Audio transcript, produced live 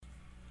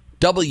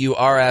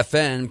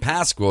WRFN,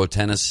 Pasco,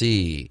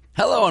 Tennessee.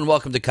 Hello and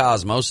welcome to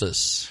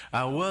Cosmosis.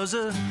 I was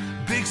a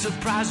big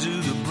surprise to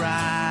the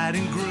bride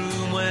and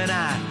groom when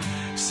I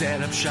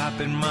set up shop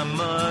in my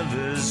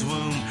mother's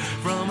womb.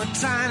 From a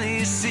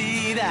tiny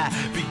seed I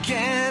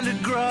began to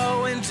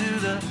grow into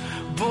the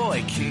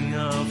boy king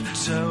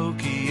of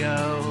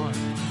Tokyo.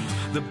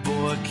 The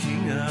boy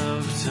king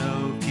of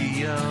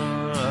Tokyo.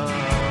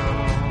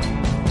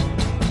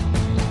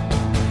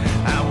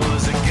 I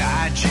was a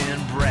gaijin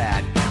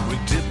brat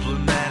with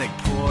diplomatic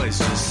poise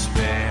to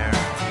spare.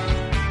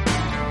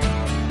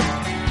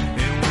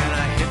 And when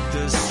I hit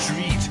the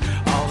street,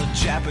 all the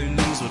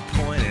Japanese would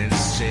point and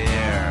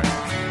stare.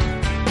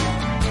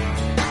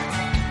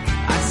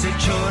 I said,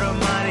 Chora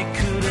Mari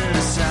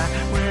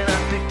Kudasai when I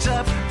picked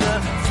up the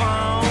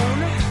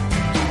phone.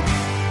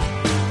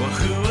 Well,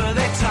 who were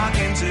they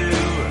talking to?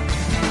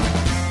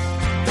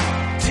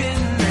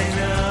 Didn't they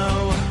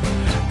know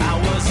I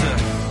was a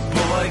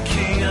boy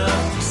king of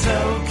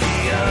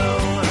Tokyo?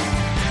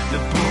 The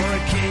boy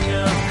king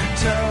of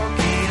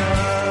Tokyo.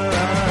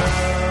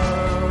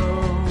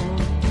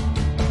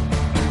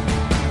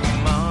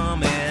 Mom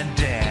and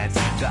Dad,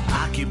 the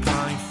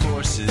occupying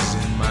forces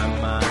in my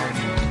mind.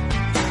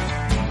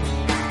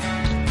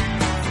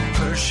 From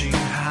Pershing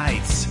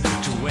Heights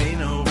to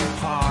Wayne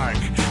Park,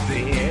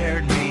 they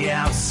aired me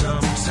out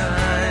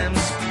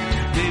sometimes.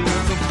 They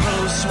were the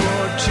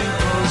post-war to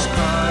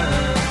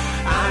postpartum,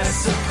 I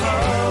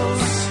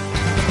suppose.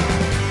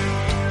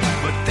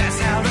 But that's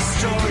how the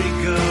story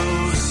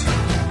goes.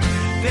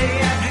 They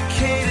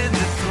abdicated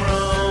the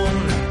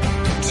throne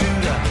to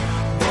the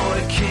boy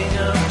king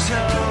of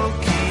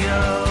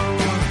Tokyo.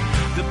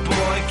 The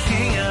boy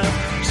king of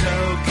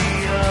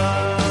Tokyo.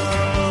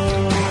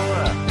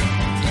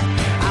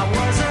 I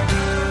was a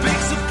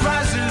big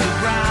surprise to the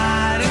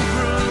bride and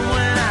groom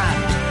when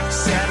I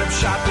set up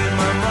shop in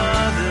my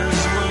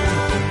mother's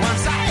womb. But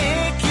once I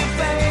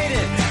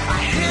incubated, I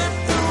hit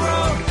the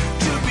road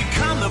to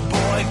become the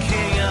boy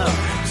king of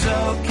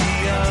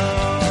Tokyo.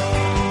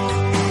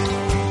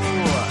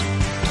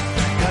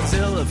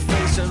 Godzilla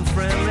faced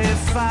unfriendly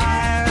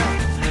fire,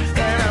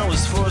 and I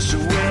was forced to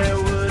wear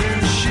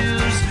wooden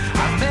shoes.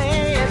 I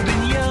may have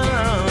been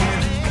young,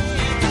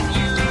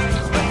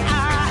 but I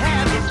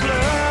had the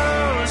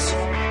blues.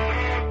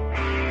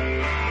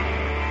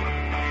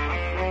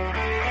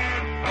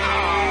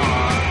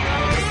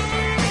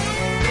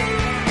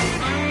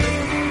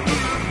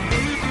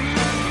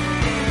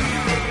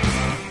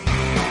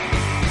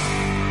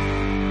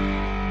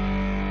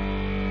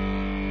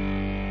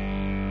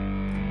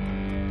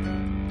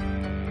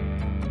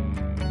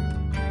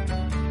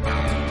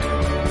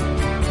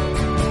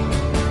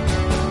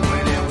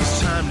 When it was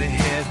time to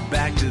head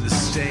back to the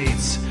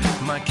States,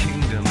 my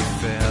kingdom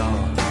fell.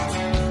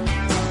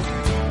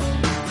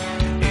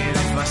 And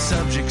if my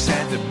subjects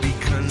had to be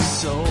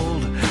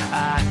consoled,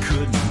 I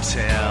couldn't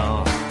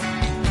tell.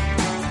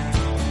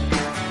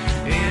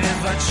 And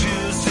if I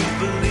choose to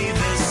believe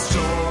this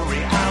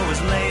story, I was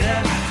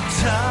later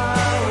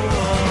told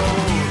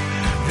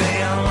they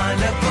all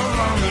lined up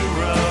along the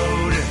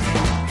road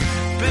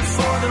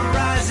before the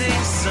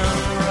rising sun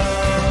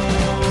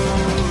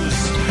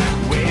rose,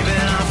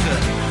 waving off the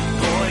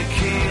boy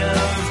king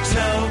of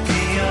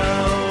Tokyo,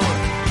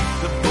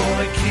 the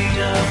boy king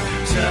of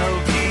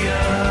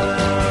Tokyo.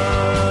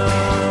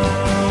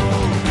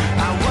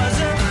 I was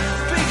a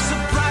big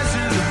surprise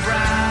to the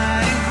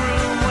bride and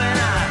groom when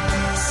I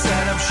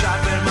set up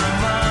shop in my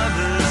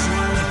mother's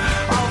womb.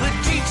 All the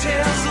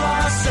details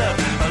lost of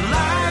a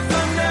life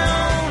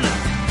unknown.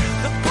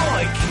 The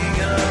boy king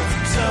of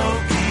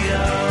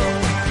Tokyo.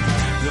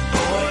 The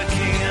boy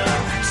king of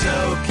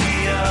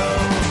Tokyo.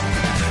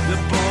 The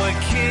boy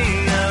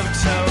king of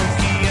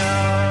Tokyo.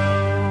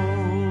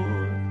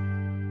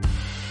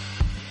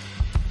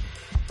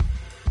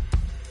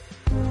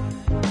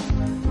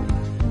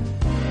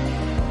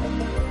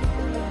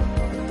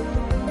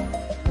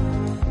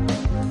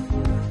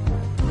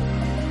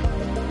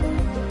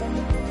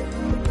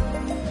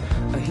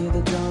 I hear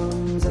the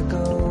drums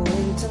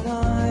echoing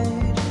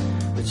tonight,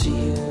 but she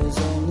hears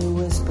only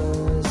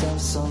whispers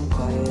of some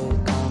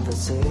quiet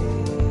conversation.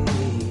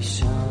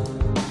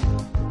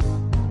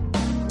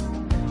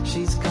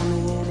 She's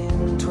coming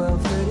in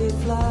 12:30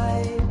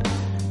 flight.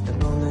 The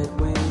moonlit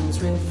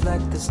wings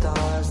reflect the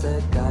stars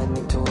that guide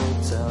me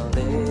toward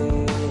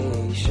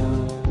salvation.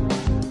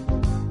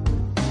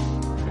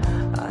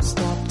 I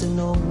stopped an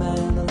old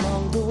man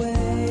along the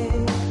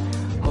way,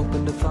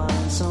 hoping to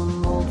find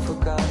some old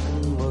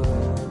forgotten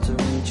words or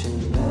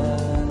ancient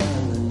melodies.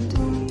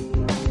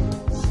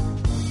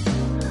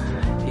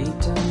 He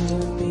turned to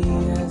me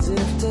as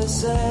if to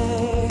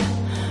say,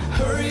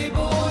 hurry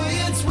boy,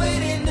 it's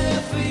waiting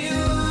there for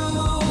you.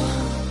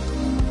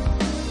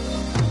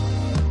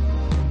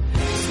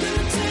 It's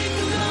gonna take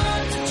a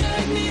lot to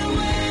drag me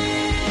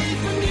away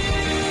from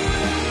you.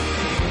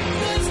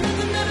 There's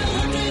nothing that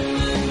 100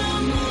 men or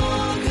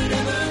more could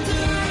ever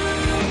do.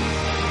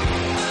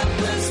 I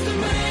blessed the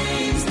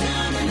rains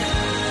down in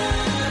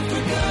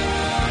Africa.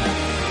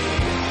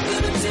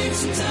 Gonna take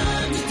some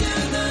time to do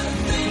the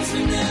things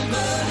we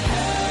never had.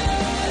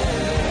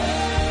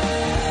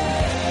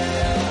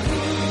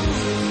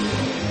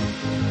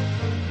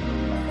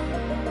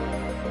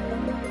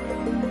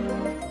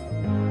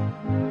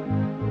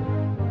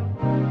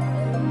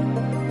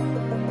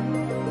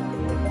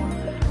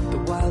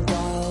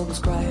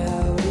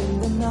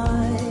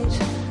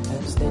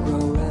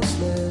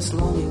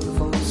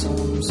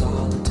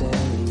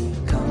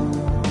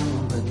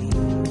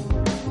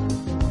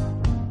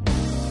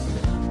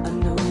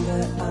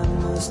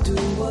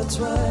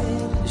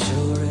 white,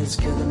 sure as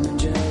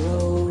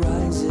Kilimanjaro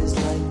rises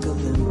like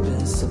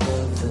Olympus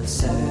above the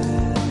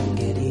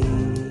Serengeti.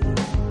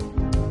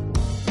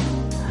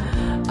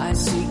 I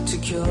seek to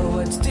cure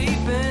what's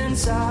deep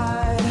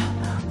inside,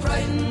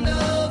 frightened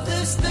of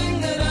this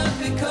thing that I've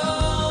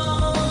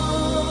become.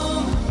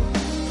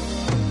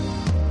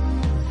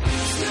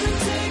 It's gonna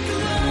take a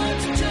lot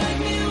to drag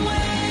me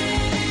away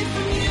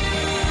from you.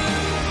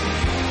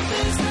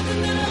 There's nothing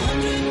that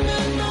 100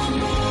 men or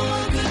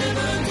more could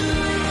ever do.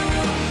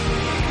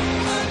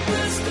 I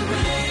press the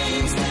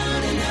reins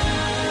down in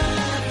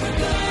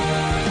Africa.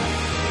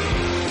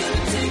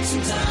 Gonna take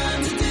some time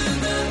to do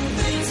the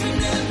things we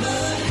never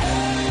had.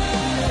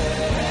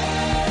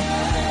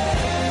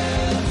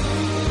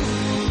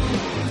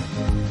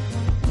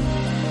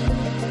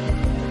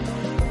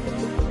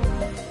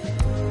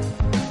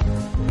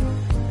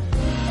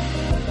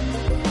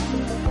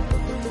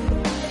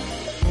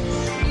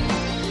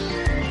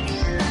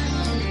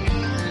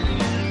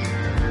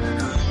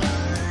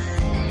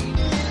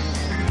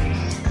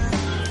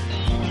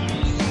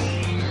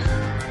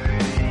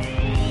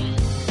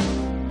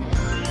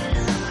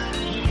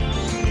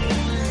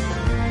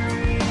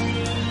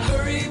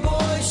 Hurry,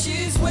 boy,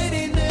 she's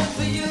waiting there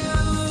for you.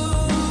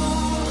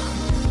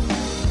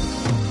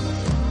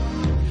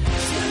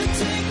 It's gonna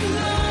take a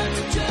lot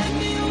to drag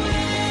me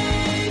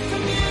away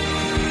from you.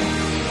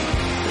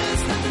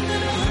 There's nothing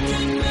that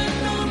 100 men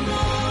or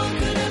more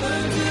could ever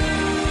do.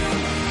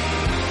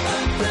 I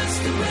press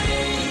the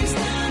reins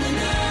down in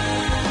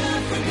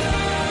Africa.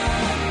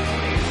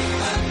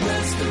 I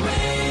press the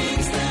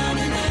reins down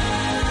in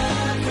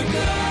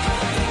Africa.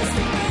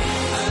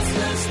 I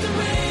press the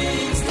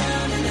reins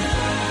down in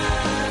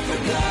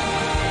Africa.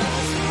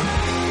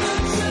 I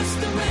press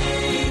the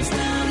reins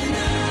down in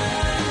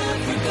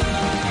Africa.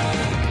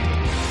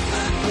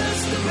 I press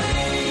the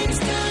reins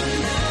down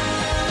in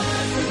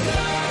Africa.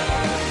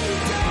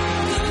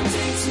 Gonna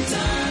take some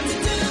time to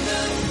do the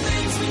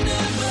things we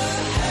never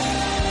had.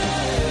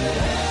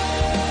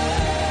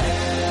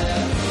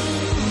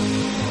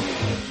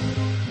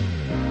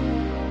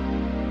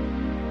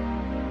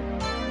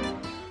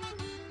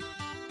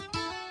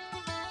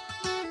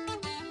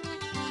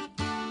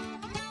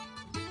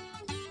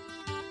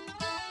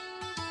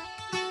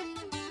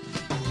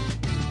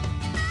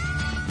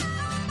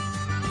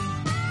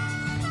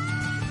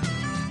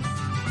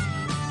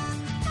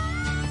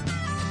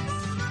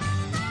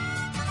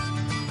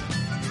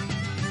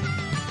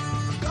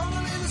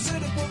 Gonna leave the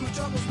city, put my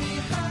troubles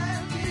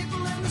behind.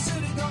 People in the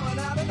city going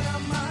out of their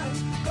minds.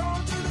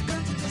 Going to the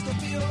country just to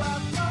feel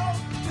like home.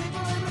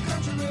 People in the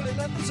country really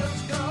let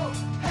themselves go.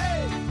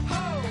 Hey,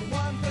 ho,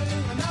 one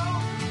thing I know.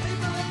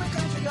 People in the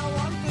country got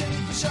one thing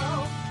for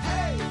sure.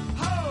 Hey,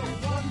 ho,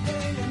 one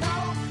thing I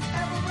know.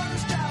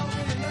 Everybody's down,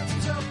 really let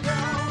themselves go.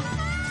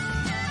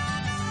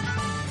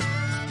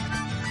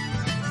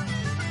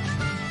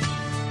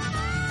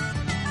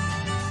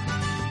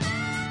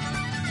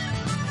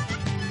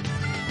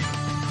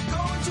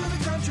 Going to the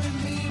country,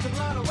 leaving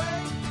right away.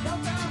 No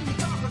time to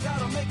talk, I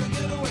gotta make a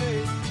getaway.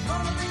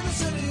 Gonna leave the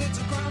city, it's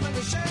a crime and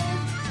a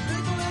shame.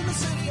 People in the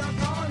city are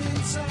going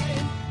insane.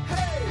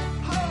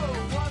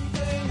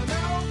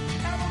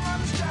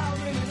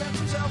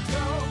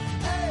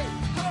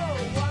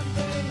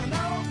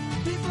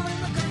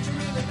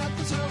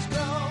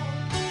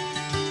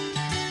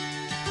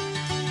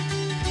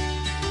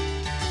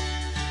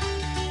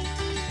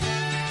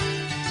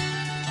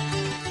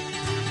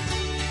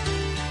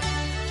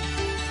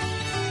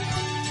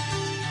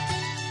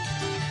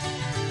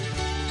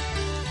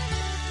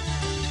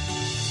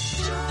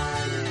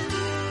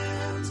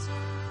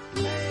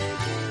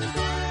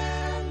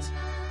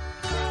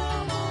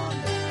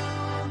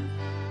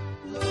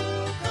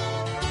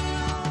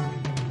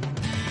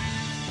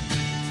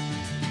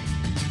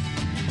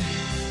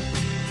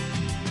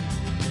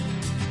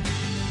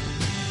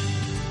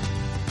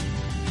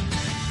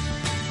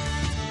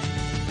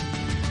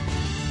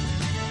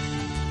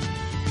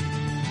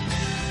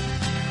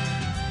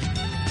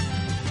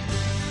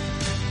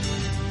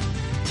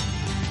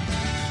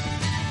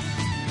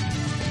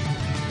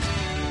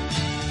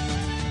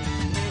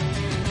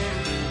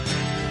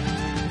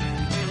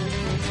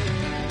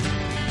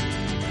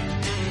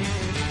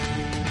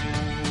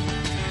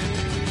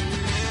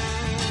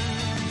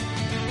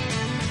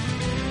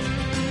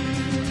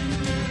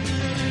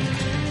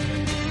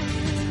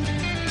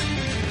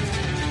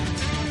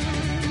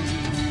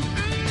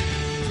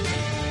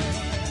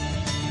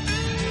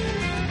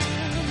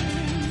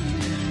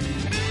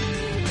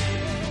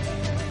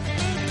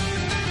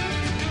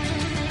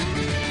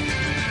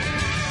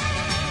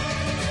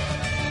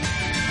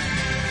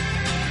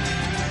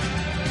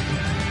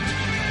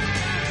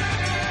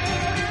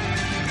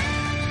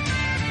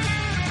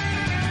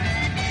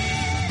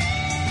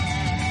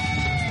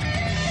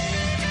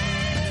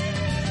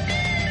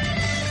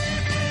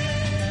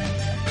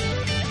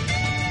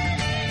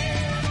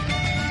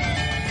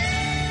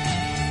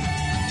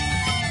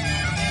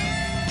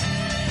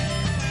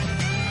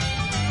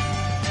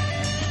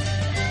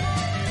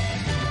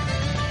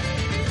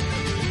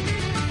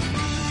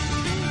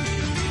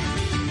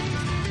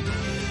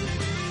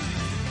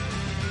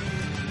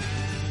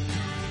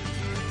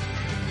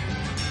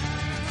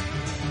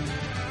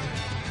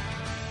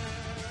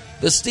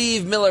 The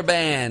Steve Miller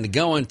Band,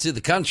 Going to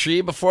the Country.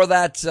 Before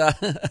that,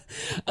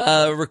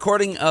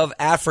 recording of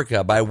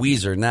Africa by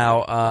Weezer.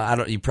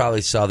 Now, you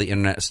probably saw the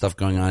internet stuff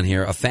going on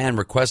here. A fan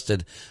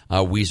requested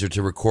Weezer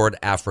to record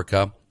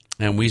Africa,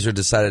 and Weezer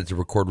decided to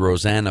record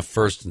Rosanna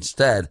first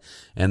instead,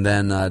 and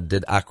then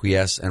did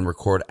acquiesce and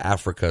record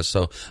Africa.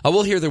 So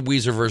we'll hear the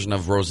Weezer version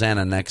of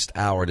Rosanna next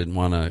hour. Didn't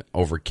want to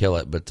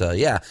overkill it, but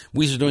yeah,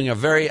 Weezer doing a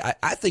very,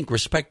 I think,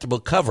 respectable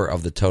cover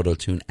of the Toto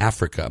tune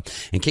Africa.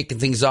 And kicking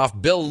things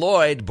off, Bill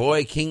Lloyd,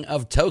 Boy King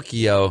of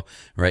Tokyo,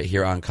 right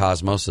here on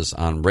Cosmosis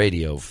on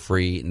Radio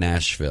Free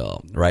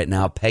Nashville. Right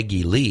now,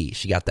 Peggy Lee,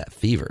 she got that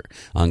fever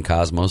on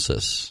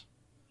Cosmosis.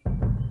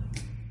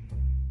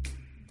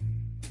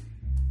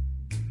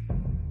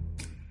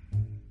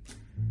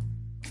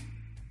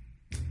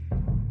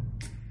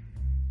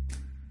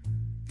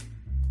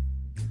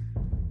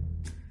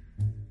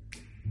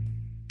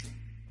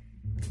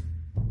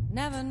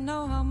 Never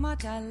know how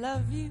much I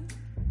love you.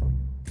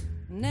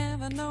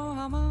 Never know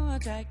how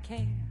much I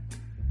care.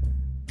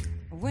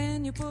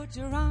 When you put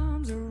your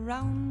arms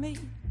around me,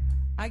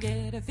 I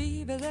get a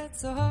fever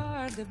that's so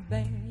hard to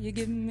bear. You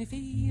give me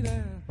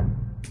fever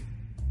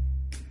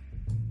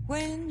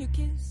when you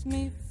kiss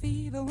me,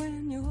 fever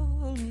when you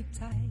hold me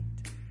tight.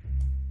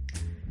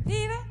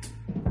 Fever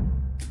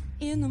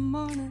in the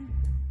morning,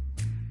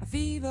 a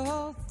fever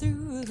all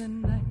through the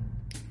night.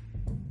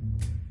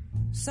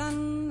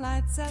 Sun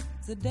lights up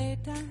the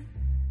daytime,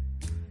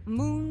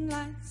 moon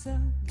lights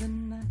up the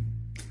night.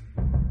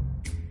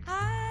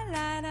 I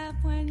light up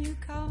when you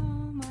call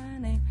my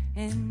name,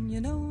 and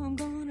you know I'm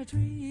gonna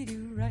treat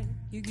you right.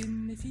 You give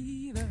me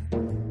fever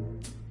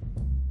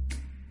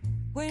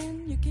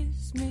when you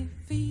kiss me,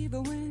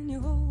 fever when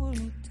you hold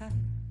me tight.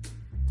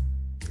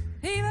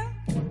 Fever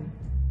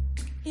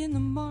in the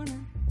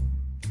morning,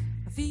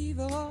 a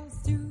fever all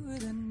through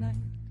the night.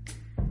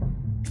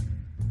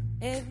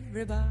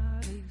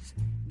 Everybody's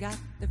got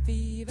the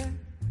fever,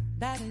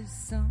 that is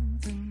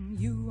something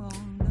you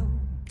all know.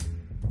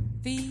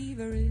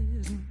 Fever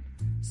isn't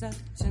such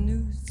a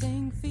new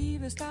thing,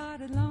 fever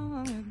started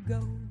long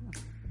ago.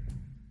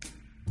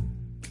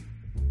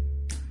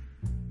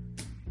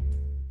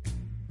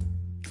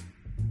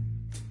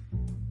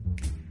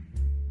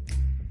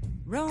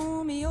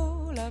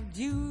 Romeo loved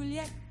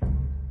Juliet,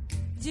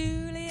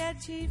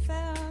 Juliet she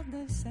felt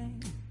the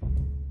same.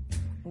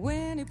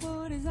 When he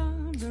put his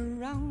arms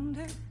around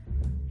her,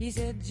 he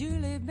said,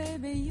 Julie,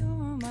 baby, you're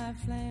my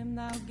flame,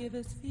 now give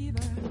us fever.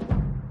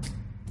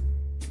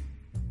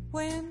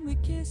 When we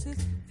kiss it,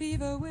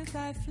 fever with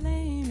thy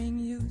flaming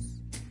youth.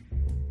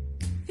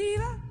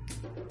 Fever,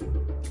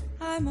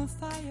 I'm a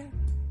fire.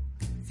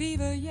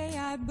 Fever, yea,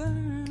 I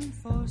burn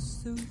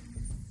forsooth.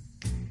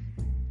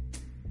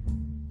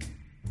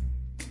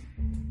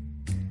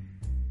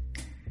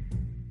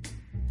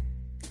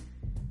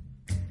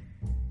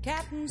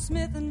 Captain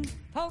Smith and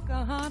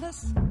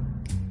Pocahontas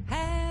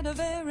had a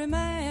very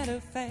mad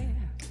affair.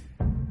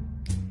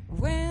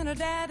 When her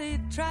daddy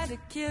tried to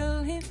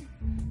kill him,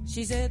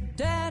 she said,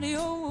 Daddy,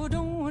 oh,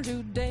 don't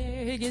you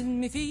dare. He gives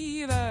me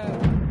fever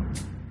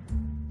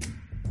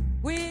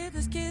with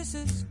his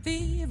kisses,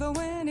 fever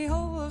when he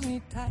holds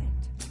me tight.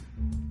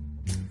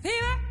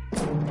 Fever,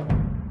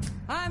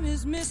 I'm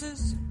his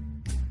missus.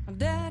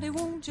 Daddy,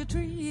 won't you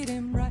treat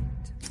him right?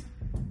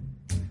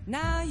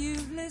 Now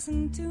you've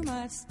listened to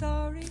my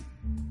story.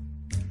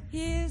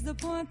 Here's the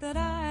point that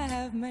I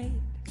have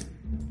made.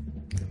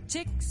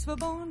 Chicks were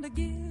born to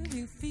give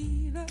you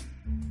fever,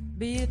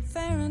 be it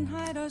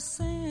Fahrenheit or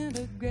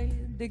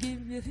centigrade. They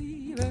give you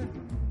fever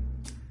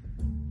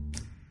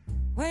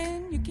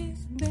when you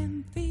kiss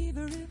them.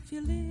 Fever, if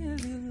you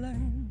live, you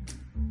learn.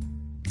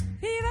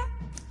 Fever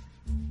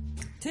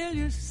till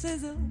you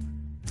sizzle.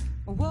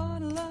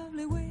 What a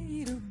lovely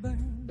way to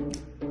burn.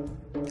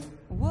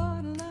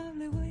 What a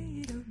lovely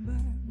way to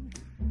burn.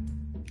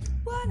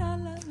 What a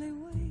lovely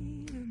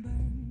way to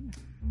burn.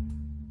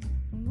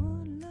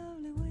 What a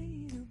lovely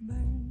way to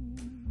burn.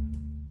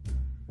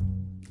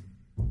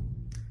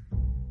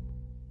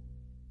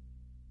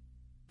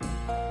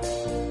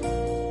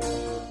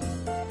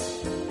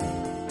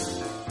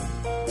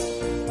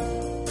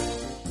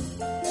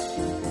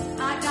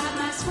 I got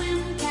my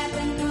swim cap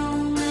and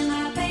comb and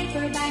my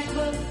paperback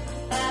book,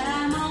 but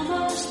I'm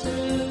almost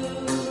through.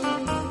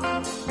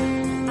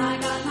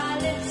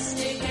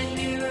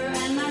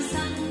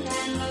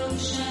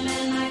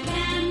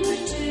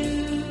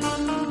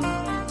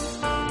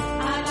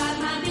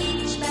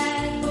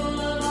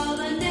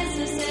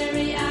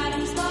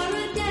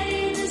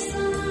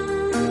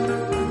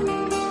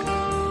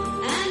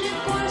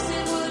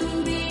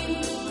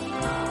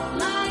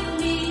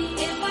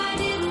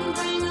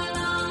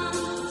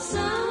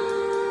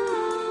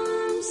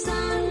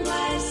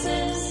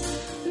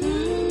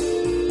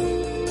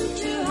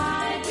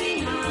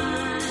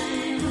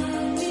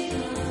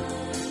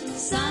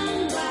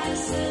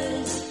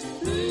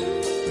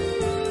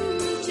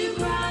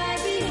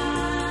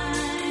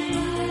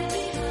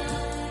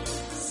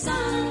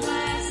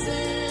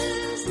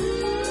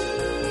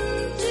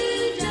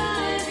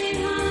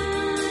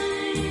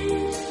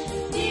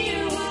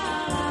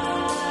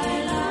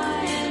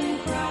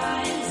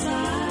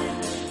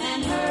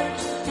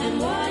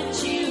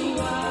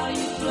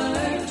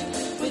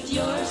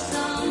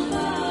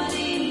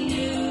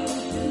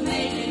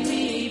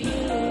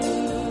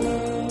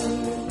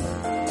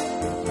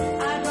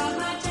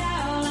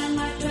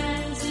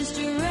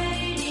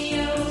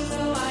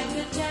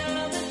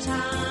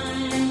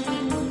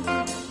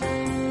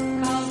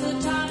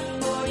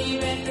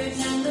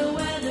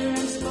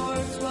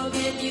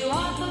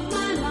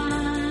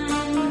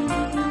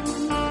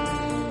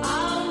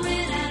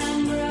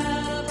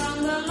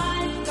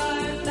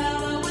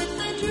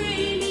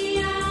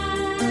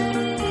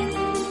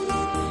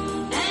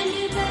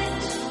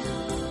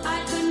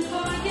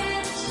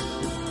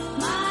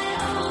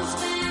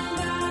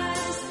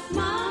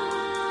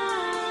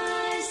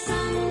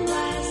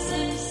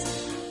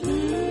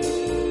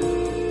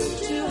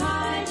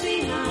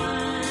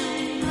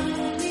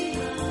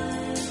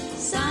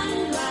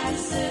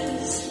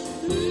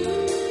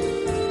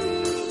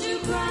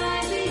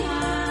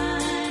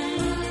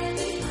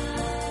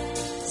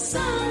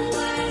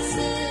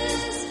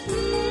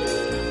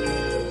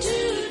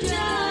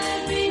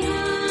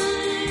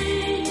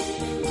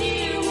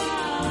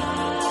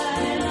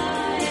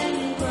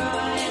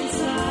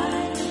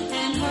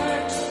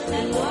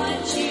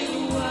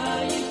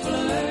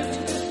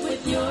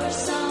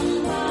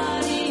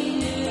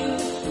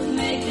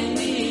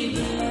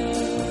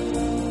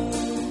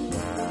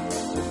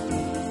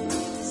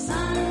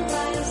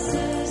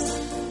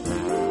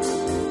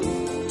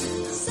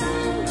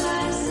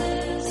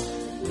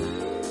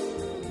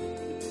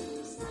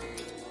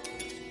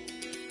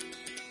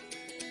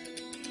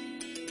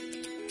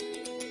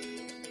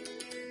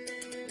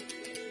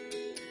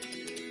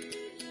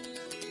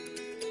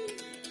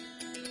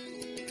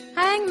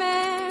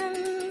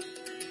 Hangman,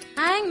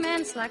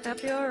 hangman, slack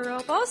up your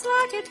rope, oh,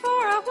 slack it for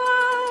a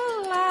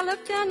while. I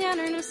looked down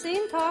yonder and I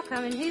seen Paul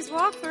coming. He's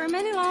walked for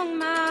many long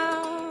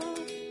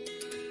miles.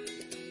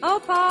 Oh,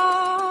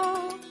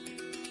 Paul,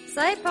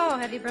 say, Paul,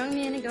 have you brung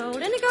me any gold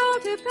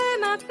to pay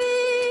my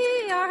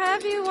fee? Or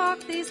have you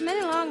walked these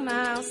many long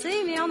miles,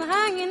 see me on the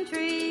hanging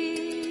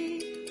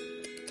tree?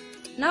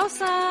 No,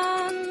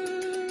 son,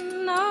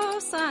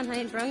 I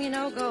ain't brung you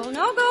no gold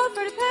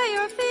for to pay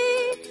your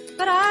fee.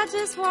 But I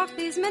just walked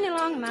these many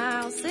long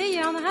miles, see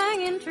you on the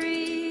hanging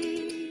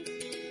tree.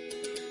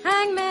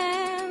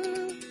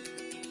 Hangman,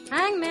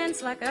 hangman,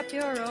 slack up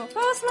your rope,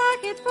 oh,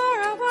 slack it for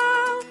a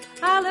while.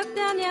 I looked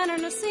down yonder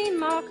and I seen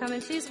Ma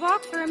coming, she's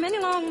walked for many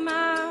long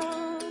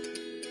miles.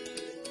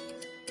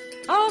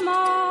 Oh,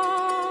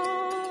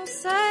 Ma,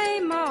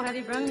 say, Ma, have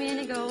you brung me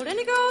any gold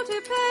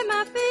to pay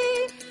my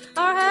fee?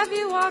 Or have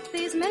you walked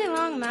these many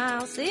long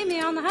miles, see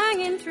me on the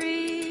hanging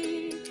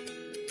tree?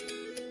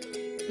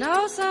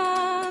 No,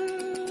 son,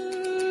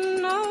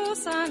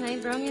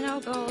 ain't brung you no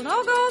gold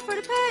for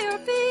to pay your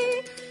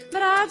fee.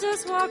 But I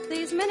just walked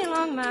these many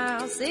long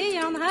miles, see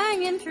you on the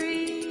hanging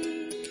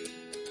tree.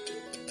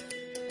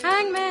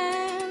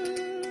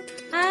 Hangman,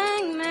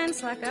 hangman,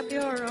 slack up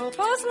your rope,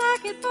 oh,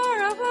 slack it for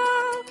a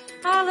while.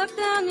 I looked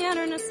down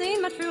yonder and I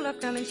seen my true love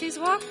coming, she's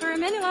walked for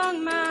many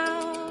long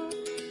miles.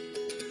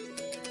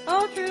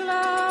 Oh, true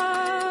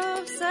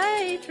love,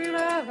 say, true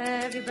love,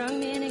 have you brung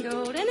me any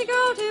gold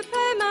to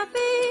pay my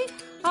fee?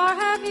 Or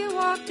have you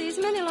walked these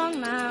many long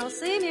miles,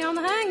 see me on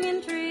the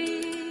hanging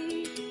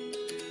tree?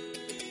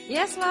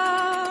 Yes,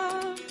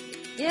 love,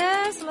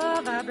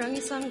 I brung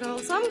you some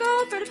gold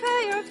for to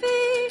pay your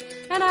fee.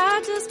 And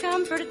I just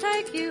come for to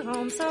take you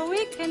home so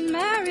we can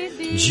married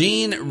be.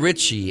 Jean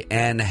Ritchie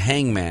and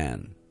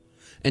Hangman.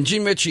 And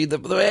Jean Ritchie, the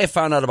way I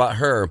found out about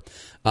her,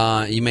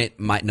 you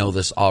might know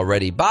this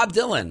already. Bob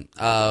Dylan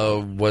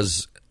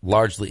was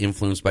largely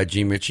influenced by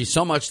Jean Ritchie,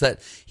 so much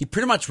that he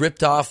pretty much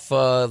ripped off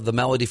the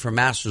melody for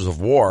Masters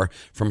of War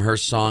from her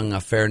song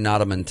Fair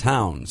Nottingham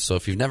Town. So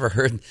if you've never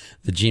heard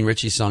the Jean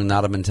Ritchie song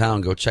Nottingham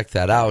Town, go check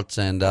that out.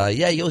 And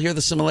you'll hear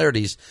the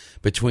similarities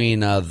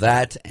between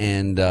that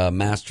and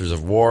Masters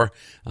of War.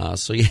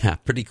 So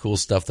pretty cool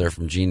stuff there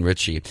from Jean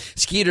Ritchie.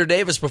 Skeeter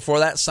Davis before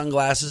that,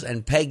 Sunglasses,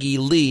 and Peggy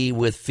Lee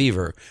with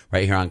Fever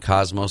right here on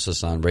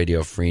Cosmosis on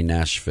Radio Free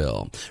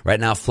Nashville.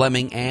 Right now,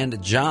 Fleming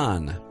and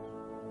John.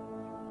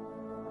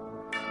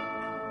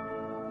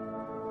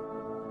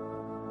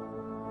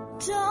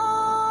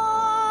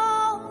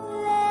 Don't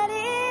let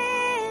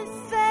it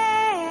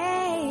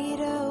fade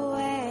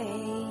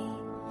away.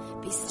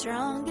 Be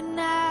strong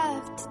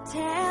enough to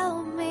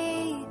tell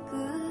me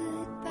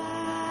goodbye.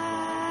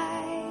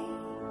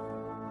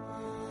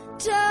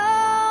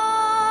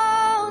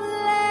 Don't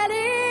let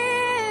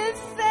it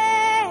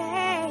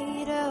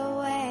fade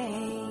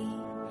away.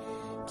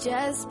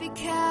 Just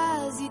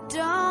because you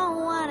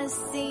don't want to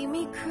see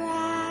me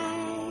cry.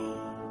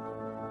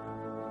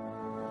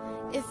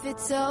 If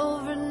it's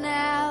over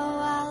now,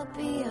 I'll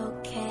be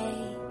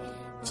okay.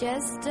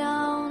 Just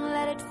don't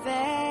let it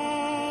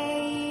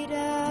fade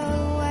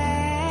away.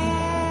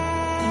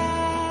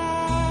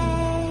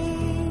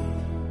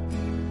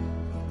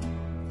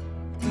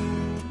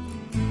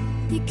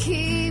 You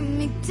keep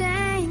me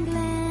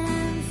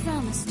dangling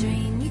from a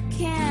string you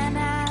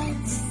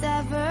cannot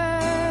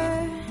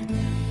sever.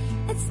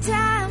 It's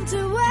time to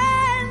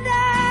end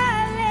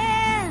our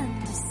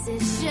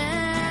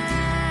indecision.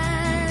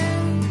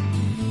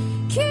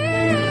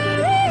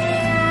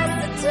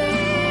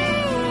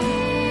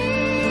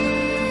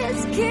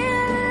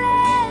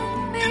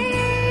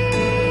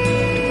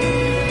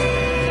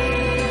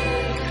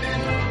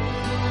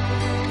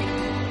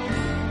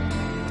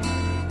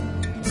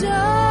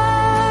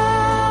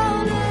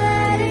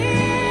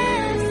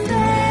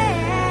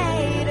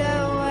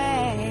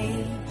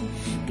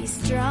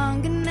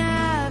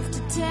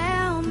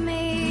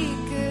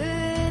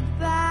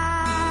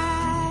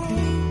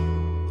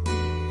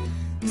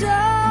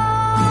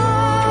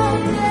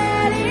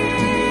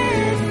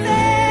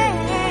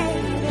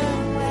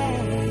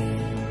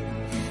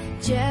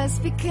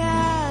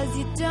 Because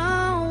you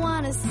don't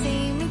want to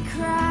see me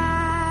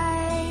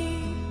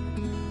cry.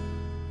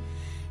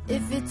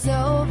 If it's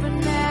over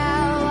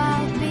now,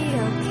 I'll be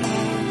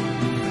okay.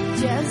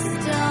 Just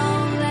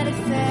don't let it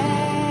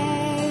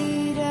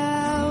fade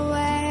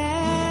away.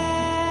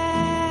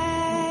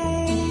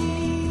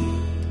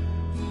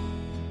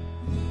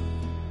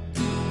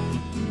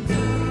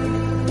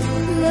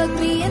 Look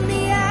me in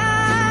the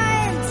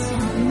eye and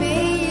tell me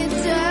you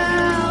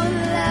don't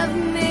love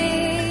me.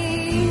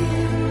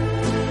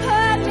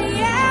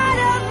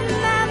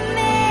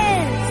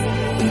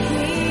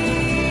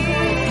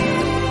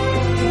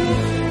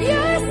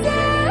 You're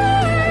so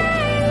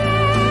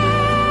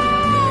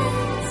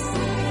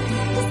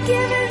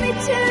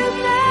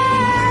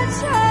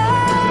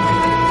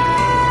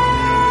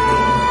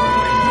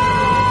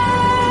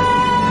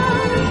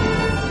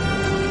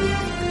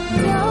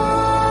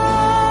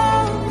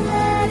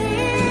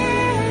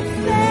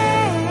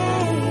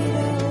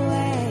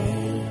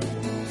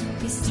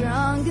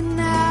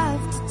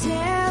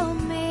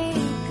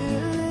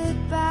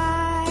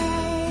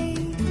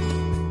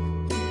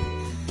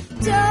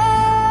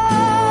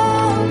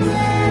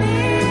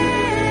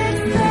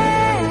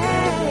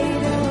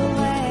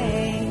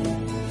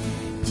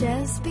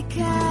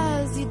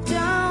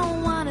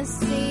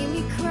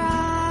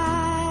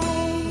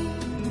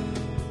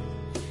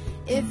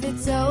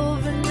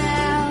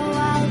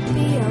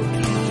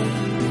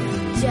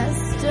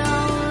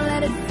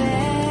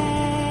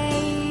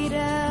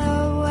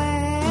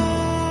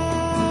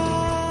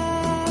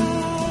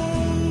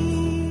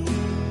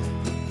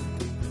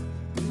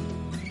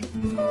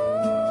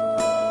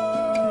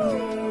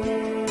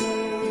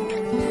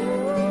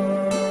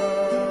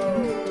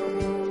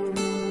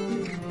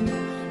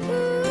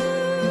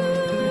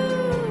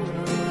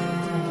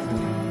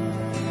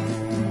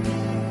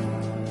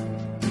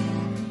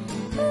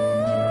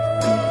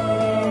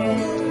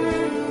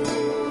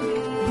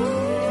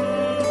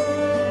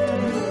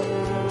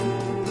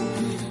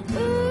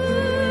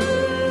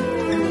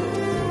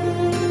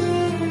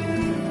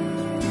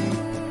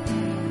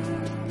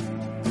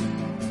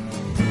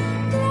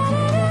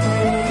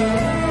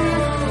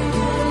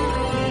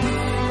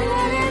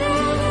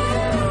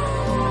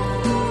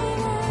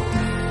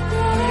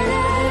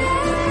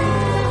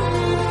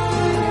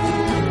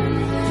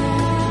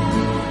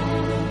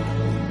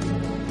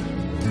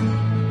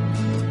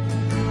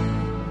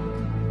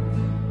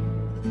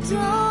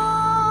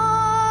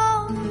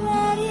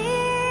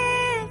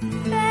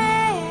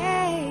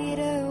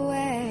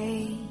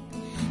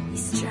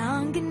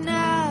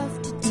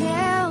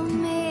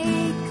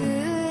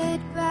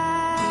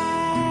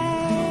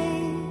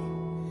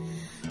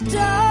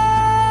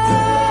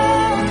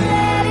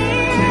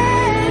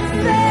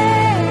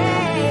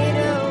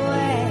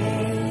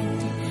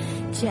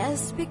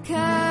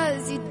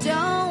because you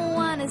don't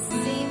want to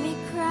see me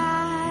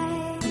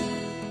cry.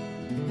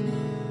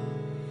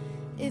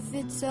 If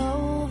it's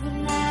over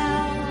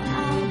now,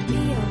 I'll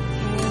be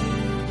okay.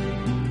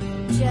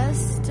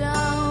 Just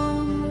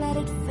don't let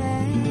it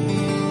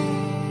fade.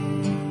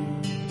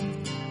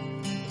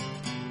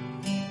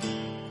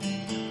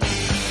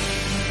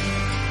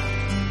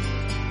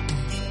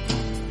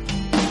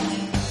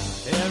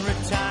 Every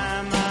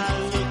time I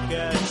look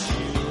at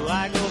you,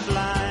 I go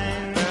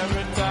blind.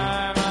 Every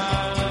time I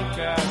look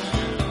at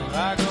you,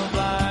 I go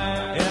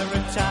blind.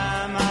 Every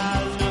time I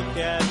look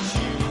at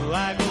you,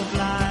 I go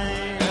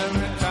blind.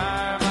 Every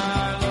time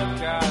I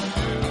look at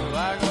you,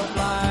 I go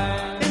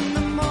blind. In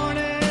the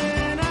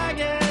morning I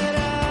get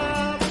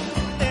up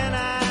and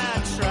I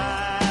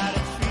try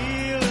to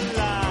feel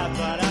alive,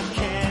 but I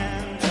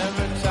can't.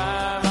 Every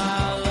time I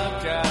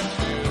look at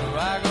you,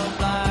 I go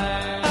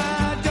blind.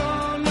 I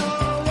don't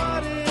know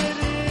what it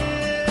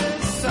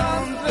is,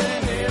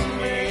 something in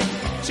me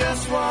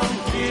just won't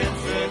give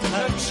it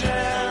a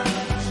chance.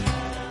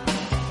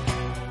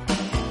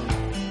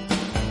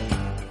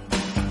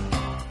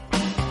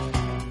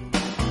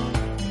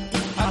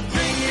 I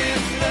think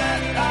it's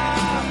that I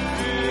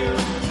feel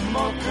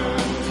more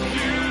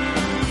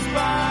confused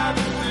by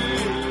the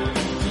view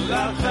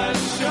love has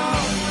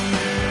shown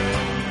me.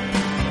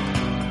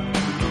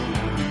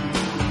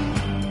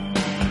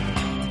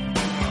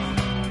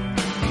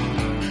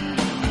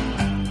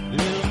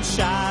 Little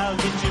child,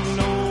 did you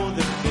know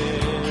that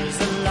there's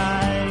a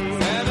light?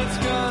 And it's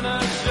gonna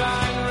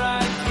shine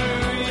right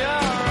through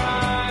your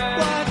eyes.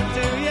 What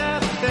do you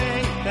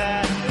think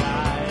that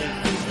life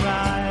is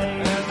like?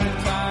 Every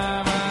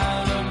time I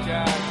look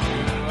at you,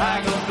 I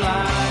go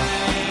blind.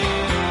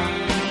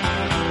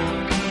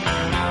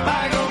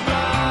 I go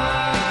blind.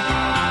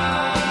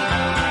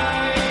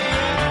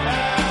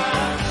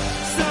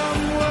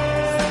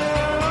 Somewhere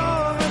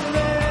over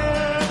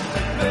there,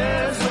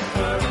 there's a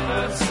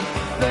purpose,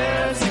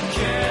 there's a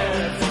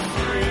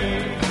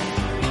carefree.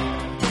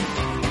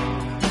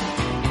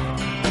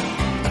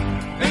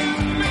 In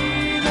me,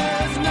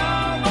 there's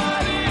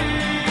nobody,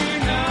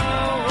 no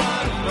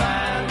one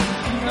plan,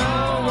 no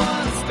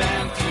one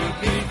stand to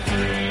be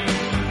free.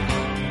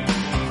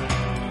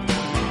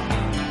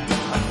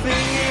 I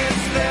think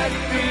it's that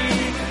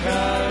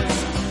because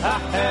I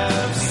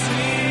have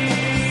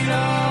seen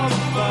all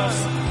the fuss,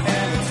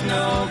 and it's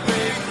no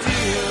big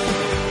deal.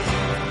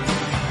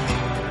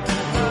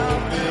 No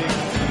big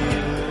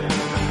deal.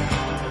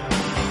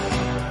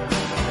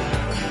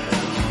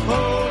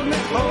 Hold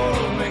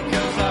me,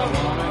 'cause I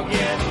wanna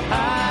get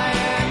high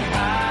and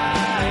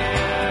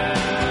higher.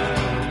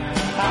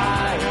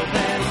 Higher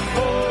than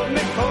hold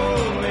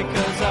me,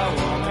 'cause I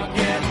wanna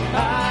get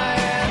high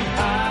and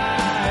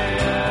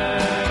higher.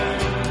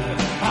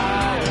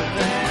 Higher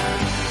than.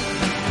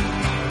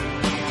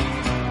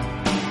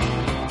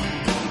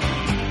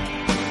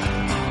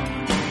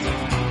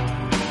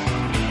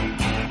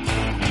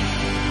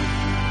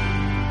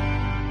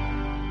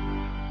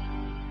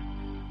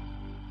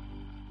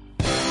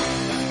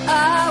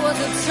 I was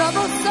a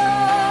troubled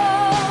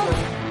soul.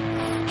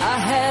 I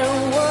had a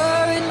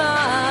worried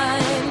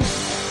mind,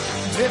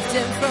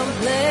 drifting from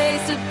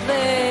place to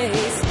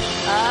place.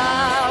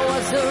 I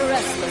was a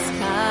restless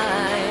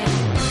kind.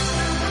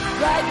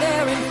 Right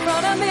there in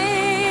front of me,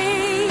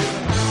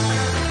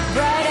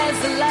 bright as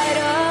the light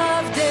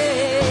of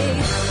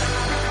day,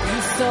 you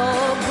saw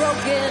a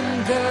broken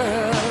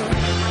girl.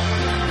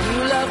 You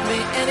loved me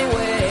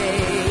anyway.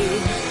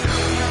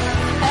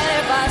 And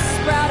if I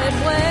sprouted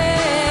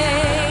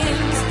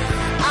wings,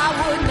 I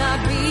would not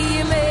be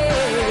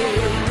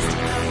amazed.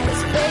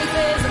 'Cause faith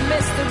is a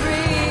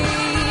mystery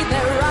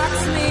that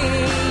rocks me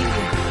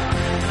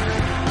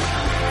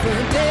for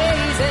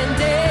days and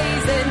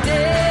days and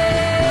days.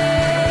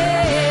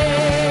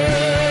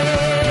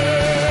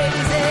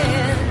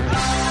 And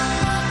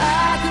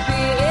I could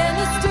be in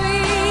the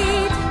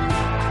street,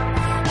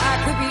 I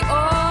could be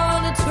on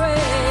a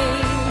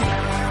train,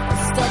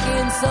 stuck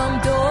in some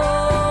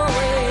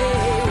doorway,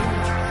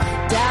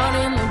 down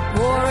in the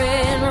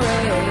pouring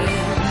rain.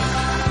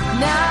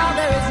 Now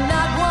there is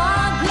not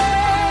one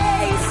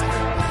place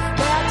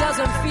that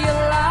doesn't feel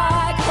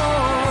like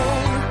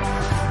home.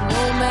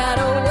 No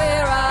matter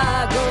where I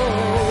go,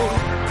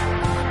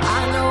 I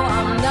know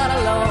I'm not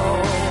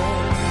alone.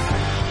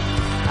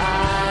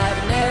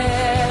 I've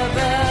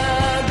never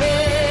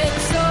been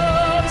so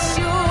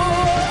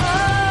sure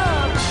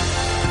of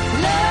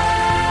love.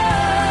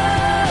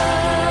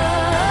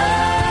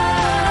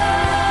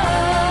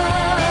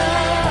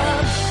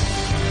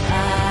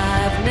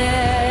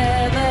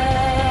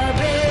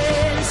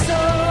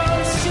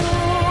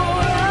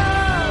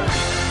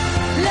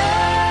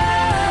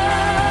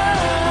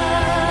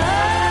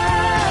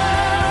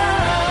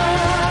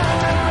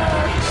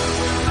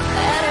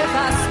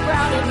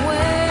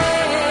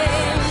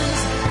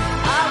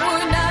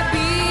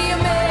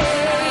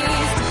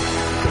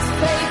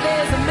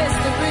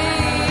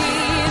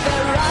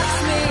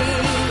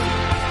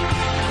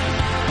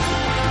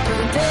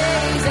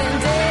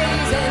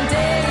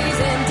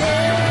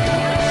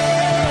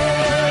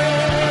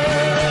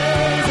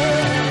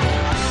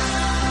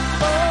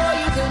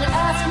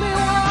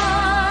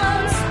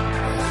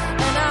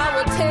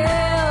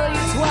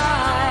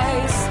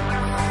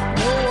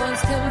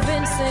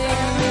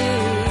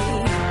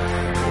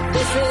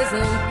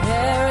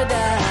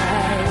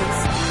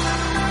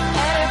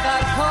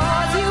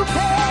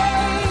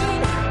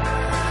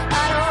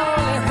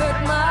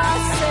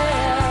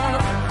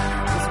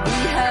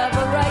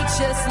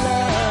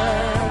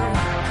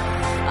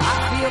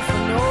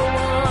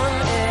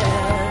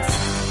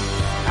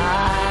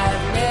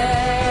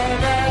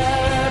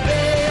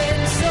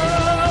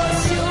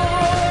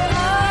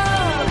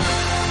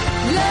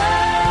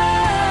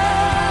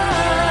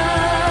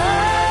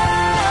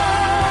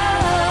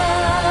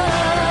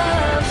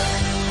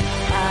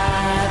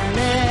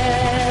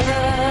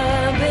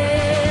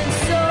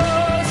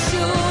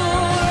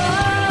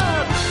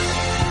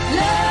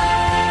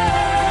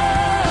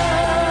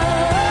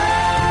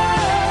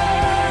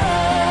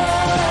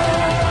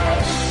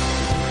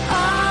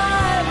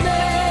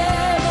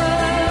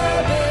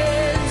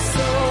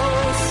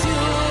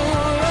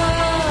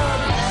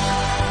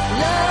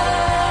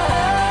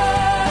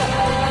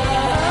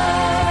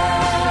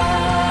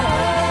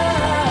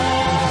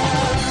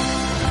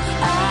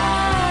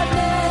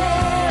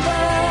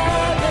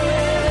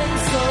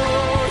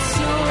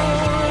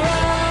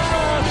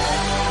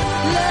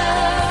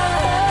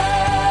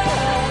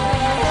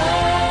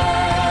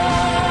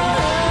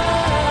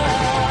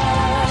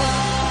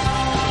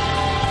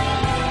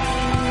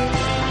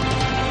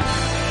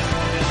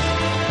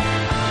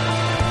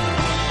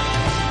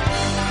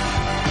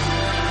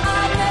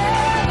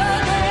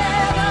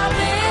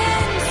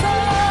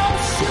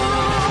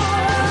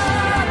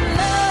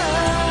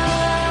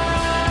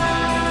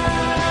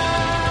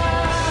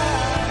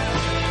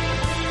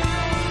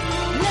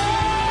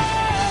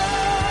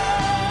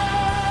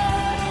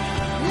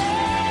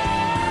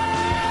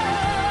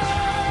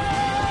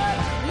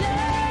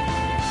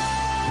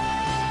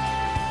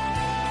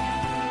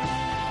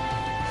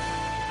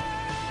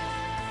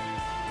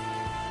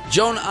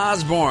 Joan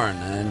Osborne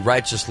and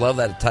Righteous Love,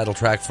 that title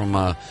track from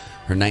her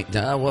late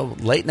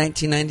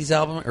 1990s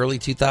album, early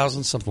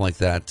 2000s, something like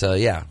that.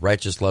 Yeah,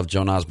 Righteous Love,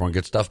 Joan Osborne,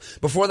 good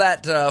stuff. Before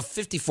that,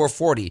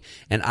 5440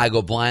 and I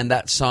Go Blind.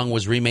 That song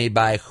was remade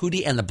by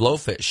Hootie and the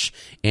Blowfish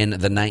in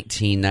the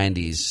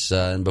 1990s.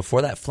 And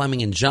before that,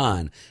 Fleming and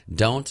John,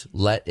 Don't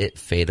Let It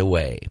Fade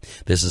Away.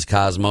 This is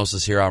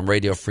Cosmosis here on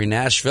Radio Free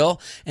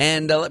Nashville.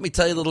 And let me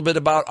tell you a little bit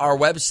about our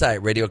website,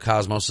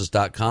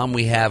 radiocosmosis.com.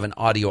 We have an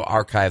audio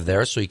archive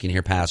there so you can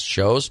hear past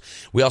shows.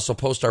 We also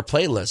post our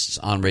playlists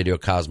on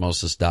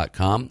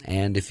radiocosmosis.com.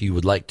 And if you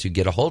would like to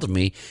get a hold of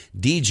me,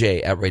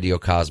 DJ at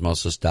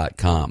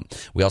radiocosmosis.com.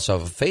 We also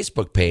have a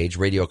Facebook page,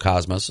 Radio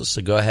Cosmosis,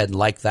 so go ahead and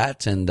like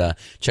that and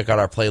check out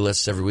our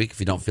playlists every week if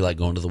you don't feel like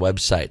going to the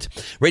website.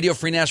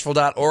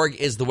 RadioFreeNashville.org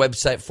is the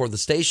website for the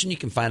station. You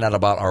can find out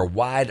about our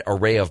wide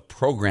array of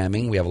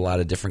programming. We have a lot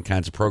of different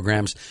kinds of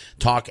programs,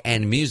 talk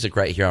and music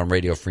right here on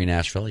Radio Free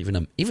Nashville,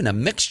 even a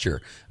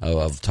mixture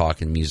of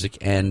talk and music.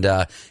 And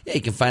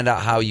you can find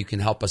out how you can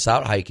help us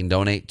out, how you can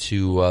donate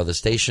to the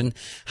station,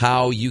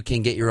 how you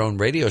can get your own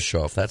radio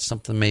show if that's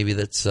something maybe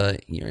that's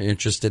you're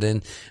interested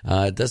in.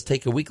 It does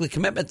take a weekly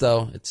commitment,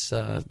 though. It's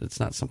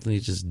not something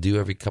you just do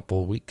every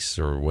couple of weeks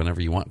or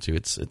whenever you want to.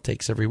 It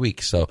takes every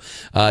week. So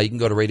you can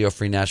go to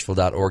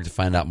radiofreenashville.org to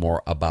find out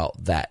more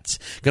about that.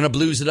 Gonna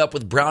blues it up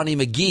with Brownie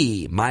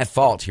McGee, My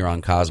Fault, here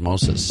on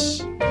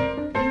Cosmosis.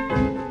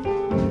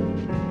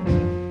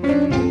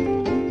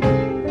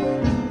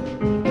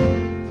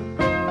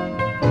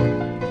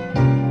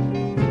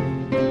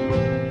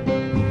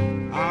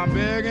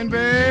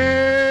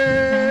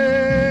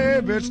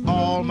 It's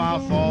all my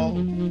fault.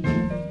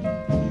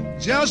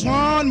 Just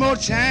one more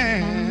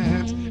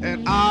chance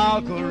and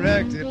I'll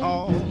correct it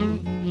all.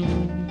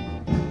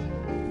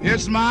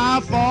 It's my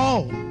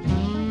fault.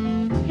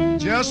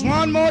 Just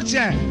one more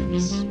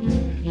chance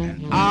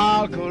and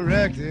I'll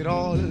correct it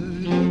all. You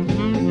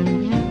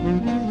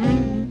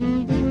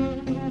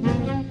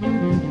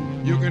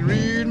can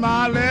read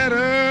my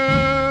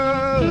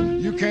letter,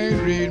 you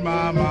can't read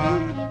my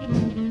mind.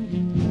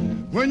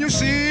 When you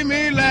see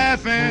me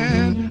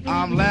laughing,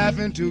 I'm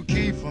laughing to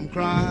keep from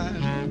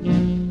crying.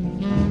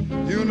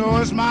 You know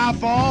it's my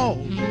fault.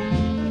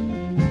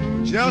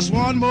 Just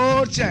one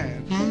more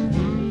chance,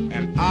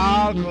 and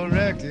I'll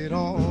correct it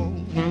all.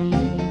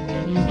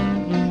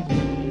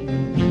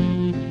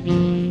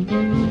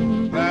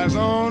 There's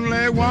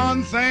only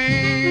one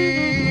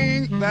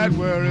thing that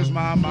worries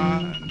my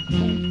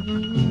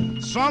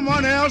mind.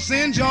 Someone else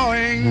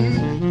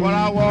enjoying what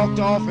I walked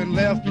off and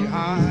left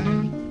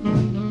behind.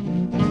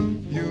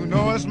 You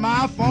know it's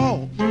my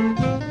fault.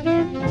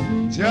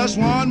 Just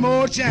one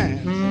more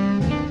chance,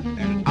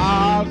 and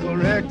I'll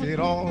correct it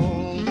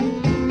all.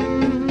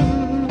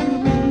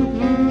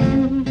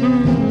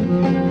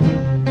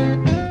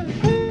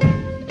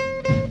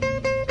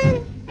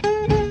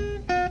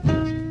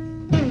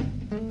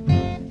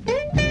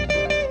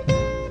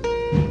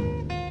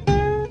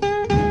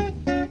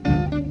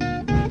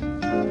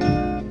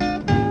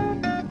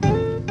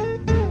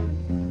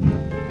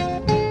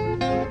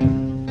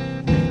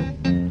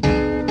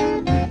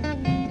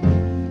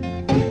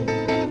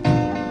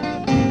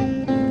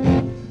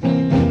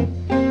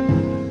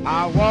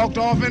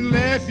 Off and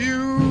left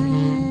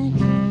you,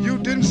 you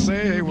didn't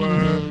say a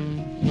word.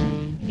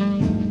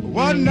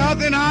 Wasn't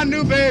nothing I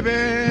knew,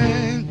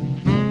 baby,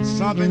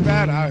 something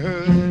that I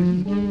heard.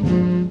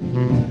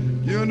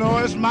 You know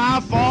it's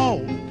my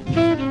fault.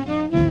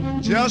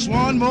 Just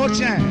one more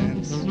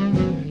chance,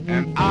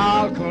 and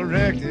I'll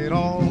correct it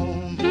all.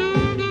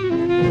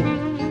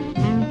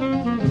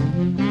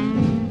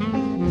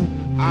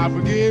 I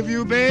forgive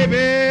you,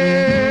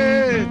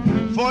 baby,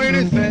 for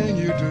anything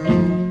you do.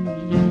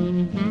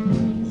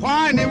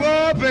 Whiny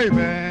whoa,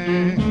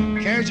 baby,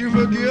 can't you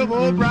forgive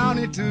old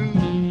Brownie too?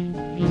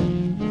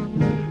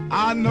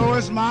 I know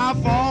it's my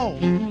fault.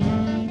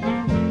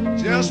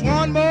 Just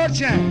one more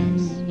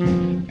chance,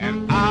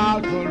 and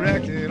I'll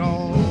correct it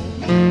all.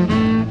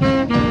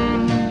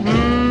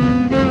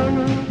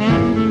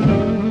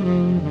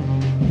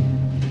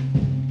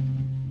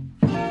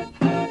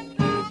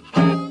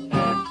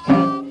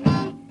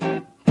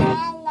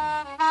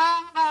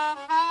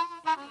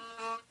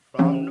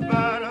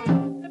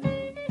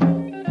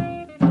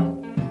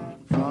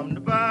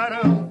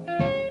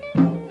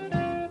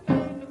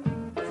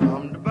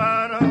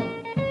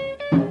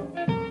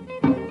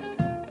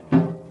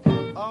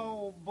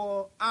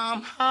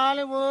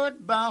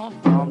 Hollywood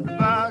bound from the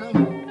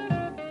bottom.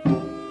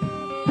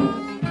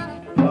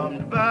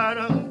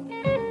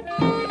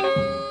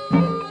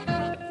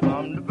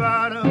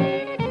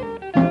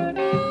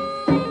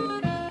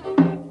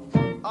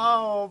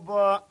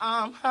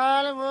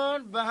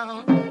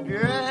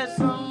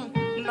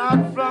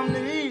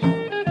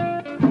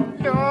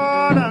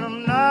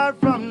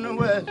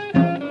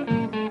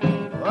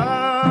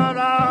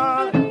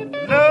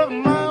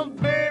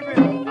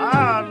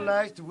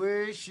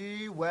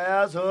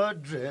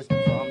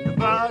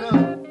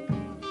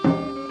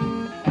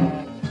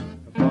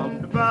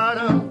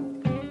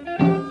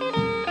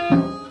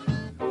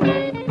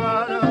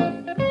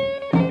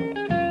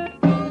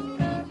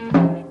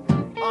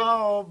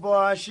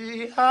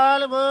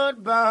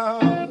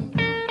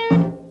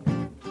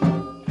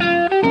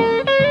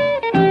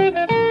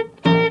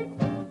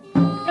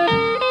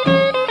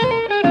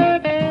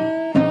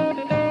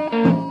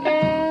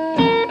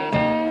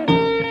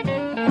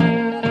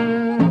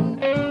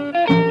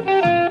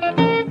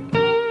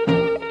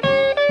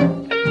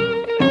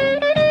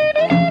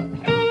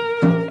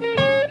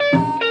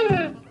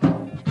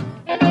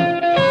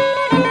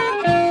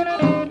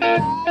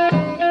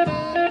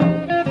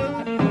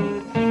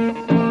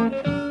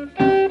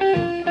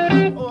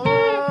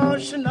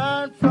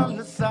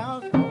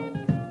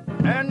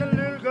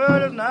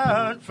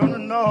 woman from the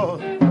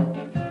north.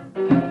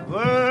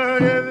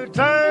 But every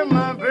time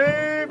my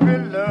baby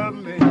loves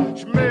me,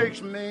 she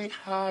makes me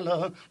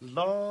holler,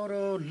 Lord,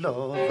 oh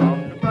Lord,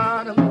 from the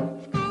bottom,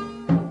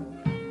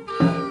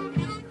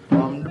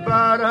 from the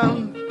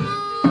bottom,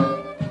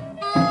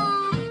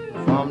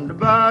 from the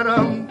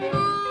bottom.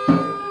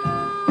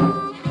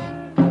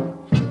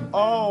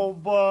 Oh,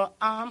 boy,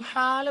 I'm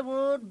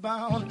Hollywood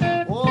bound.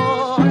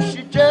 Oh,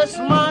 she just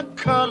my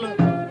color.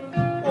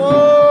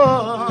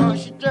 Oh,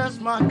 she just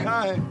my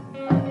kind.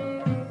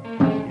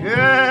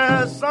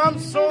 Yes, I'm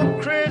so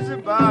crazy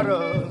about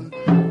her.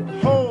 The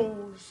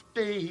whole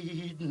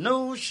state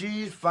knows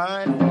she's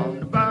fine. From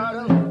the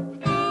bottom,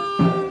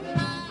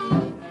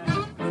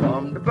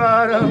 from the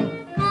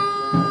bottom,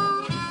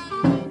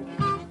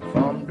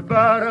 from the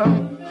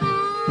bottom.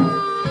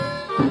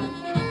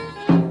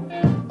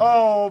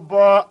 Oh,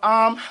 boy,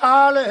 I'm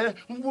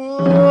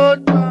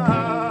Hollywood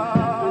bound.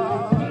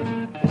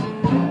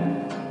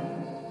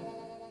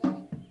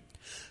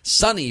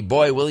 Sonny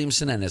Boy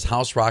Williamson and his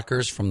House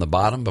Rockers from the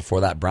bottom.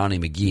 Before that, Brownie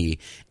McGee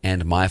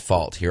and My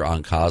Fault here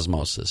on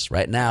Cosmosis.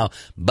 Right now,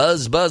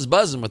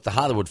 buzzing with the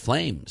Hollywood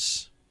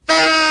Flames.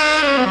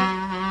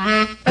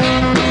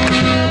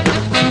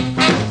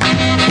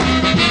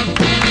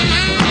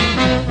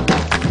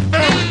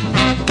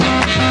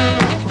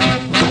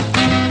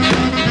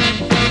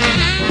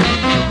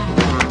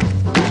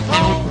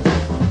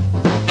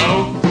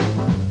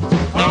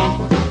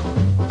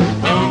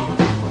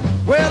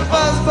 Well,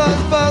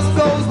 buzz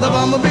goes the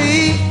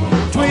bumblebee.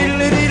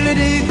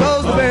 Tweedledee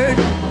goes the bird.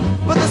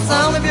 But the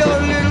sound of your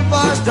little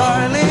voice,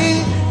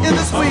 darling, is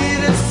the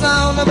sweetest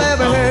sound I've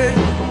ever heard.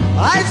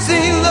 I've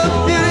seen the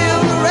beauty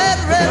of the red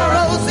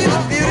rose, seen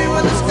the beauty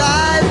when the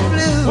sky is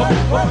blue,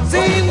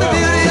 seen the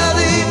beauty of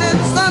the evening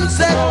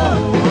sunset.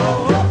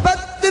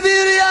 But the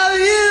beauty of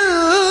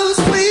you,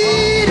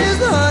 sweet is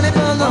the honey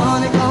from the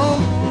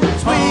honeycomb,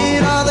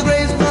 sweet are the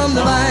grapes from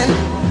the vine.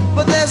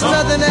 But there's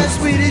nothing as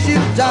sweet as you,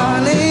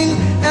 darling,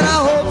 and I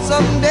hope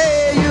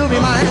someday you'll be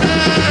mine.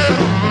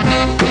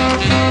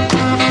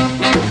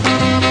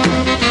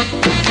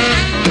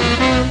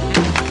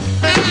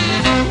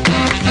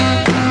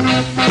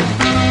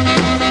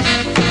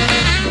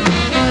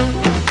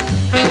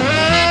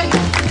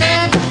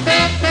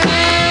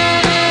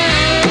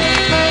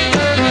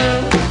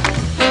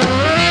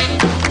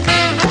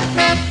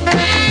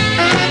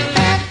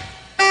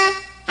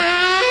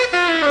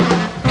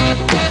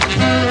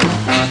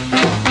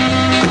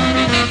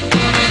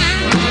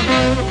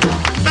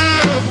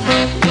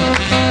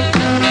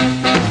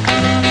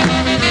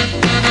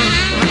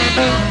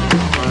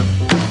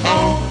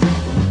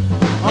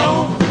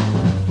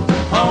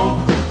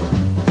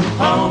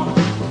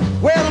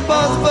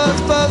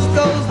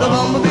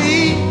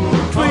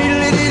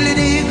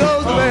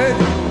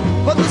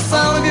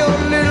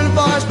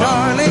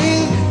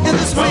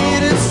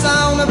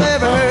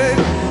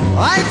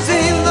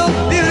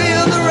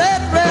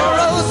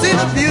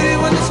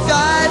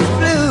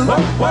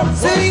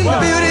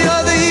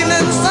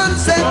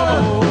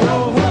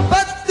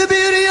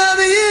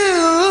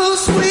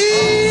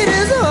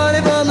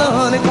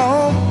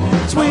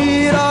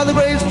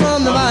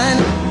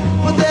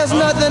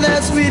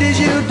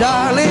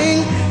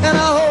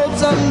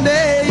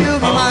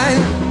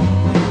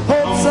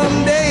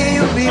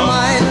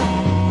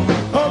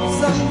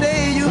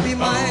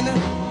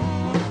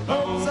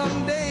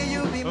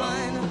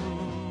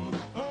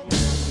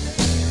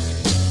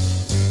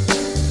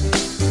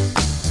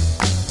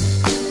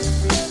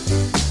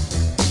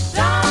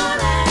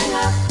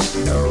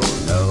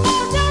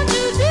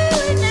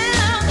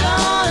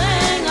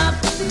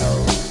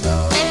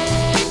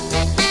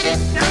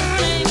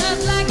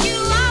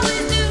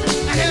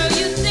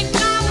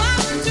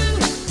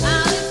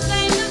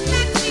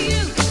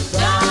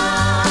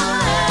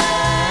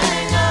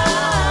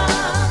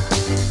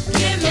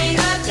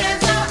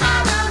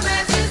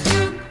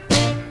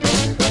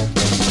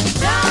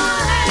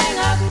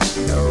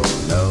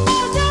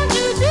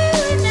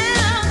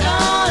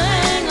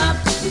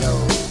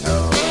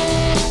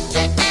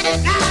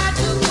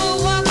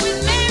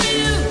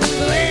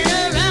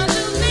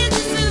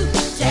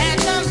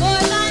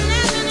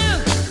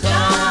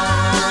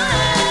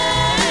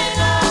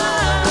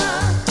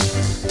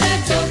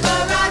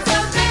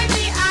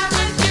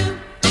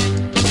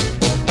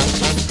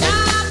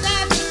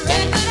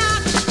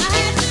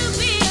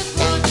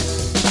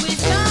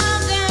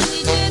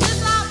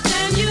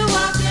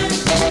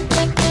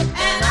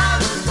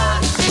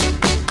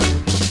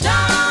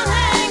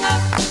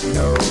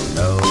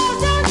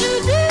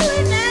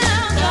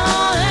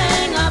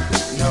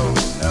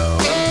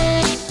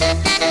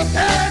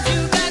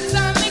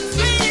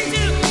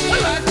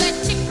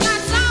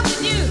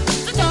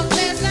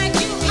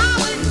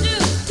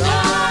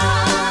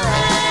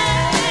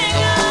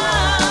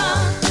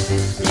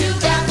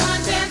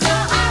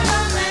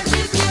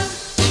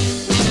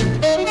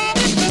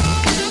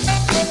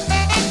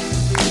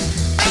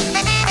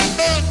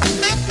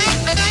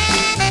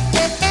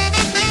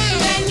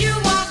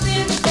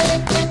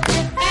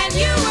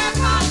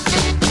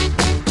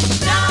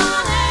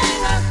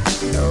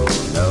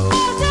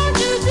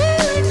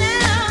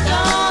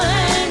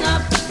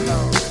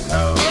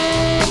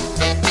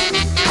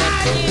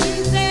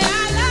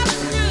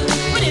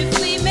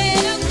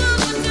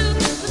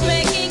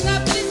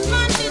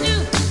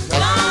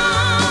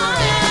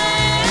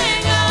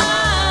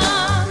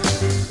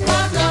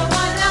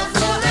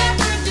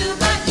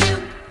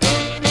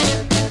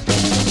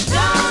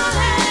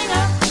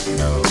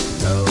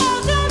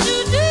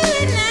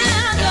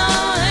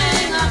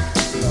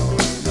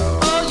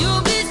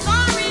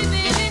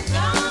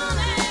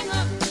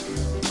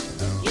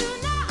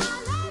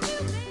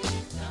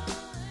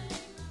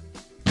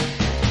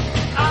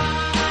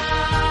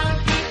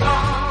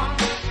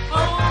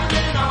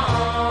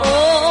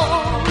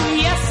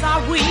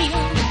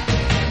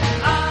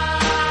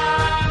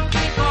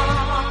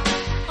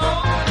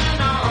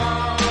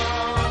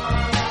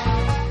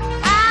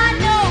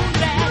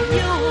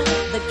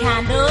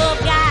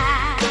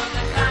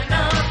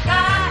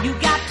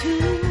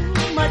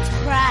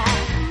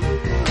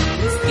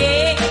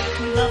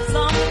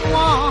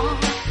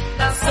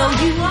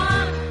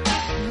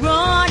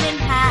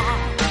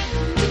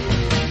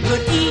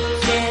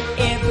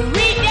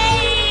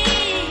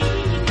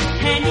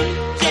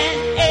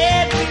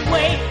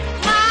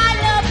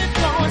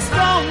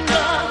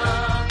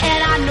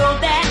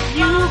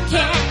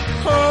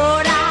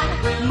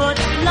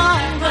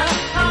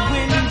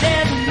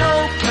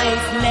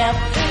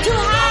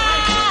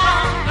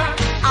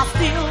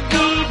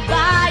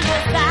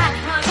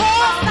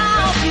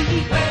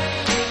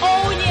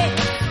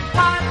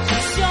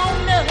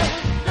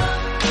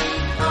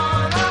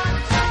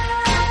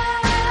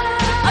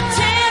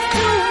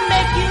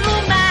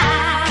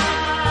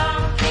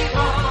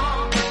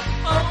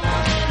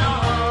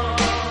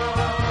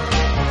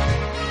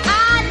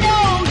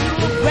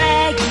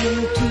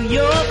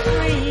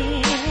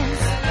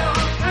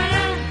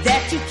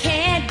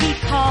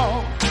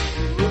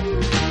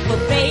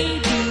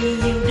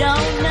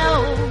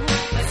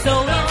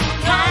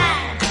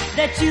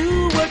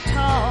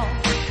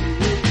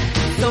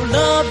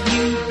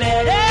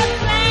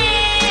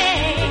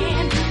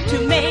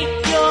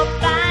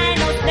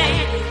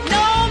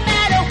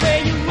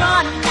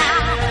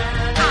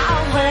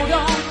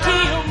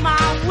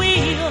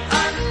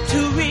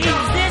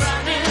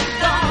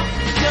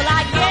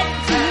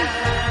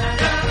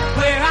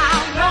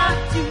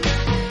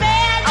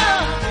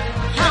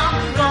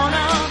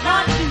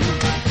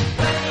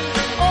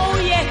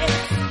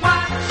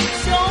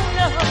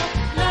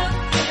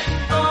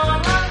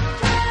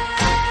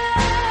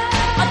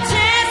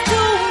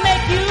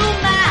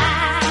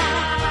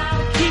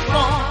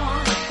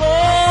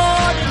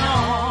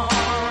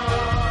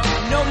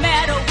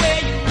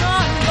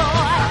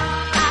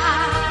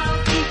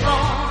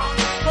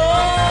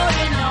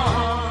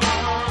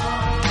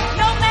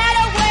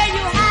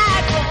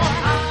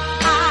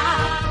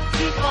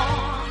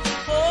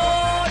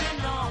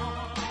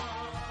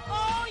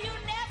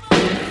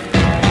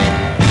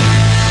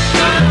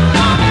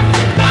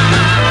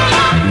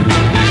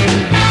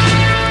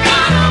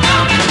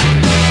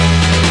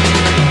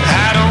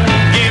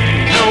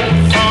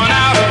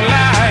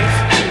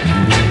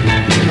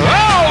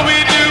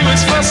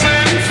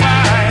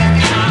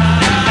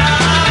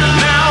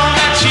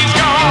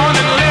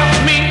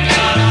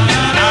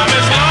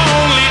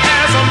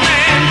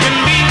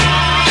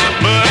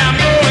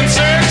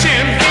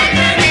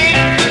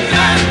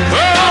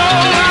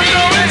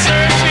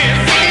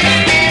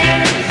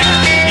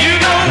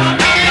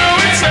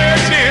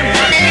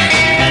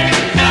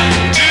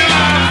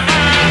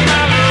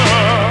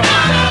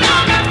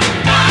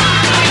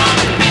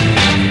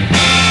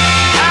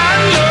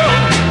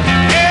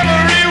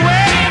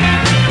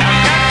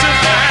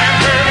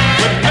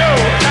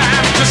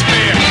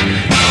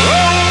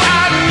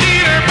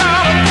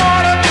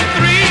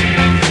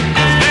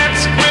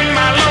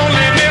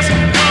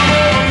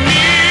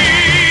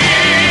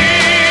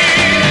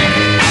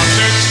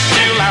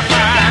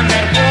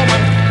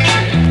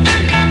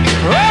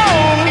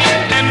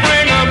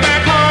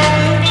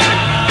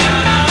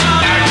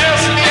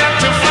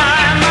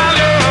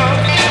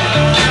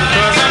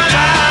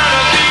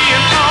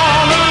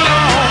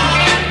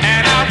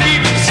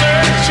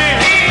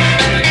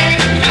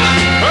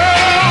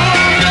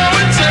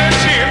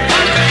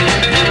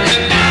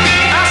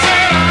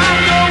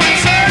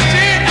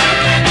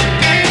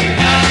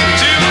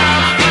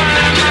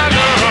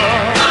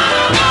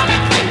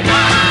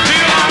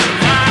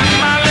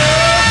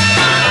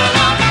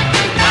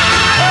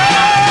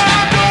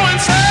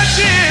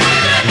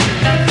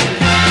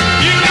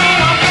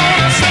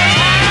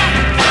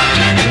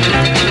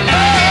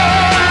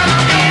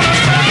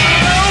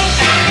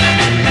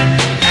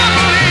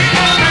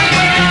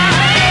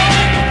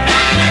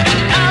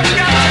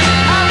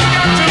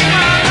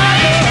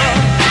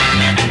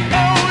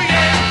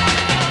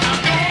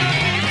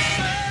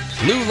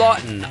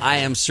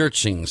 Am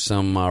Searching,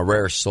 some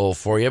rare soul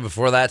for you.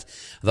 Before that,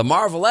 the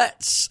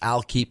Marvelettes,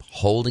 I'll Keep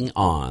Holding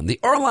On. The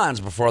Orleans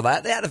before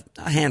that, they had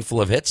a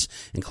handful of hits,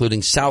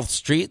 including South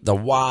Street, the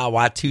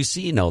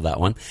Wah-Wah-Tusi, you know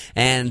that one,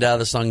 and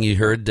the song you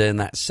heard in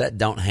that set,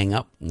 Don't Hang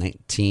Up,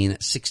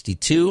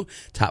 1962,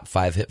 top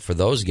 5 hit for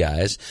those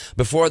guys.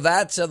 Before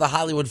that, the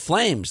Hollywood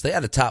Flames, they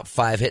had a top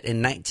 5 hit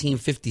in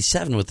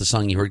 1957 with the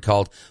song you heard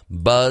called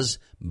Buzz,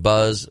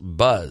 Buzz,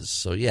 Buzz.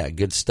 So yeah,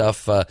 good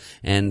stuff.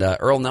 And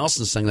Earl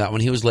Nelson sang that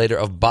one. He was later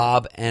of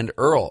Bob and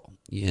Earl.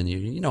 And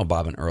you know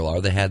Bob and Earl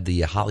are. They had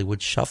the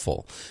Hollywood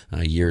Shuffle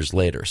years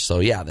later. So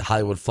yeah, the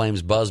Hollywood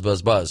Flames, Buzz,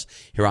 Buzz, Buzz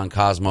here on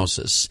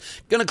Cosmosis.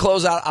 Going to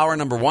close out hour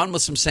number 1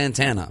 with some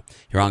Santana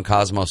here on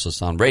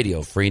Cosmosis on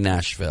Radio Free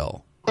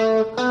Nashville.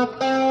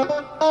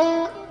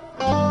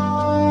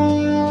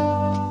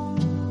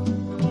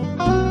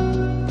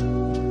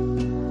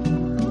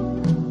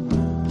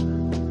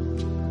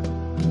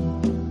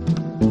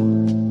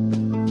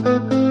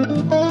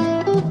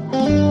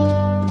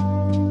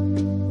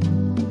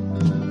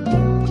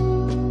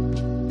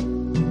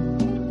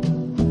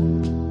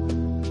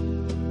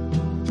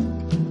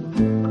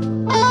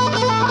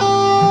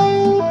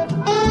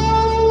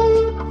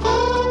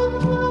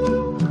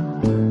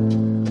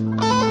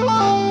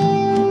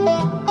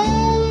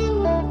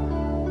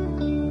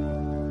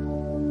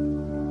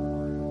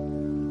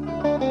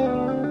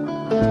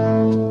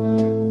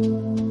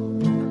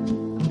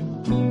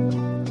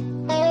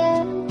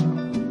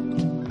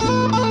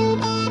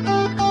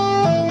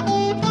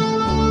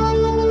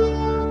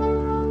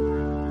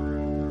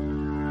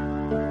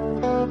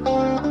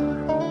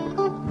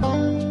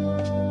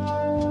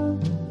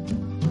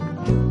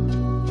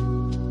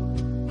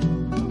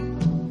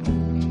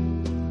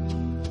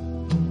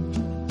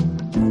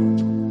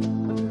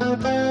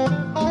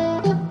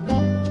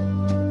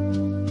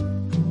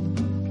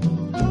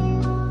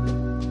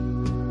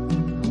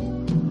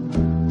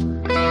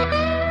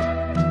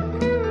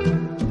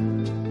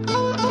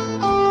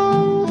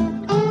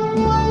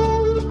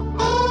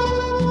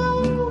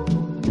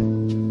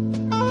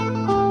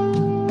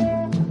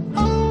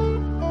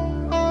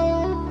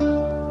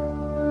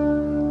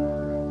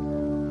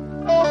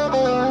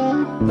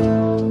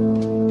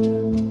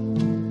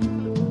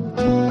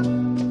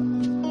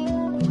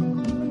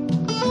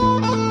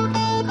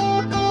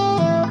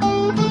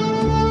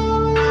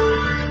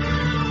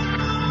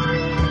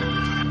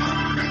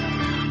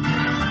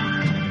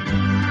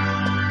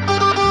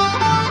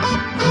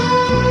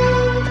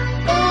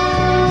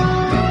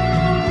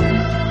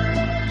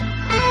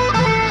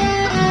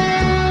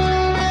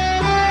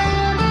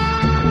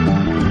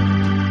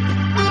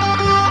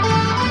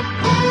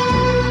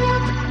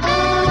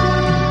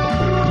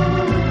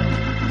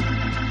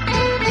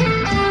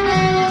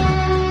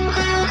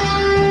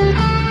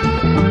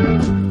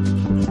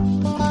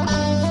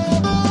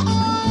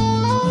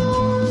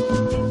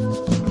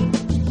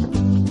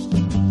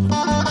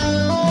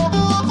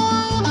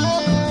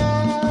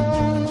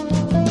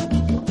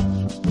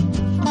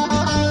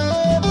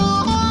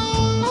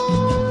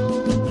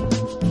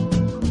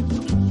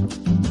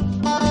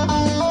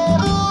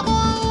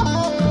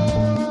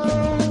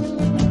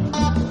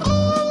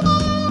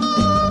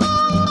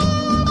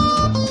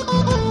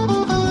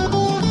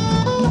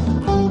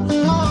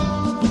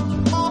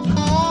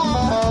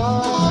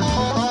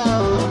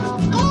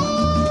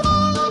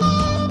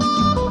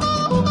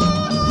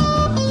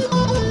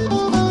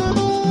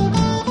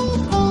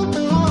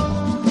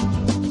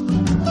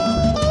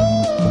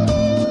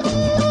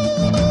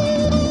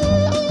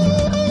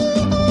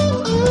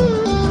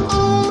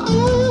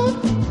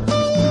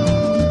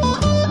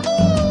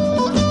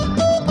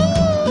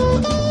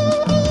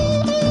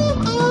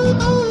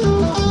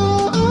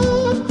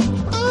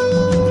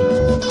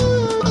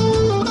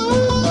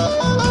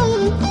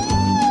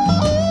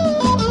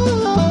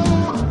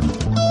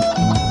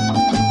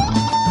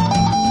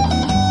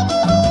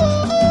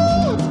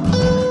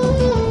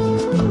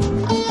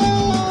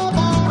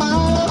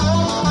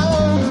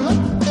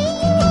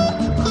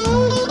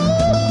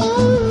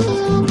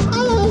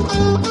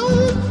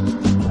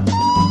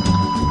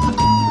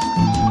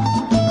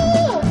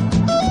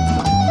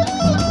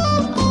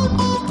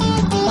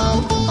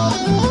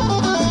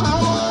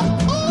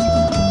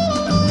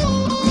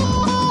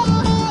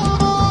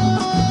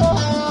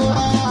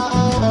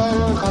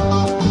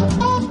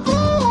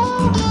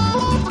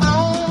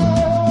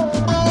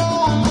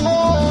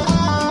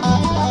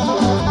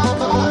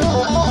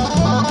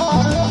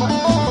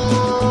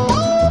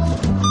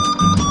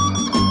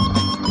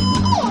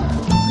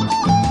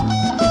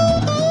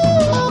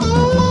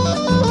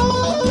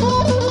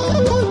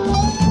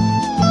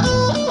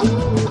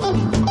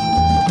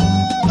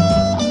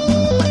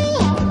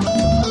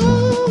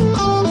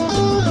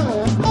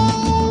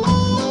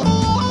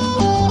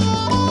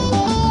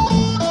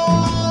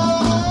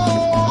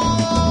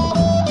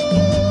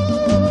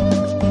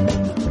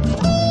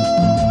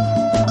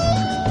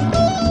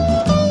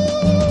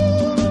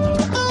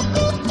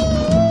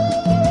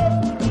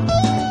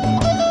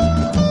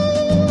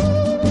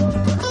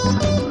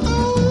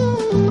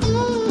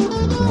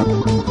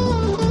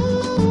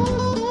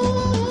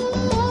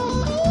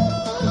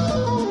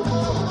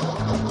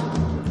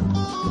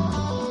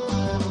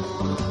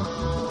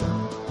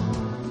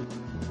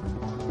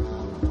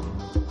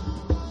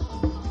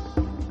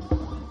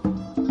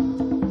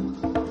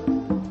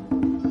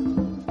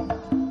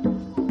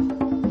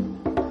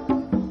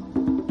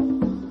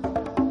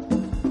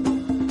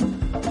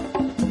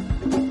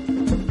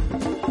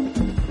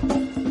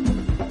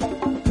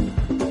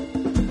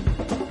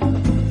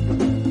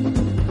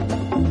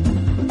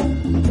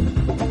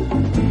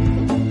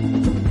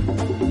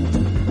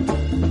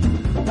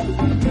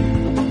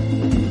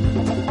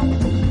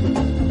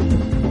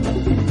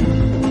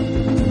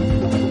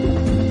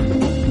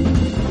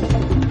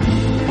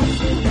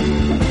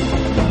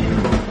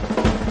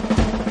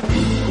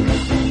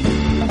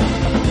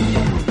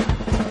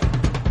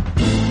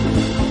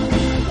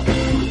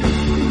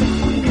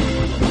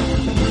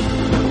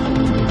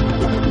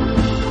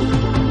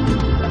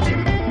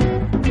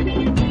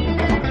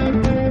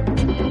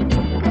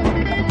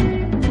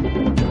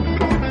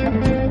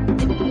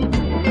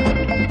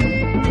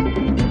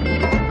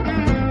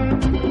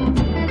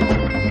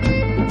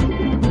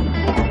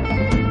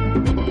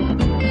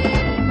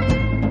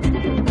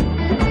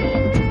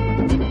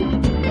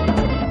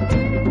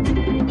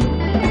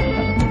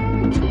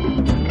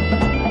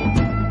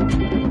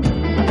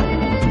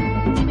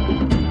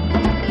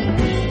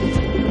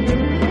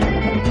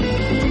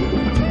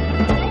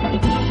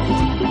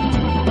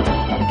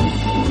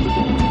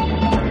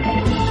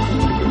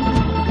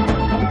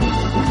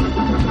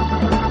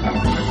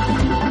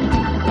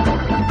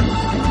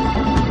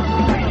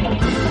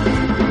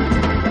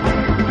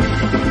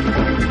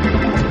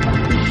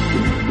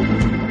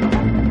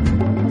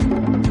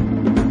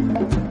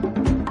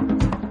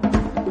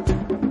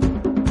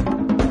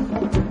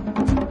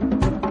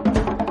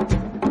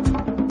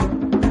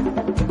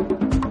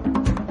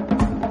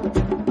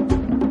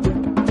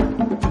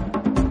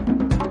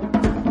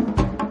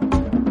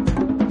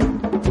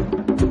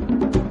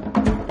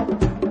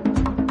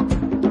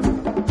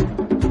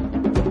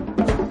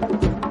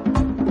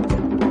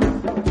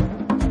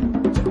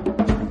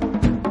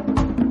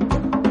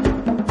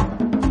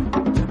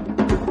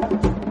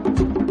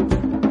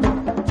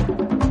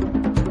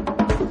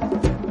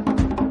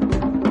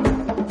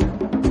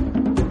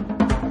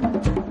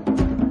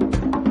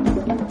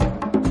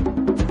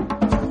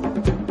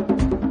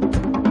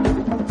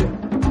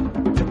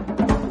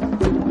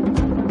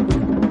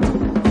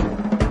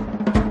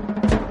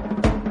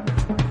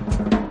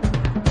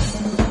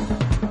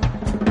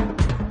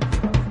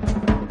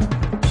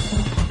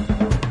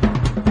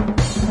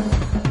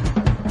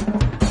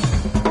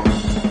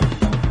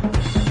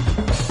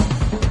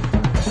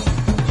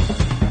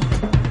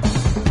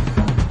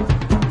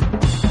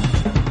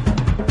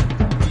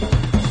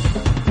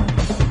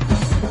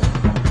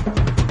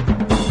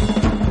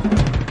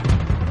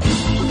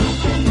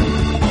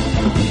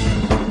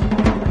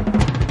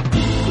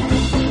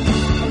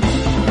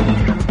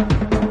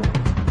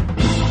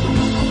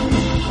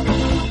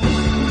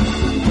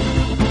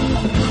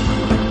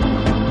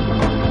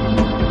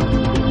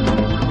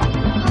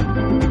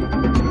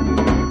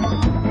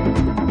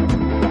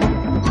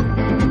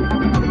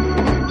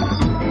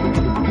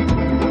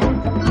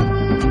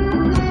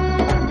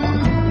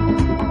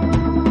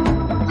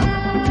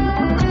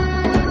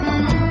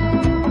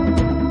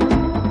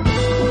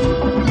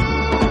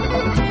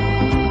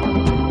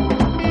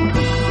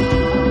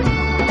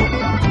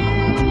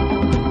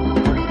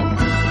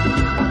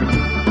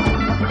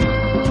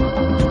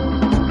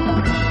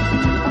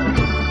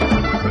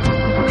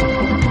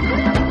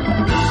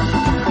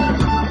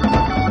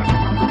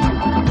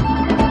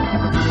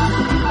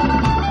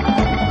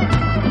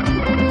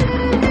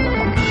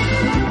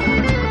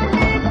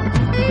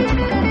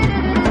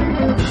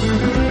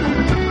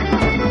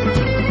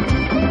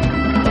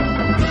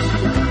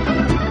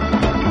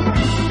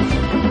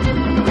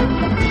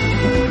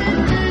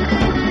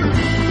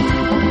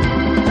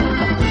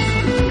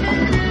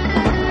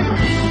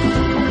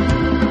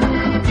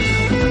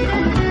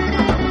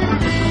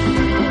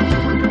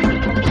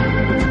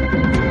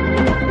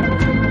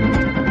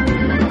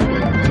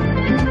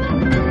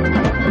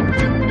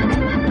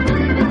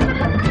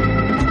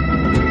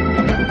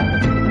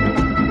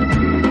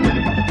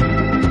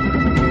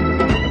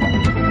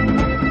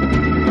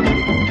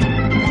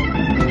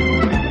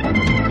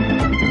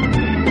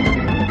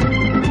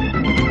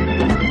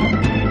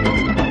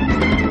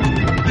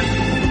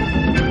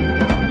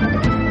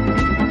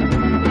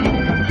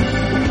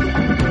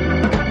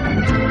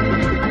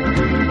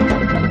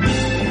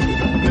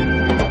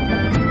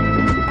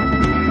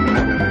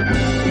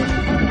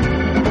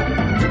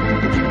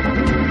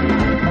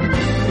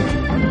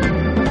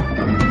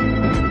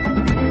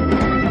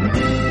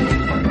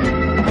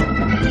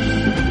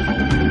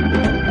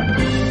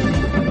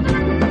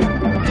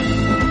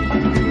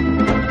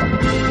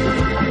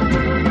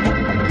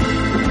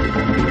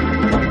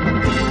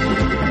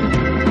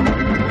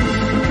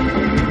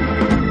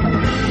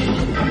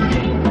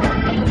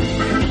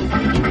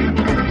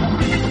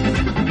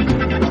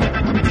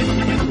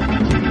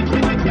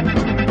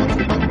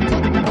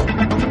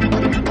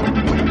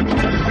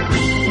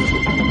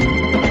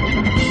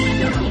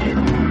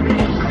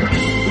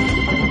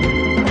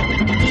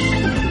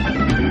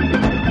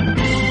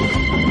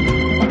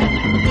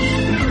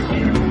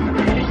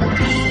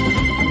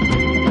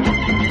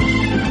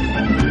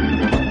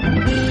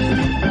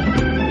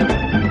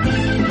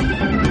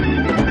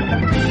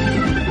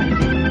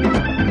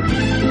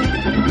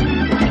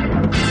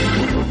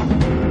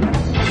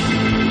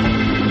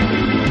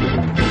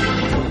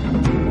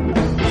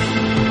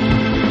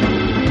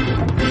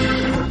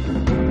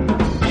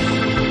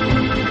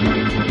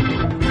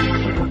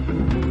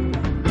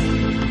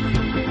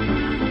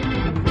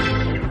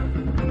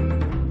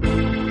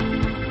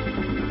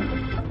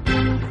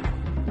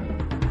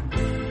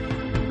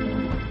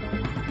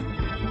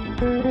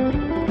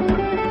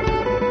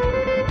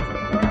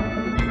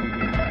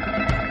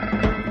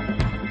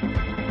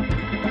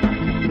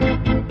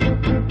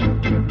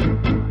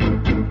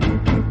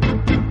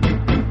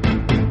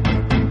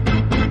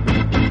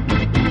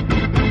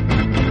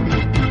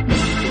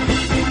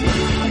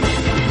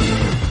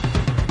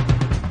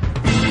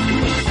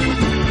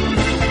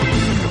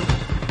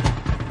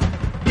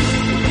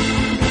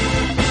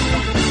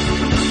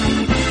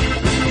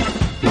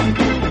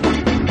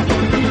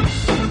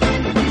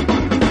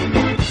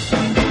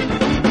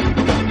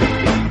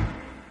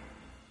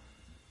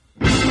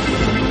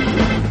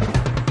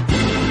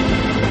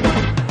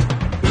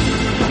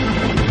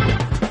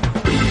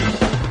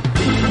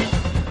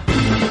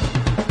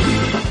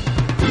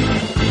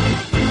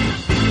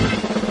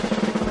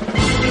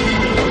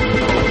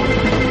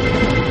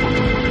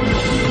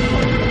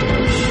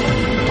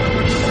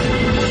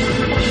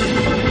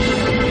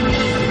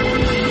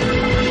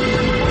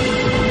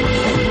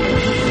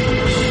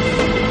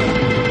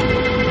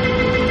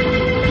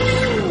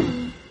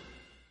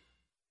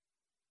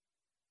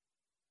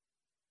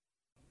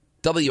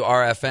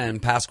 WRFN,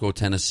 Pasco,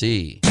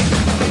 Tennessee.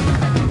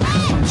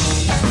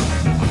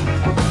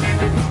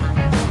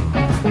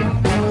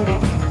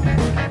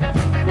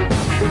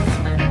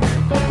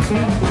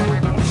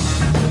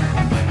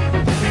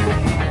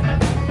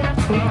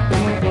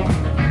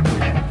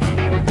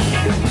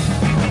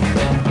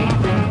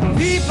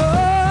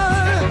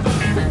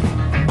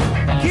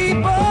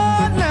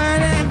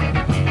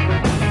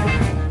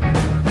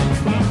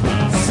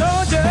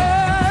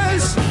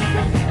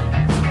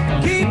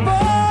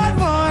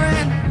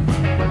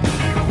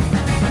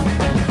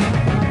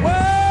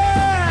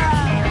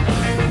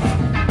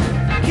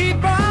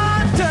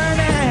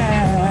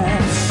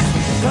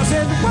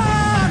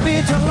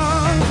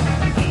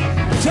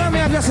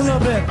 Just a little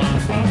bit.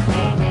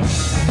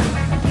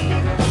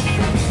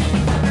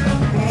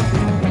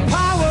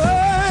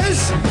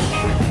 Powers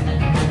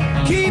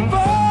keep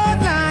on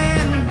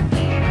lying.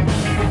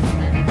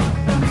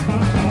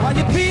 All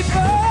you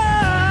people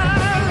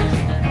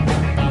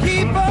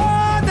keep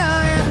on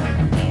dying.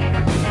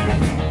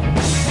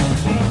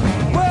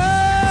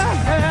 Well,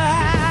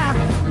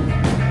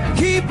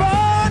 keep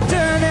on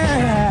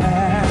turning,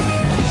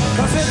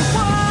 'cause it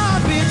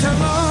won't be too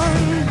long.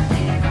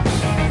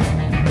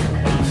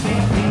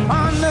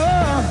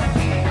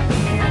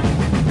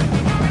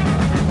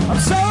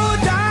 So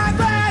darn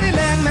glad he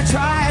let me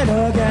try it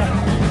again.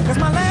 'Cause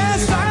my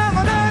last time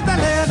on earth I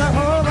lived a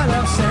whole lot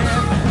of sin.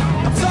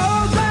 I'm so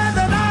glad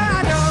that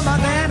I know by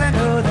then I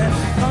know that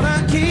I'm gonna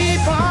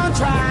keep on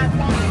trying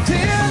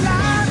till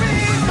I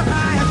reach the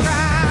higher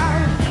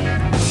ground.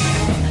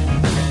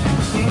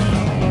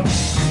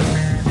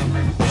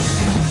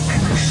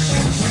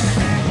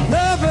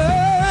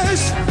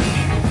 Lovers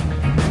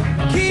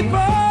keep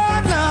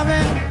on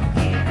loving.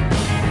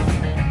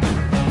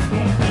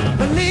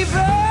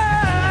 Believers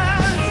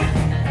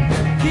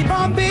keep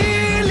on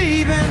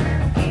believing.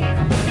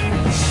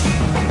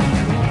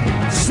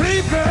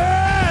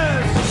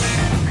 Sleepers,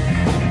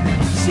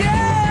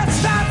 yeah,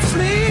 stop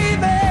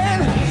sleeping,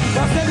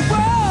 'cause it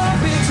won't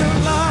be too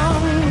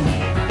long.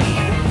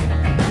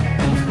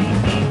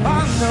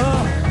 Oh no.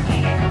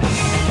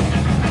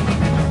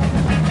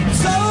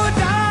 So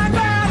darn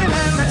glad he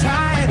let me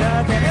try it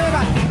again.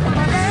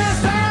 My last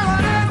time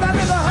on earth I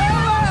lived a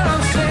whole lot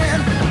of sin.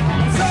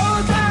 So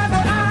glad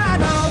that I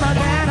know by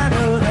then I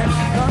know that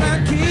I'm gonna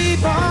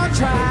keep on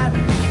trying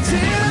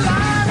till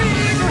I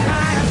reach the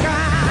higher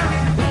ground.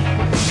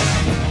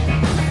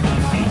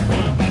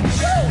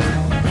 Woo!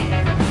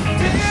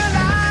 Till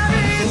I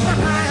reach the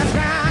higher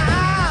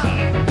ground.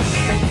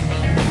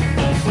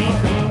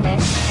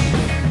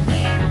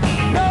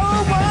 No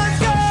one's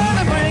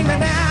gonna bring me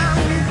down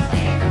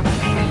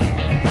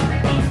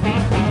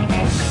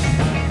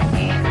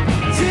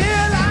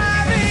till I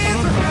reach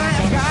the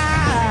higher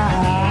ground.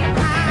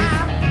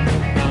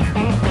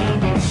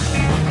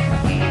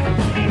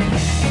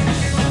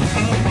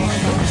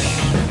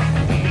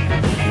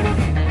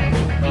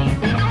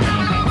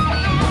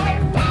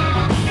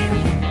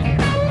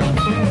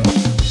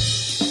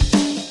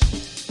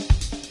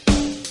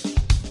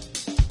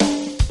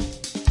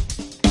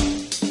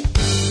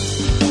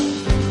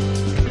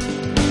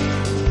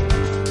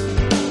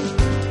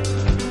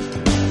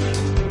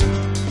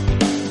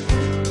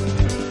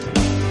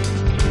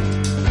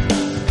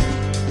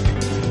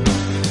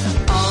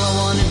 All I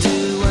wanna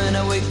do when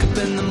I wake up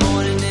in the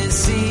morning is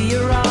see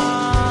your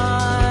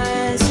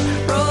eyes,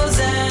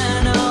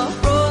 Rosanna,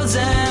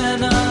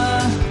 Rosanna.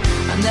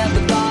 I never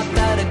thought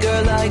that a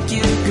girl like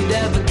you could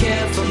ever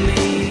care for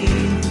me,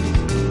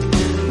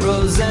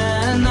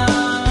 Rosanna.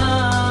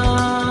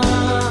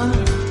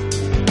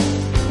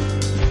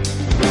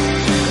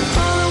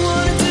 All I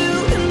wanna do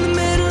in the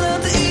middle of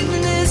the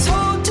evening is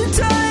hold you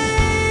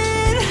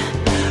tight,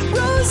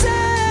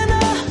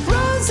 Rosanna,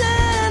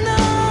 Rosanna.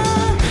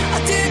 I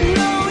didn't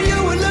know you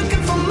were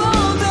looking for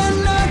more than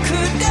love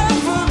could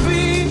ever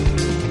be.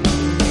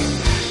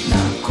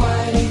 Not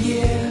quite a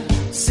year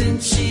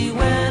since she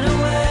went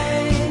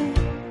away,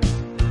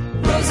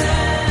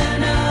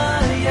 Rosanna,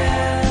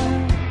 yeah.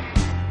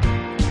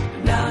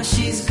 Now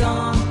she's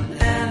gone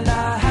and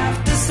I have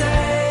to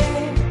say,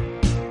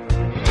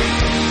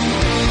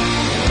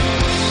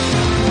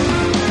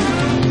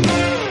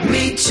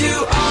 meet you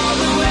all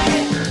the way.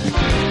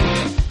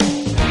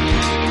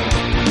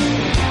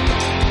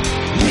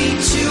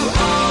 Meet you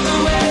all the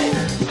way,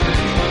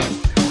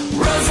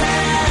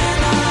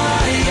 Rosanna,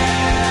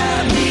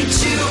 yeah. Meet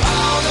you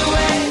all the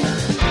way.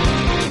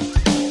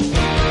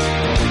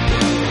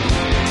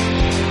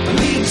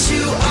 Meet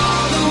you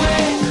all the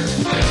way,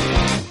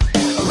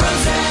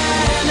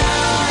 Rosanna,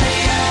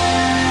 yeah.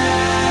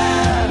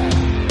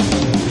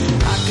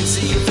 I can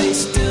see your face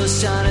still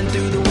shining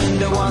through the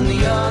window on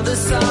the other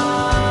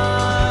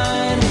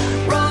side,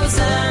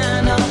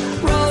 Rosanna,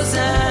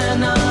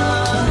 Rosanna.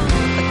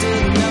 I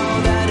didn't know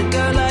that a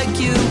girl like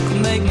you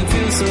could make me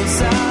feel so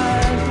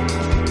sad,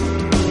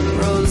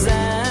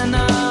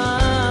 Rosanna.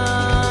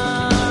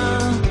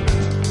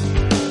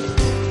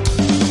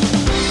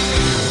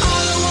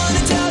 All I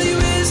wanna tell you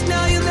is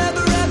now you'll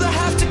never ever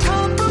have to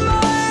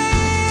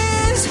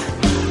compromise,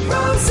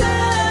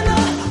 Rosanna,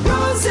 Rosanna.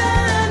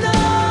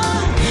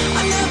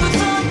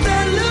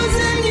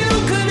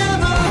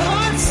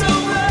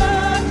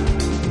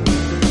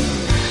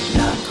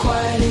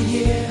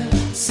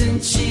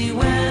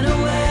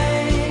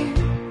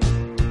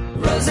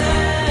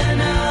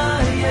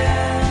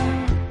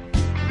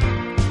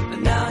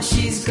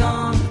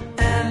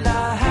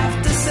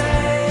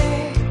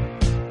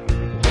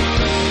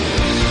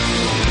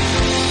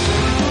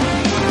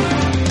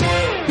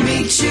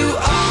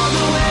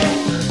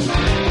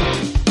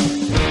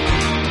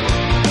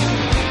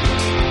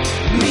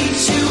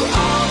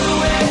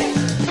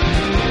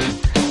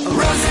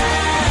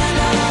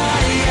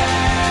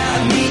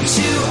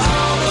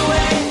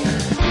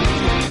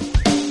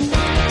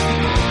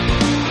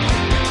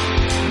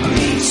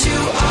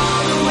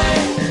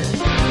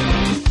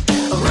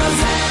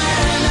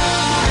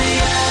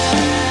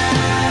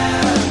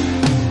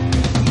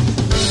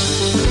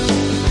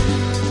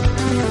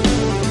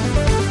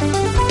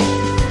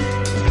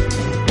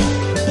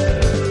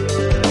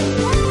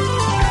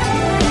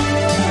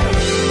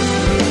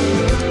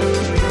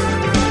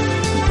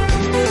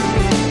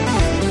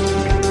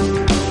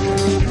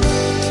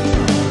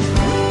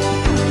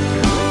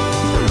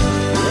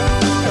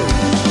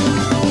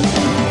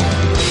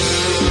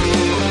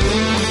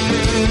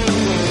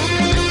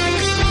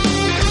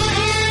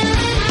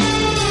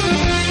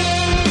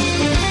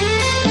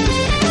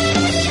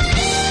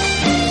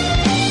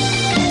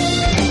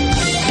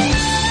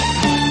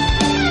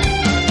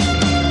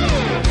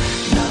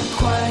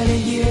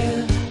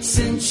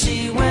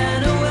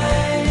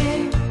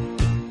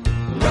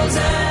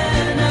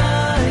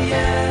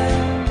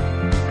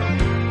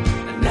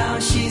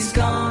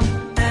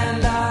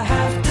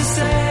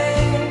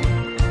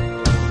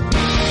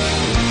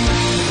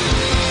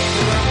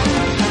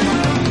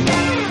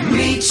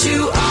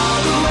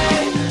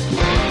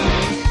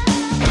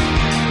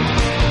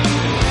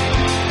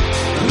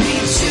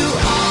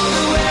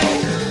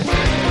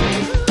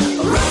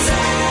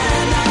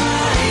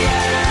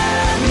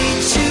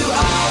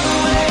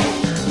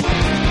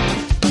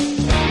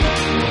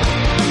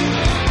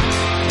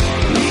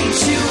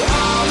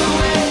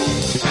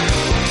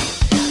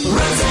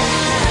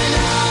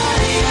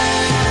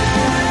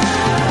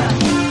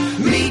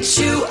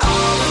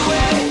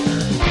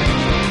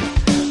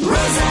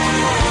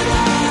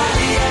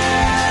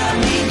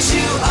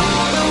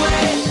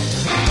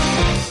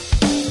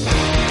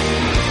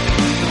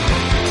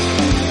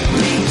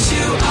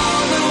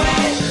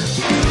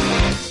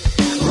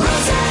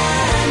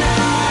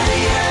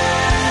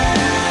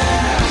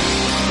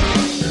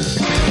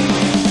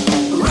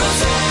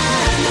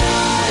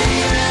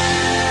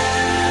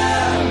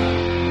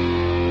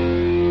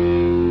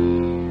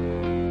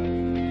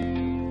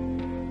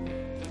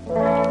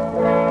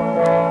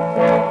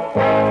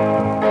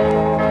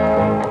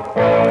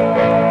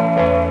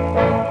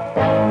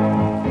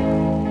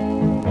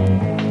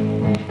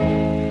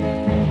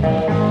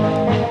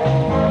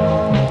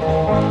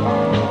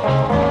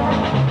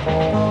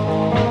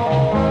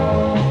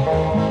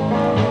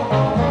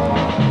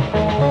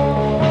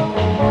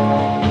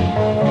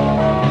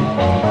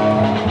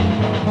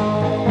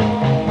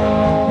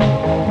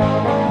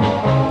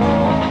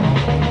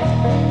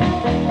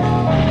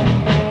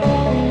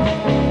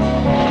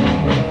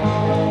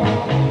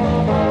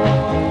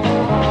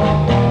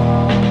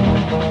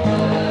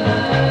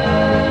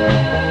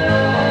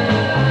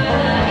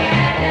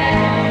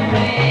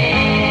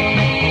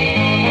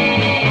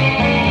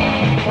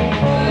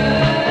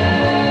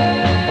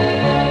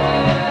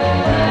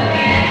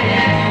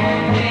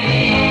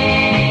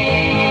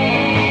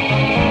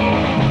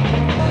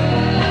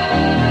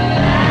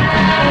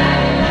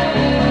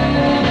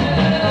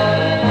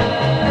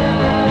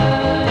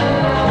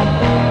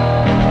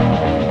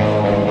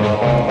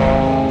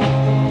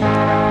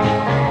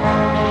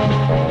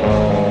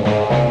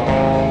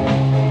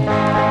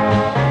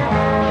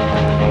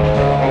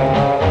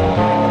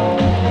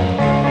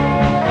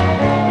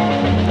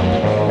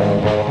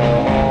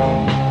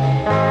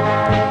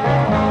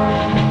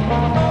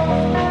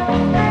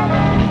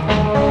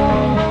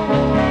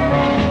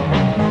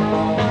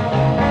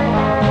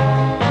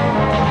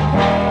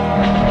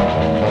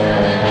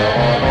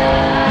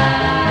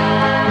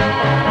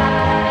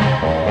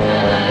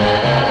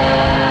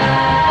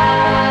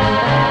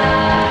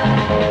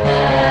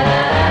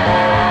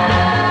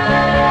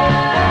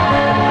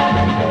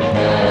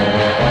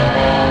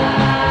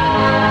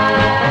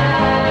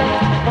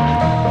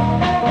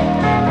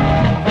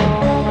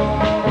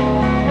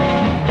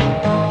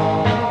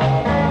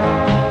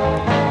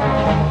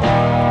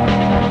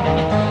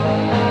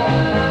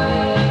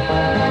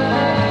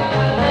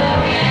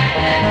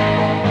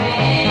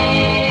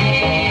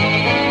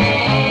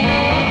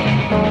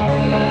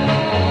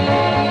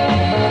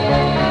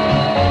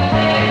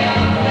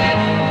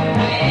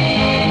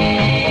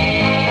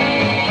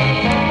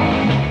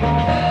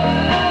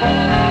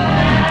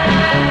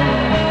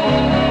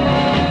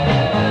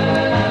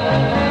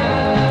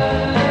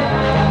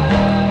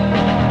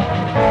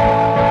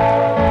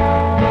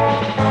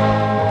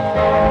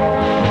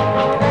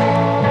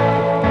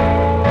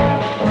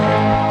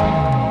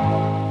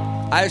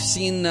 I've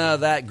seen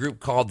that group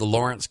called the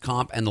Lawrence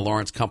Comp and the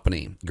Lawrence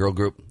Company. Girl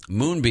group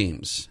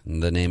Moonbeams,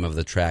 the name of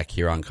the track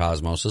here on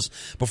Cosmosis.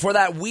 Before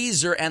that,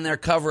 Weezer and their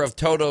cover of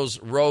Toto's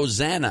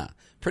Rosanna.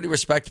 Pretty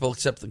respectable,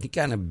 except he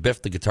kind of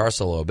biffed the guitar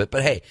solo a bit.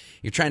 But hey,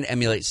 you're trying to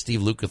emulate Steve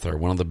Lukather,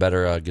 one of the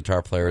better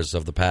guitar players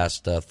of the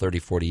past 30,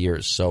 40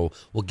 years. So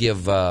we'll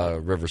give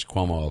Rivers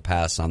Cuomo a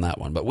pass on that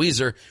one. But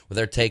Weezer with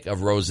their take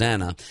of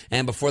Rosanna.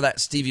 And before that,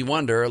 Stevie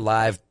Wonder,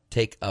 live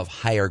take of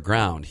Higher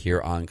Ground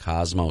here on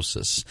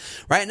Cosmosis.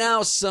 Right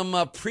now,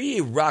 some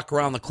pre-rock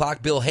around the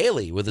clock. Bill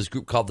Haley with his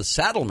group called the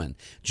Saddlemen.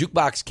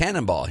 Jukebox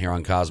Cannonball here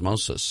on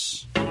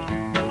Cosmosis.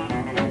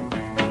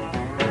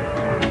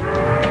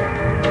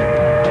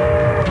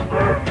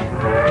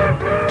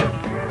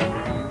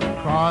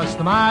 Across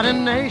the mighty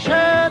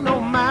nation,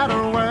 no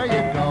matter where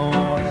you go,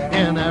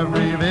 in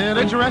every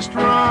village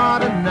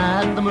restaurant and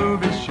at the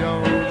movie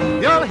show,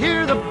 you'll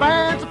hear the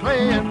bands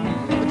playing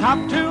the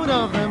top tune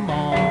of them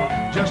all.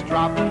 Just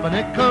drop a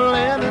nickel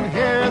in and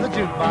hear the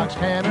jukebox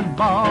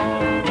cannonball.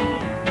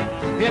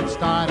 It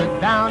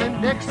started down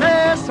in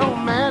Dixie so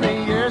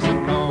many years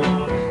ago,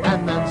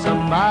 and then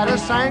somebody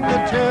sang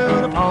the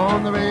tune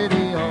upon the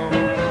radio.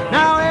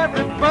 Now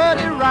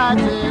everybody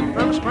rides it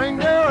from spring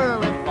to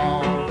early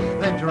fall.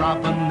 They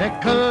drop a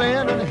nickel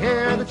in and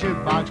hear the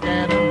jukebox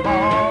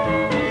cannonball.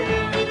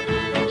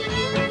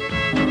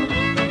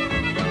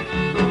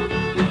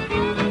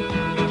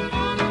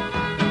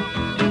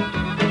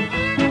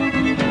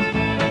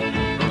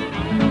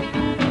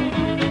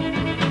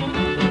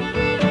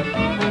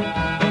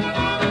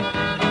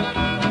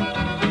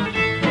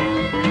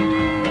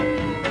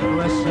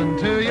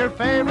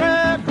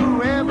 Favorite,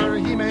 whoever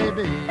he may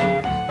be,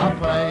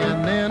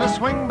 playing in a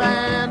swing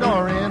band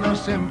or in a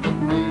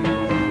symphony.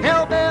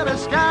 Hillbilly,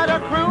 scat or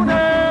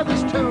crooner,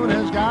 this tune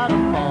has got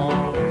 'em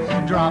all.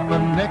 Drop a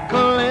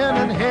nickel in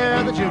and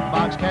hear the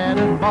jukebox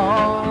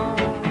cannonball.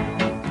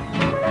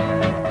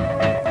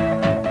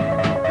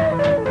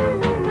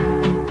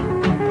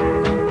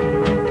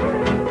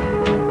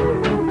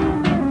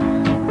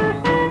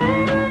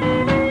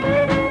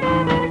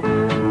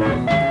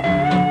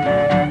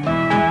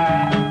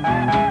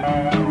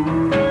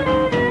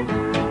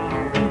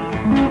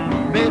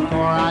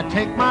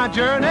 Take my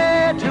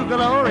journey to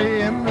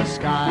glory in the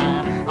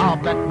sky. I'll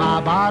bet my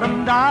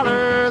bottom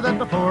dollar that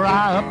before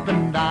I up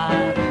and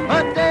die,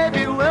 a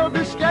debut will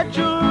be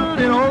scheduled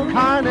in old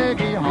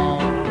Carnegie Hall.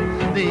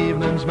 The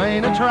evening's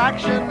main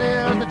attraction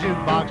is the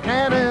jukebox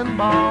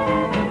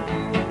cannonball.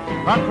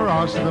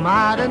 Across the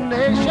mighty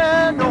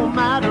nation, no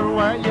matter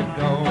where you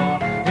go,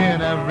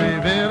 in every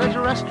village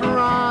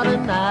restaurant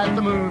and at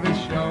the movie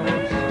show,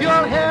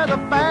 you'll hear the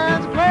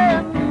bands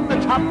playing the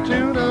top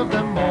tune of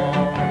them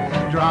all.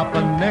 Drop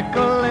a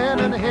nickel in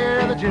and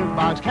hear the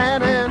jukebox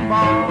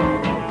cannonball.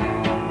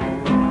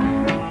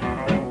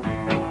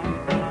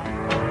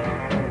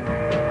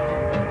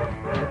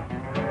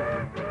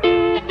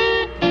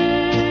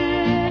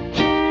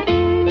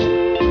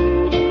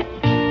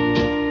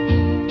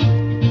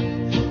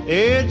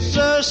 It's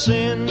a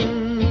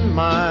sin,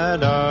 my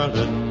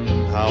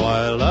darling, how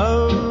I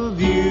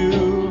love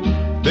you,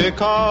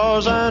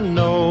 because I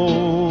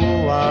know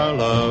our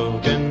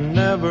love can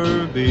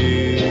never be.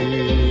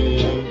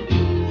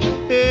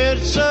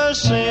 It's a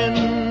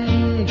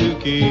sin to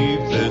keep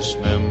this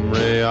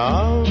memory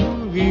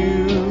of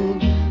you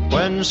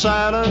when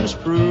silence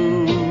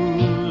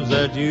proves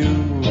that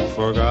you've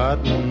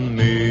forgotten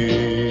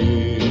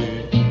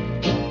me.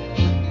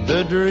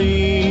 The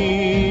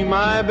dream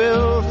I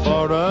built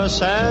for us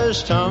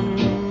has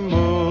tumbled,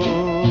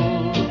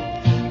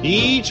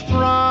 each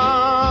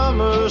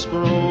promise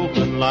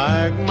broken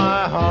like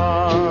my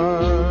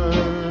heart.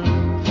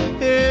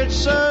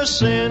 It's a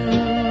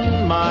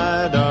sin,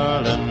 my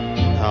darling,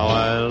 how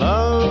I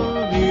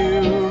love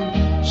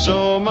you,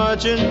 so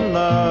much in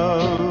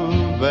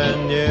love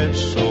and yet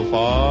so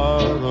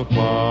far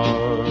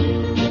apart.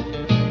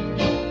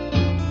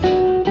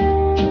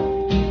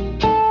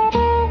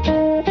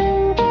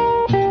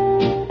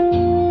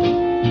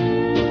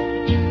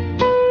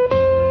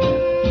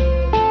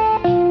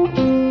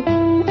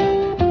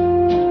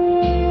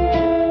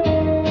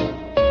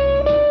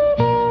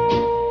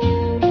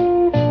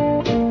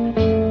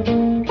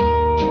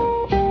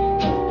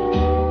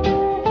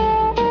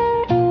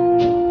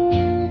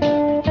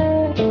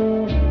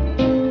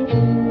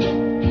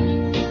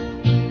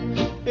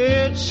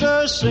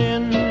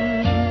 Sin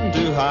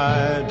to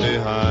hide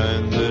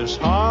behind this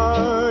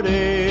heartache,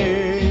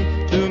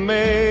 to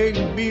make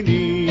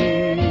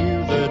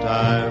believe that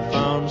I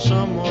found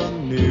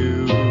someone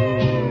new.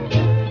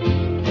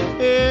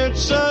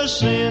 It's a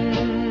sin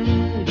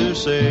to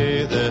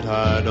say that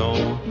I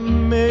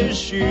don't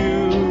miss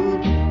you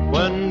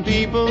when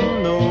people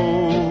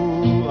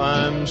know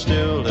I'm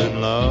still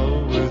in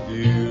love with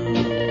you.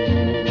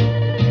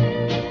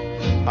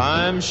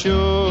 I'm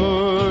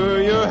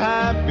sure you're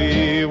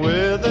happy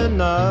with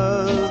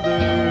another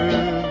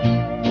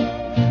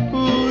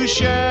who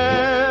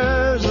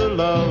shares a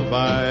love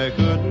I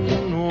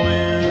couldn't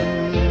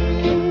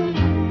win.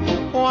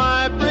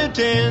 Why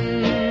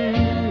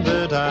pretend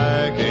that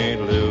I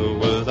can't live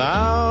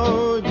without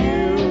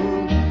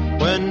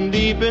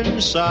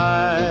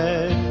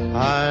inside,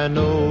 I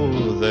know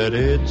that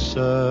it's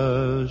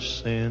a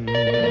sin.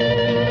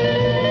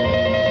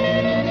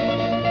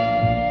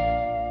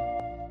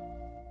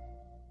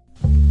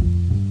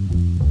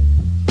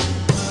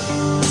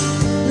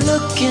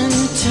 Look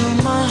into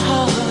my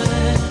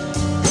heart.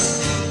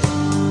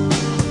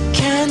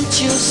 Can't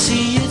you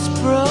see it's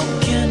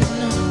broken?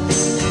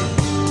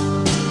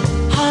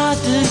 How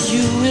do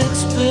you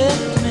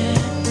expect me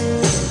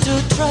to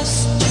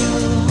trust you?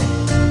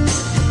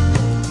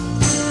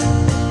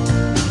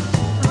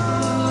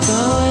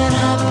 Though it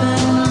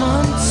happened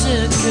months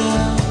ago,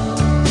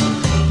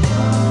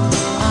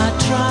 I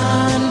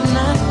tried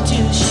not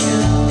to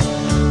show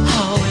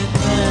how it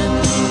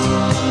went.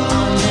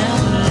 I'll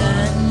never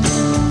land.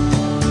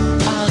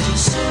 I'll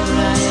just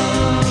cry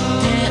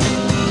in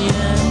the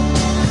end.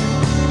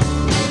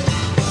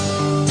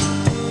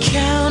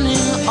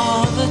 Counting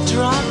all the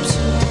drops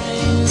of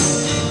rain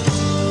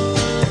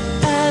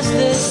as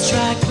they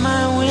strike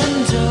my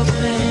window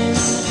pane.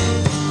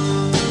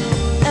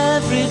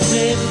 Every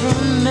day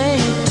from May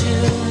to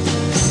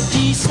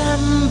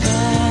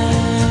December,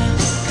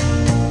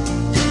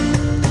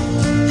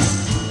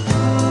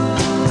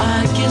 I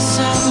guess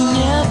I'll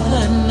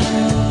never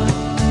know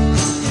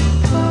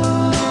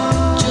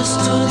just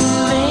what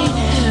made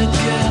her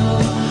go.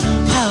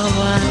 How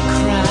I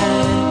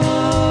cried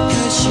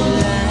 'cause she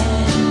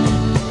lied,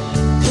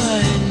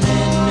 but it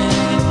made me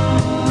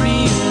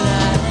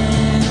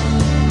realize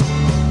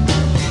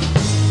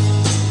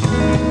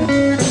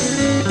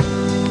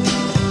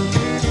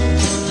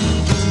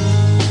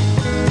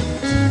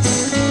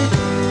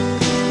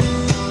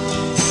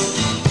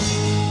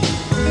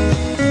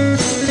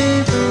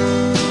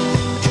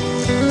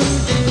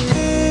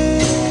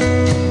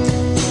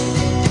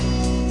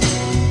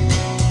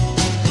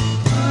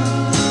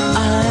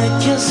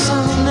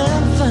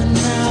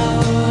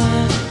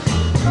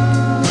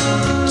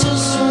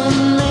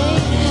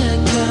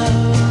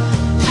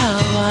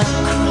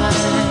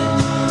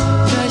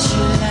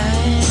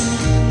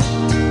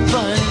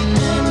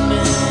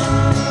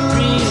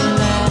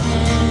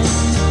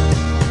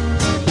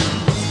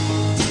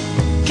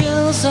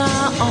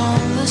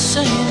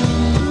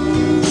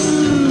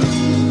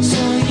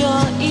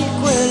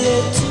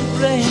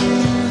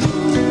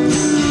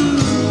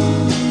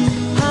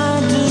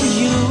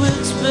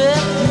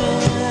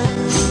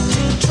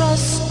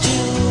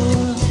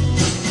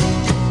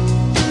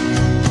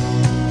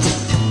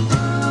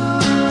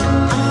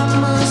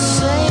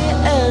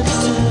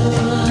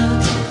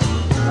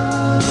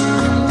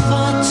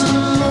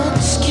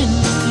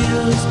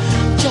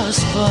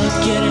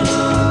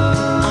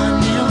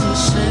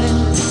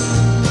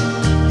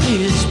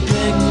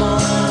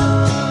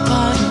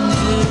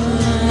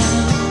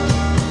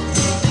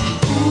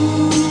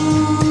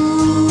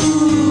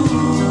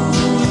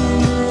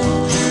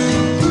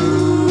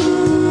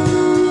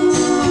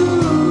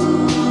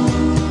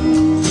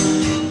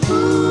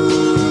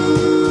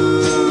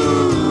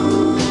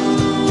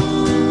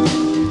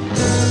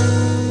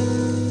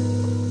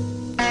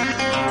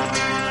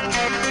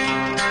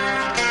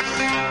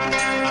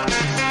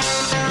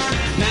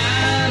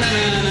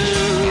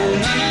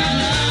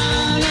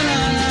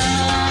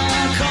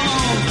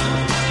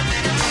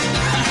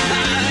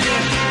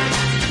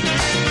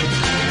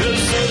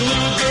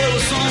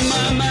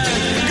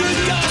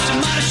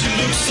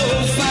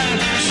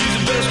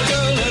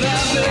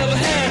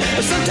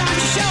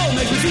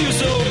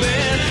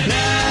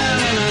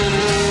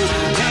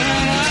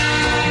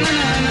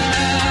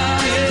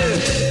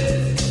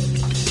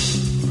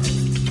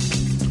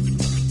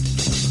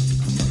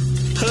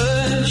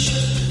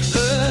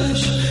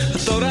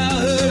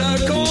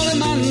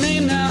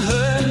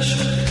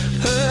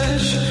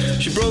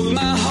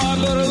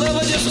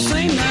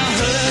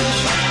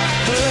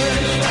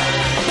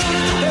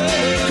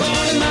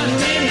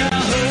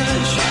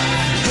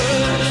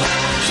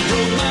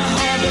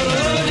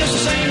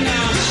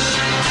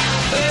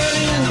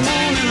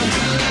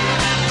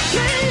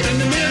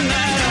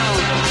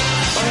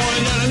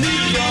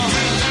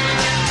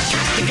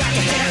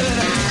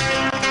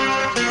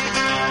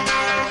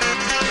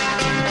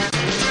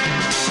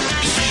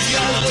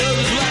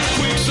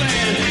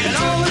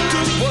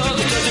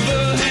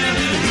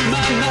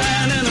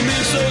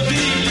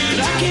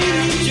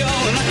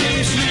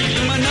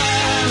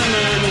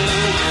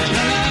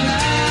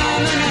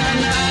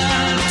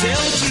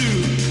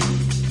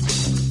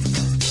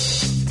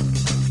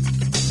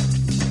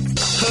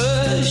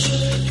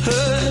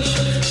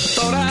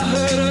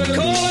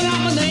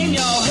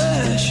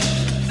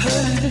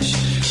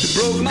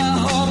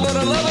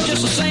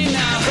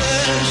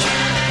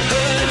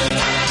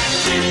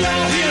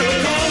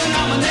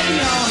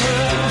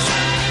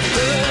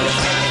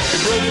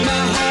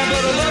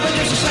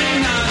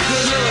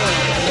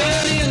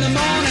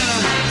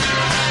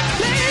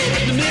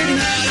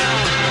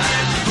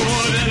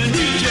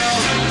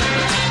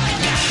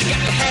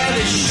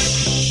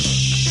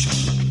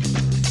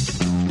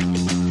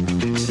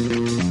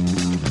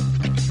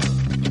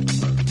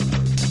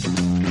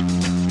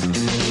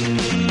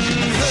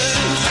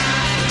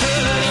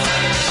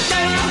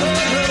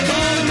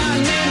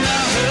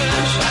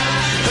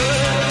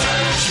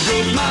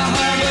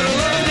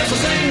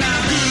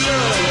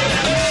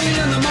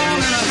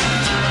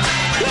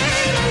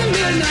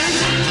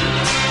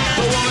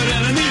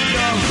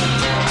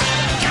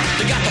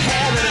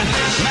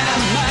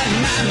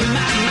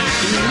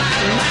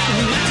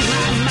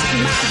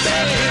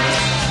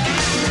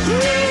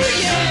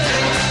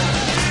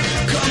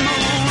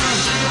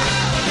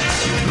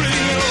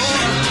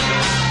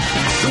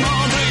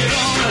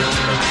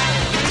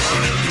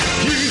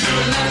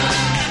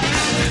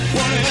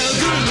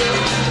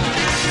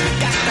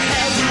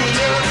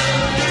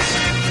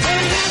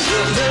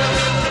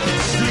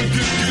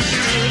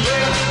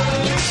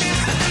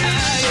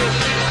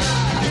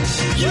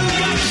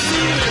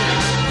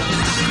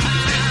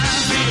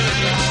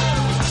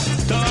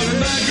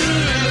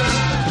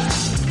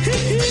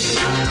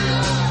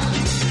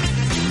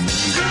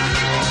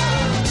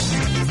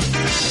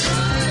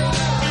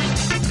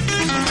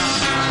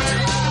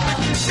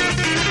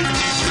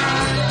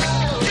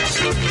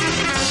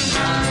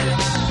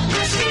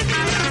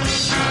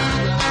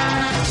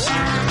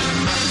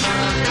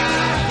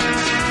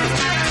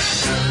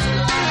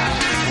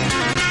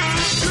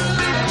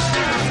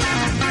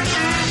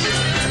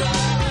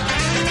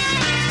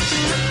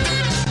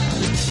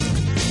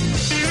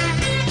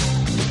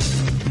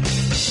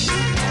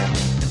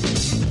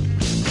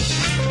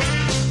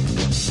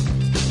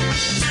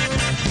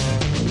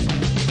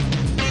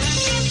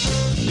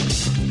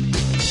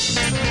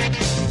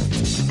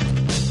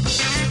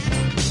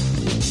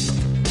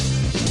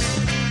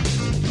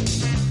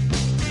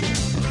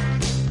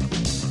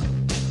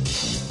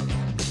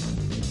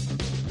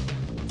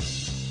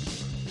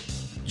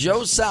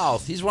Joe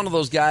South. He's one of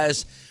those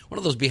guys, one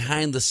of those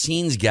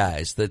behind-the-scenes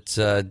guys that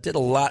did a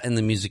lot in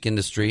the music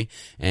industry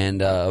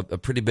and a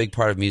pretty big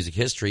part of music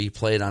history. He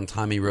played on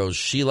Tommy Rose's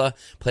Sheila,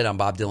 played on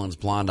Bob Dylan's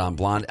Blonde on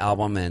Blonde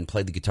album, and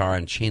played the guitar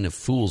on Chain of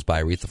Fools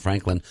by Aretha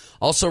Franklin.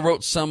 Also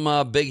wrote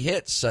some big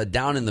hits,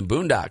 Down in the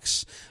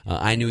Boondocks,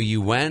 I Knew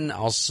You When,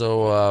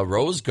 also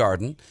Rose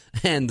Garden,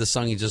 and the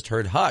song you just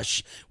heard,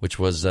 Hush, which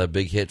was a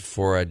big hit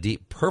for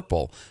Deep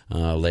Purple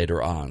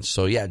later on.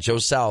 So, yeah, Joe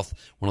South,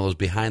 one of those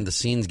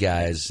behind-the-scenes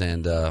guys,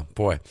 and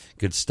boy,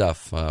 good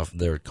stuff.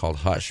 They're called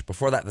Hush.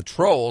 Before that, the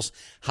Trolls,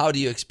 How Do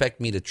You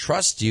Expect Me to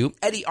Trust You?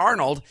 Eddie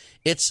Arnold,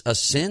 It's a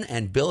Sin,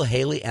 and Bill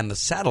Haley and the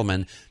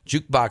Saddlemen,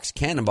 Jukebox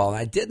Cannonball. And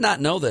I did not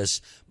know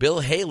this.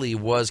 Bill Haley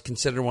was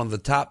considered one of the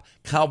top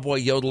cowboy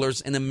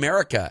yodelers in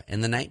America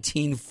in the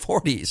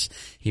 1940s.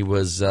 He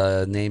was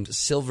named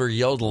Silver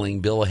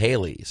Yodeling Bill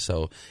Haley.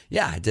 So,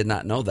 yeah, I did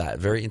not know that.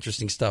 Very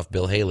interesting stuff.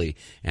 Bill Haley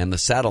and the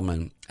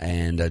Saddlemen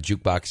and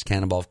Jukebox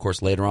Cannonball, of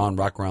course, later on,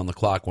 Rock Around the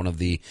Clock, one of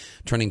the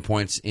turning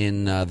points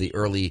in the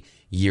early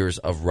years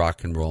of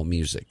rock and roll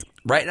music.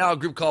 Right now, a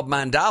group called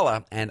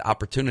Mandala and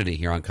Opportunity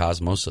here on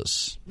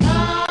Cosmosis. We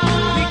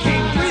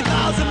came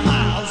 3,000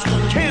 miles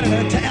from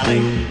Canada to LA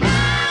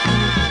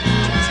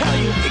to tell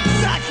you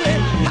exactly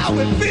how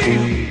we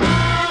feel.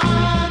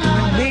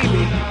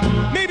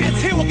 And maybe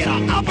it's here we'll get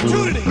our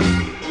opportunity.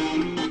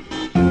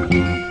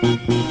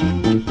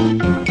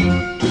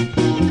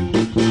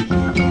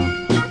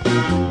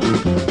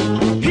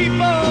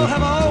 People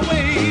have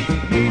always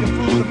made a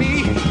fool of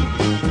me,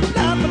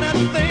 laughing at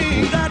the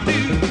things I do,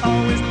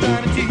 always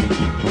trying to teach.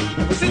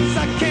 Ever since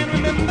I can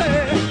remember,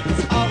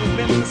 it's always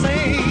been the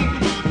same.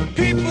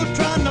 People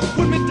trying to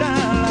put me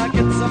down like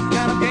it's some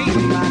kind of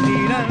game. I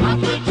need an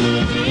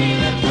opportunity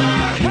to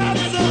have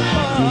some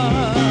fun.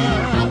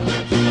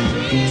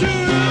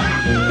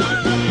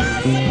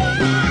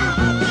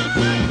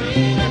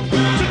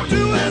 To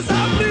do as I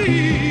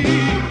please.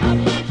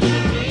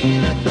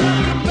 To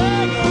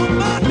beg on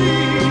my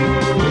knees.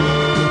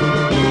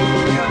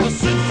 Ever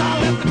since I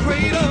left the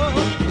cradle,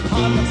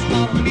 heart looks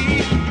small on me.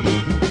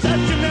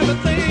 Touching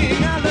everything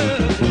I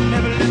love,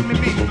 never let me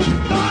be.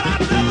 Thought I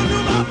never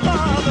knew my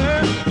father,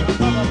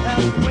 my mother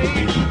passed away.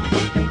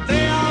 And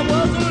there I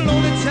was, a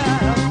lonely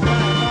child,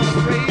 crying on the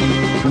grave.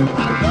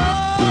 I know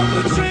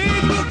the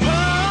change will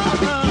come.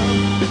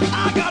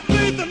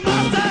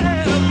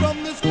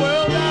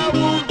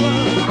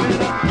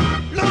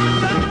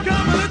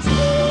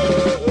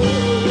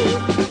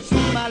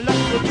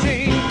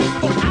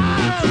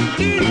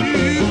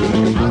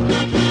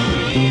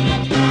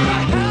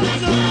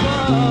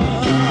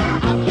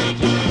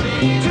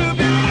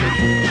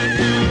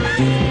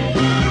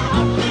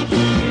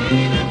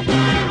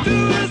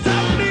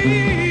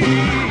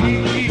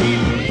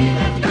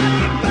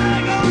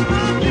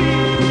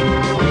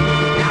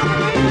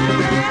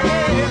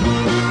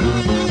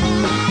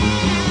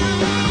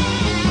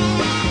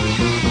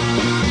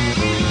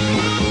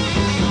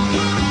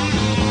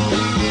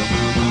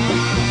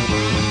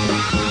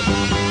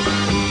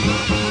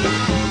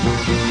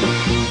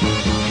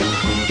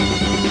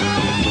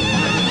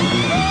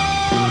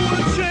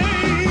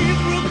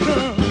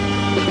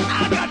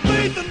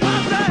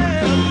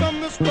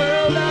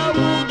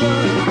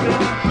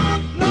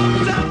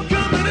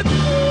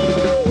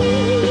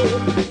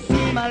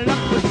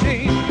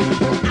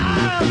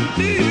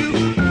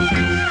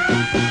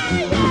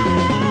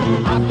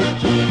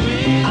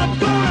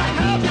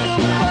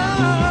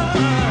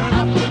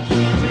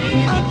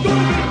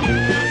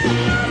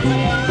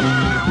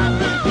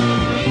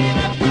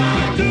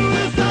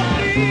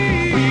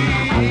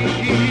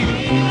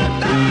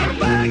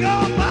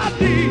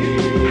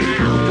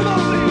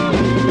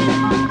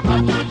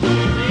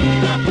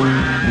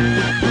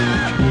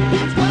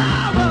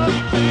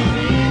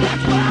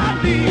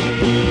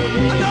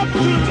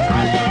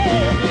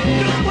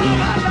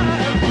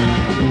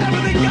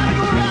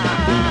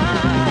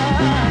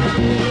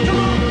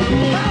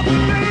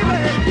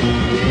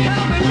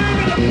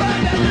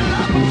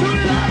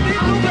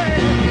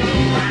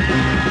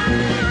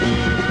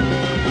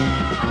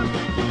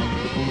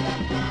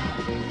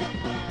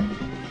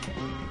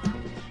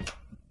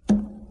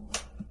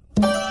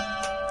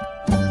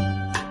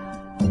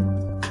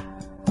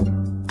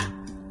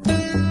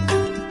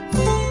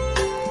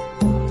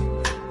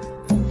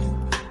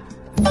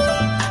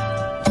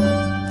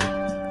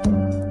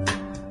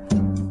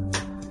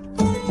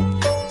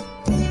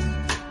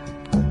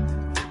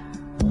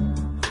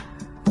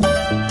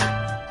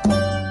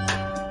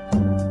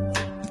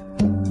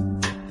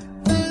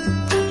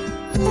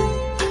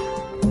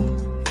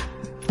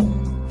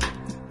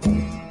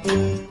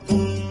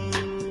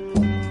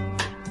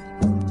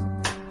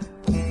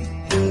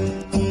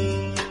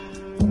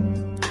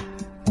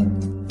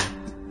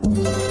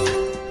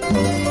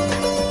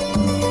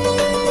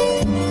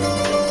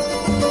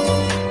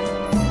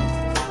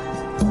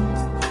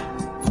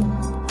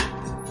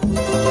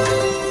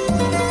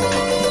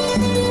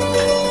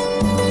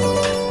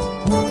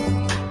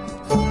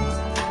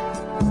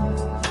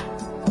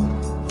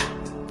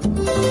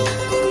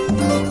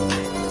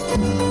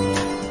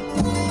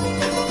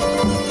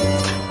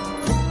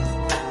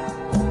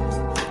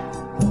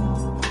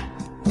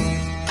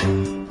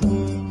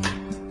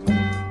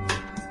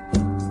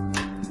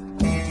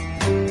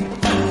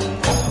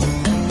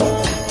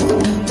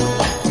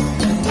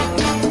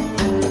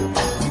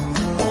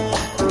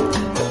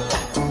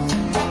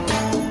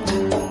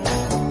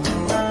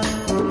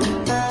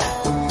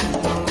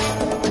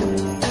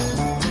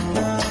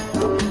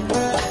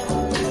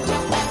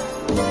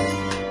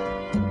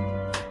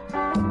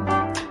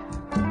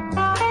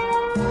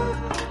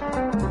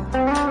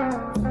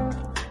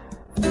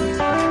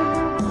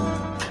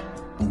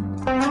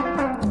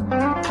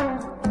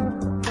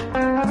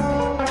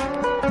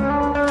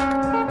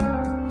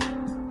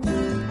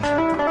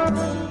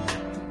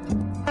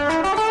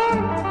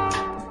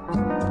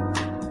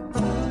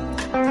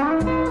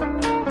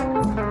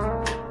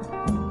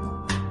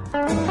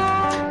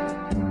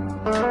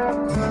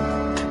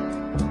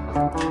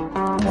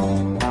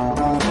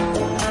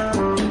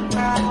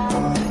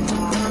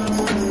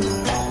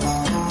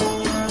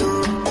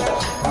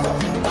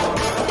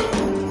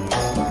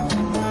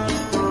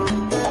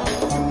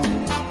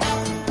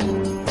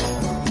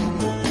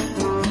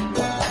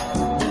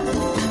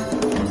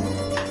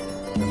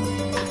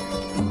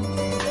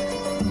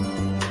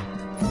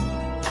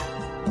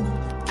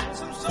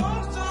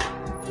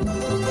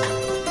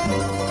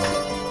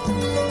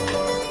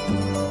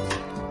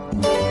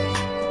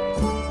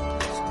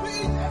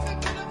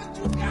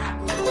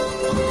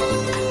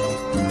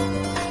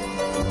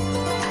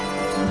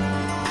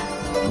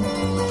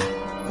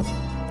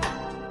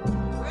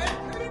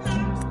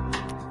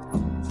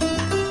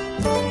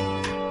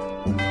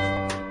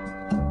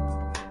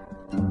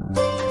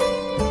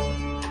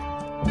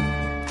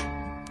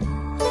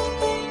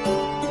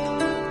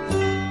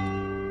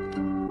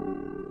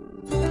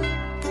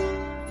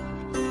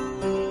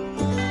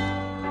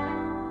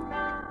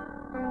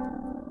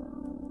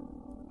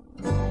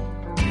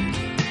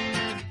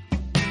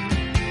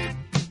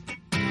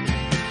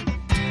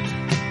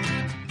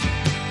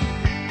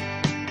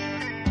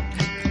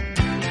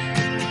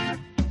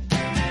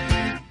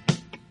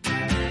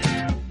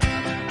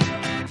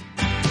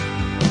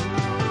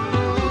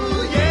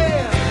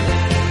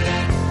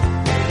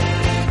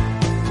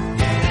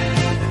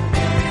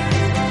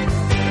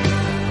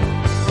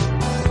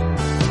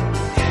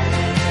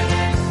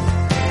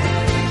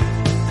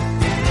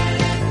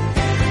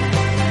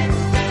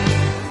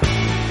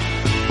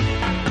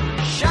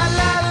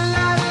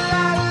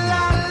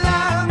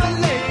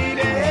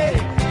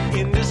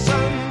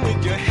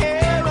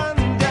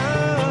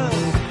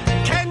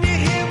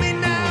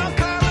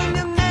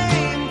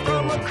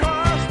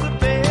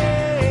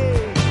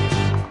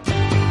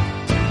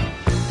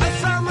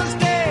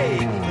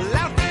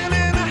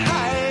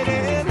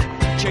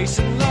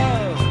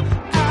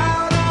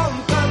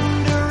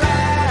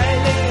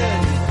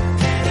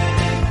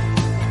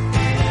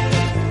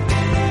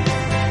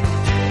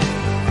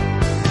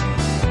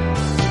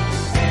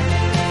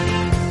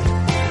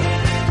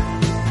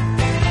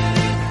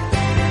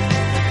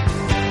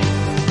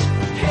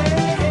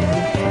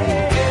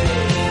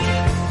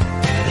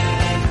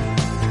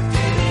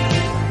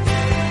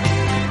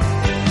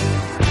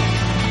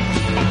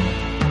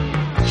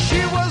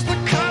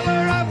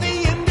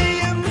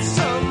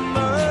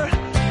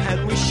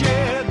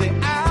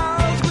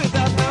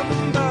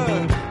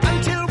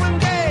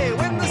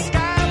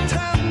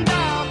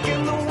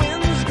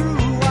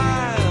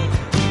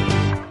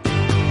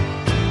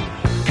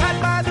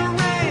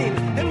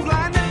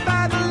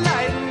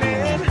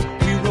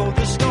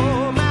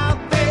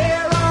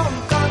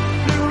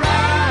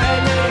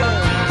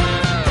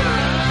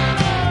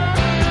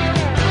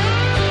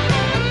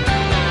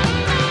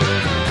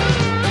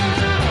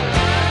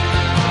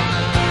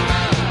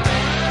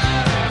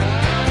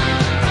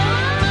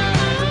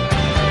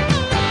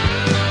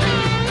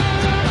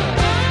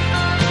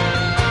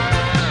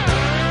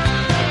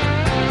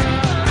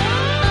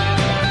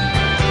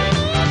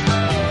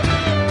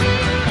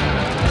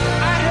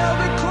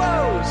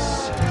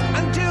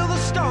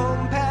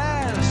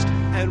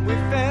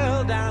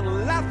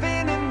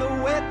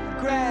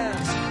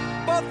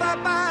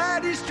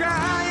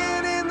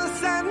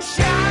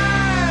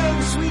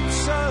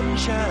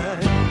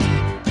 sunshine.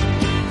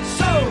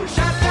 So,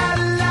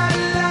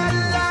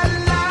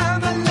 sha-la-la-la-la-la,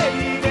 my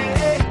lady,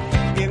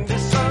 in the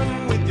sun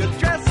with your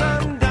dress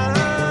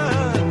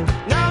undone.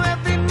 Now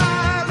every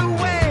mile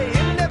away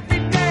and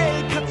every day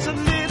cuts a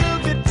little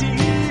bit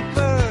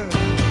deeper.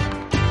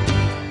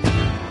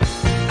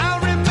 I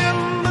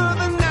remember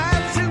the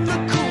nights in the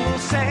cool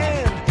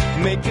sand,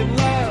 making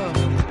love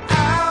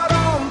out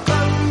on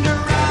Thunder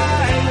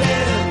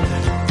Island.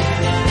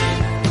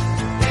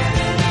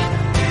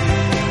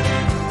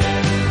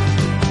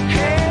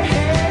 Hey,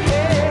 hey,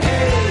 hey,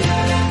 hey.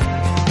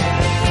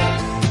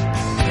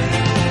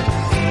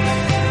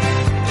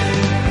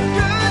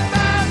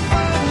 Goodbye,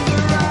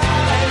 Thunder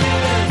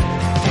Island.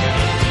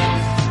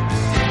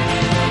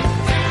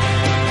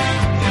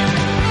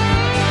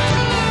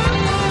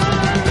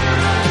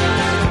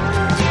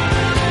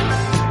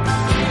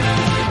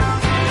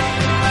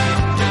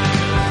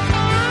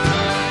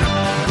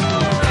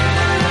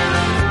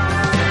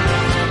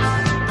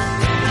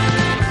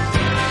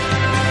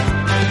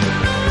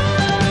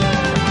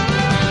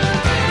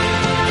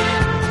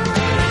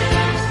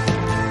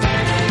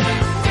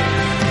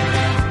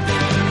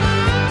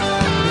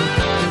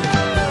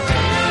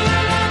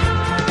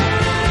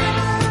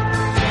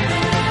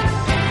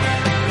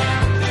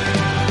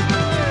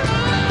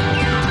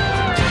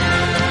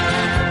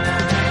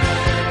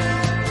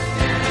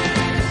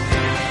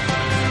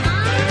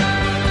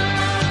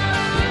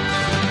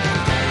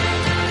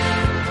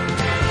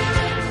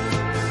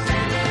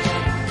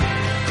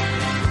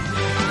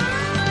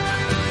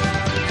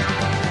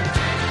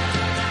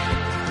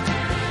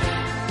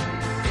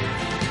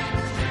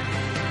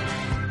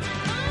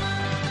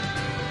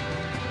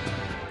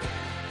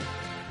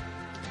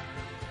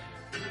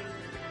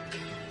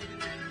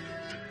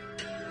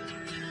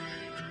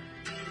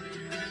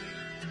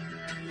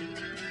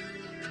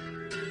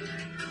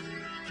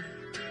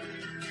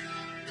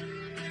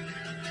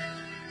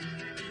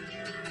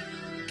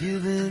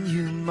 Giving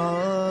you more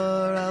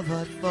of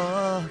what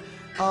for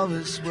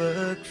always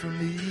worked for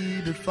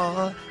me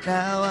before.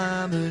 Now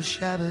I'm a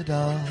shabby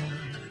dog.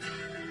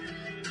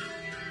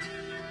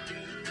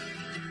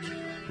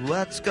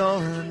 What's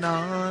going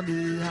on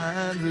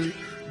behind the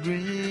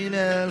green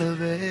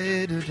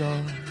elevator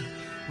door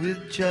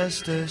with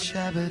just a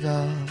shabby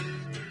doll.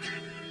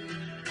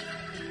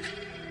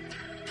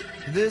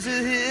 There's a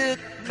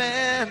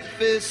hitman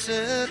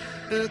facing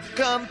a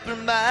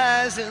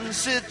compromising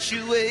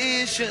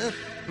situation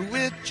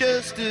with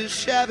just a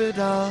shabby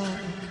doll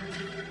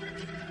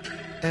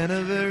and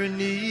a very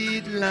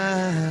neat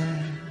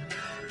line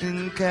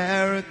in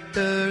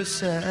character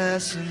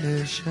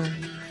assassination.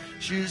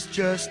 She's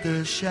just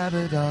a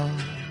shabby doll.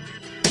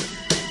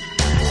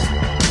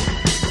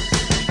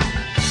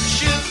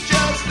 She's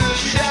just a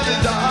shabby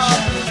doll.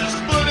 Just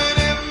put it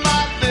in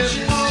my fist,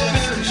 put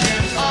it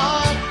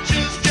on.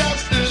 She's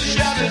just a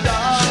shabby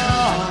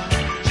doll.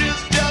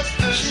 She's just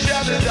a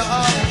shabby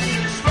doll.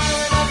 She's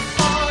running up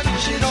on you,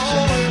 she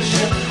knows where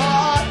she's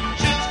hot.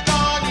 She's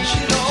gone, you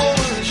she knows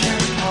where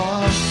she's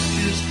hot.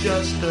 She's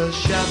just a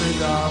shabby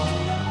doll.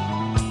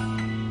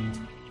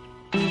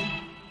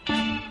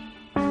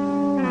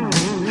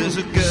 There's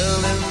a girl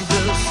in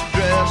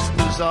distress.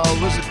 There's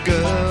always a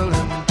girl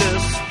in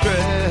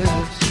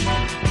distress.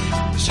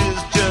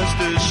 She's just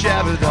a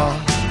shabby doll.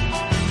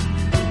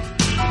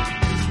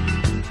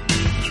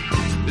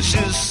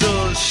 She's so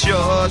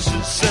sure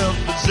she's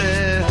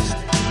self-possessed,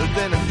 but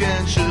then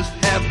again she's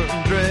half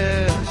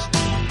undressed.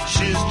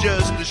 She's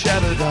just a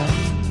shabby doll.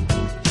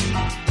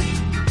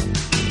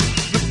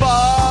 The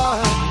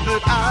boy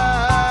that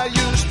I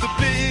used to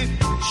be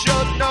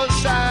showed no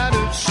sign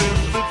of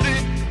sympathy,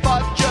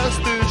 but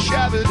just a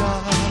shabby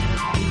doll.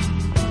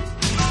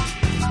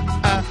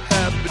 I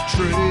have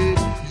betrayed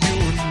you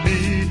and me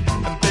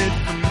and paid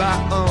for my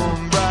own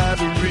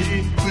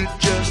bribery with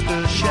just a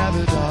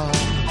shabby doll.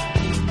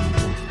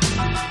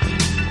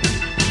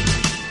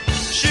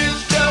 She's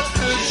just a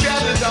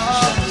shabby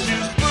doll.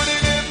 She's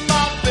putting in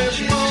my bed,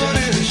 putting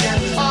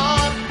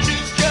on.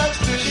 She's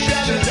just a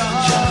shabby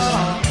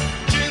doll.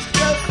 She's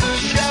just a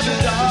shabby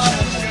doll.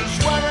 She's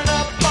wearing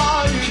up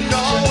all you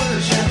know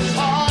where she's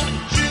on.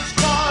 She's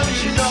gone,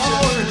 you know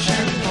where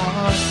she's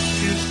on.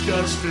 She's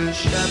just a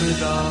shabby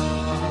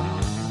doll.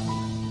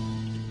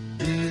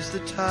 He's the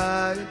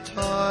tired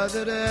toy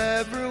that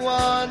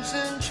everyone's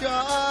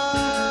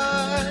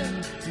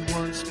enjoying. He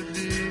wants to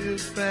be a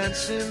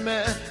fancy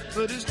man,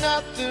 but he's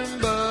nothing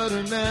but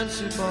a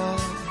Nancy boy.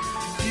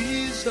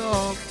 He's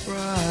all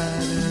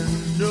pride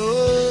and no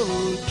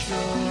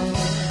joy.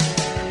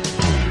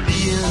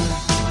 Being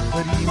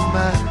what you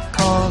might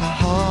call a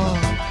whore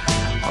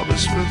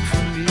always worked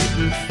for me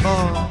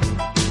before.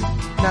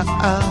 Now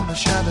I'm a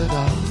shabby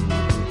doll.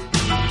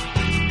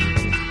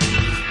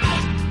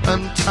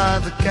 Untie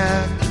the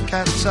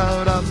cat's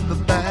out of the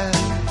bag.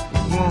 He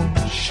won't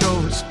show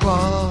his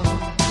claws.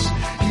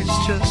 He's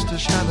just a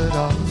shabby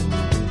doll.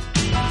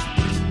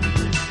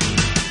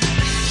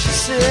 She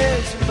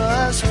says you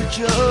must be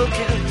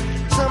joking.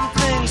 Some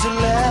things are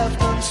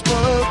left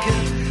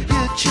unspoken.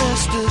 You're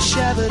just a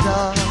shabby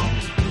doll.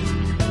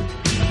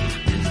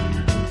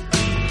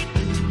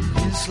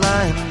 He's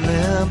lying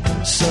limp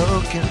and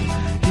soaking.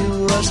 He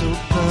was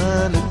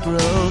open and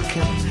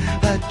broken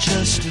by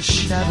just a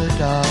shabby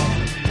doll.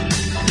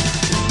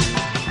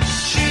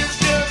 She's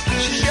just a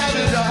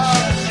shabby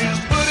doll. She's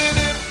putting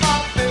in my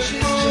bed,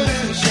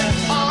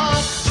 putting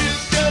on.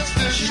 She's just a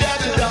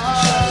shabby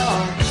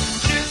doll.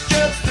 She's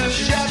just a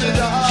shabby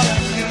doll.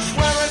 She's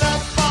wearing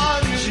up on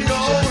you, she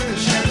knows where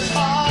she's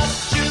hot.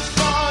 She's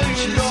gone,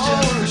 you know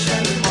where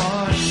she's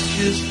hot.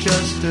 She's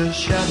just a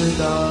shabby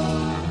doll.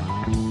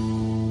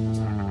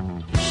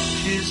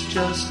 She's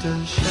just a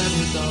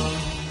shabby doll.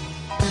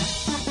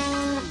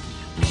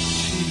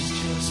 She's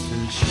just a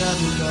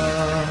shabby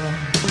doll.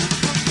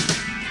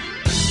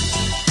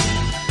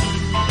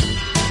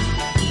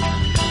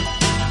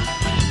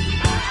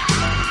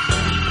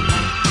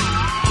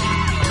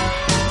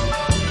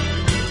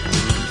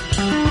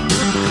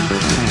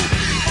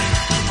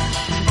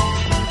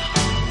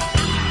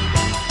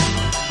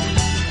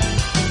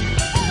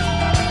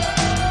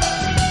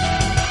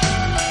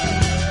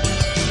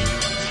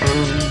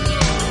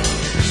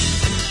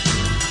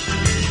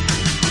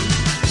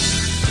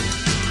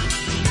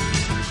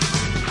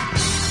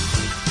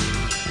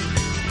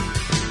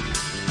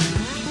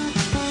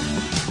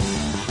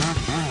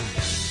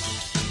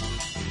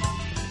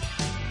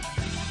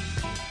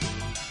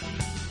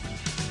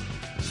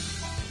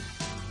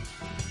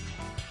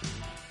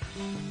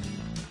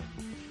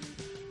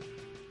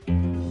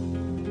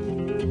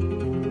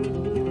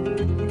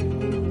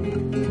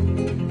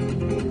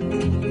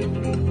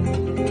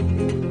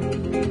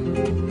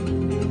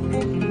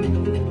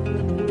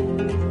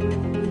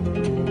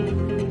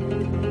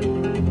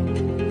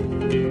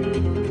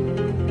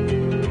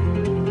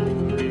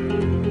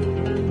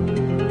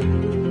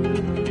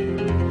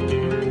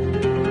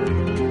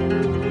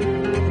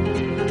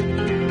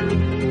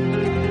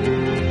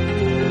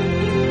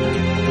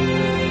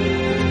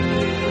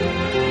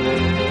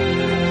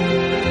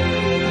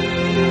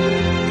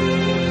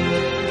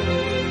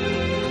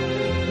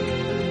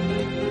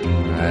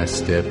 I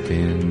stepped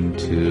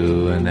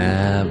into an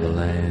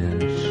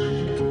avalanche.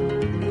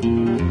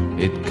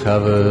 It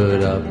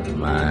covered up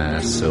my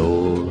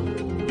soul.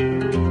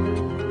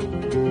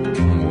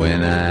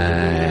 when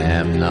I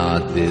am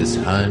not this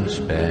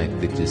hunchback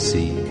that you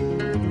see.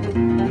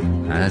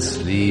 I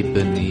sleep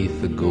beneath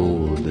the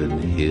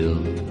golden hill.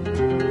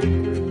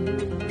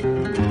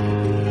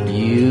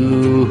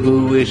 You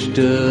who wish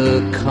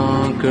to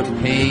conquer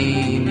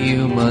pain,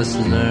 you must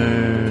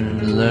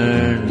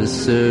learn to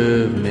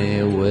serve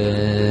me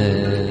well.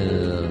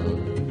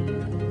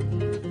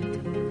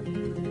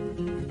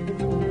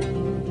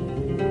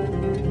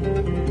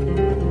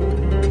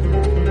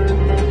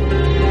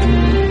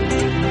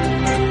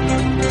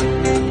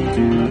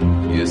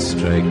 You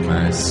strike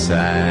my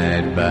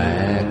side by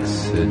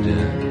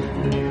accident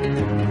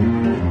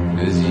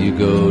as you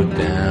go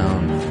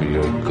down for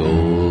your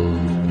gold.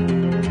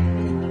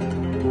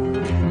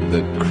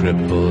 The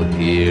cripple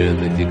here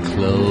that you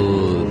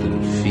clothe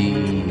and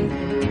feed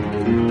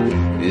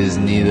is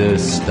neither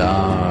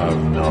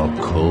starved nor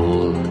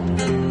cold.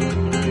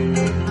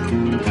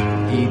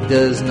 He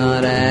does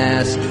not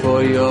ask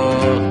for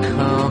your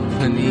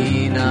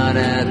company, not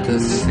at the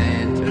center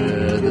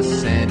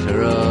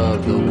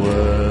of the world.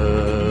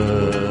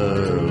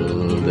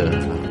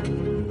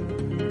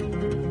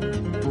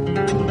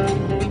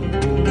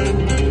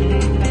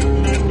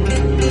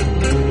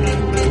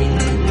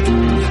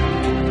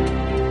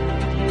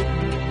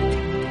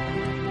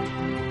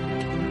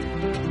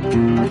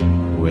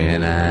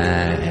 When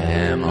I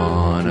am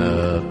on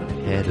a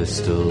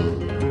pedestal,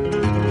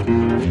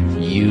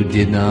 you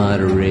did not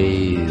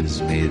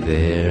raise me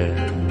there.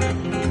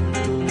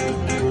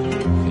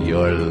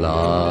 Your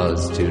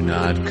laws do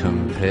not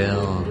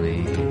compel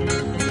me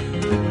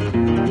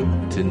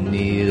to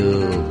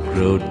kneel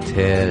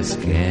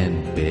grotesque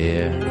and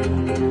bare.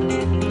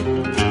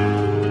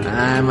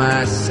 I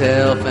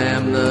myself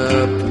am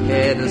the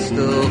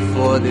pedestal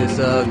for this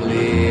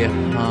ugly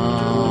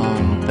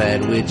hump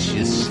at which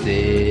you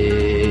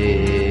stare.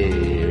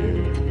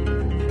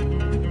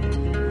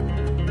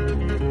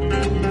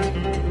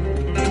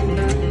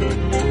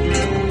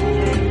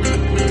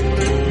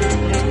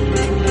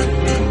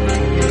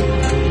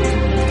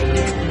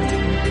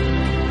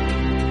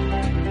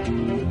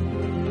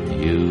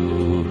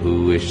 You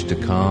who wish to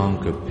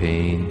conquer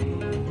pain,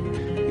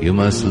 you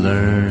must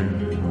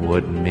learn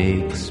what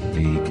makes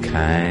me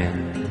kind.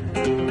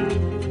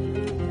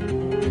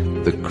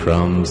 The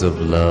crumbs of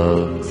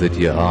love that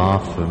you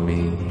offer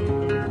me,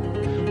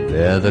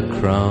 they're the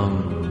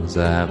crumbs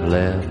I've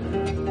left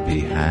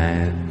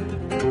behind.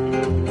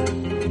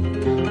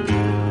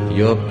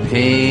 Your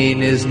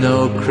pain is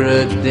no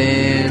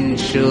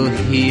credential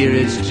here,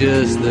 it's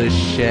just the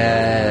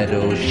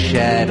shadow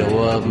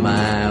of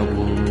my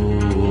wound.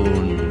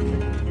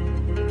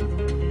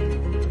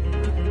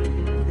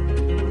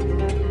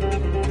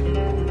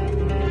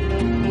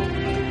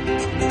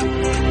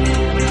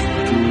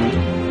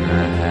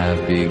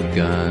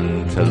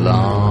 Begun to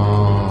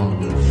long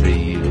for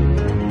you,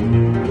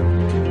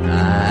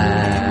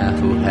 I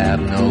who have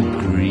no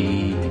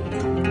greed.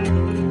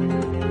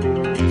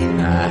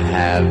 I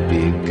have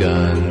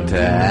begun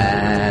to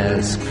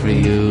ask for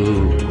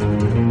you,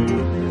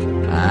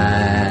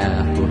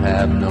 I who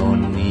have no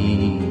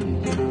need.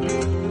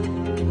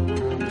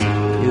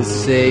 You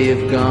say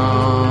you've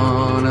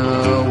gone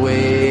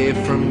away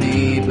from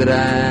me, but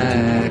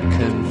I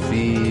can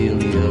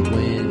feel you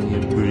when you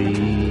breathe.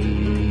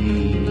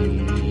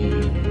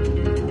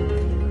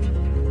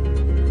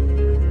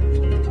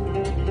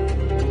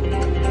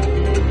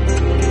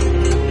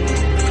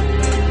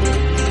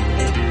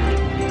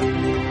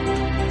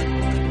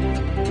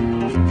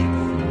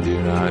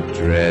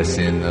 Dress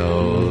in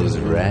those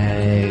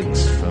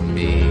rags for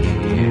me.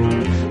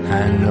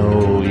 I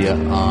know you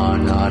are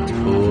not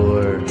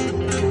poor,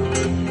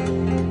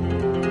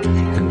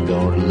 and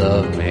don't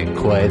love me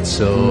quite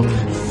so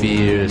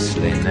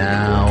fiercely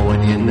now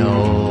when you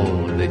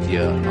know that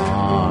you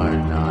are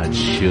not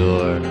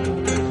sure.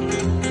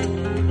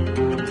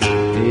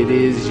 It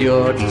is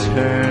your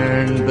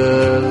turn,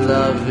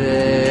 beloved,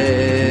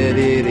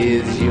 it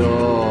is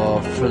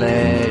your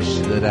flesh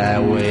that I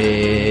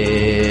wear.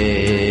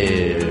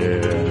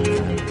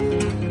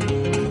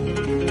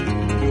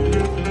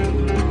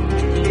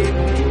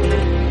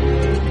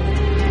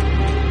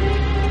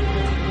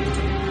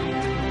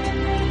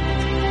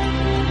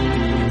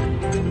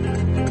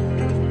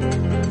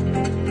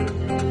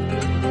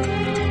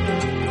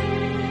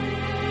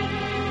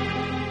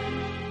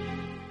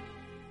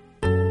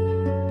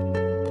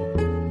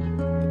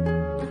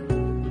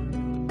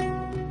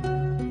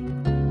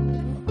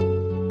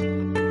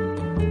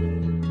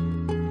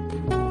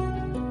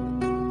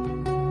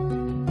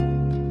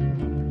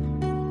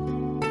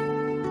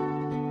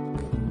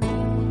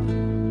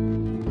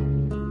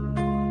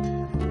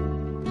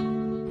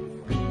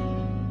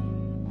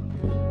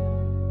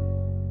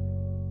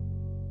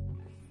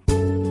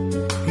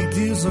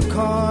 Deals the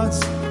cards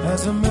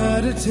as a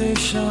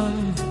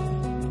meditation,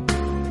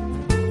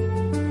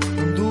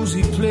 and those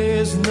he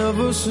plays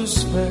never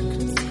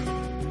suspect.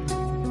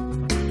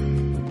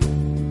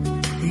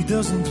 He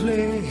doesn't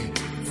play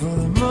for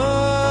the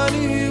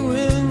money he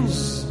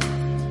wins,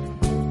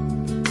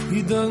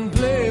 he doesn't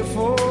play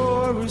for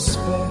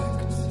respect.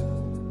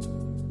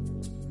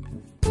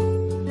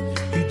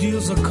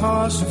 a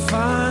cost to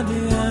find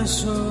the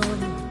answer.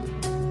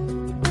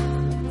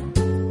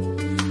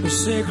 The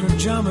sacred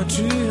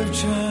geometry of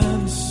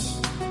chance,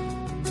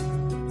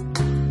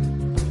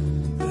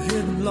 the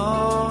hidden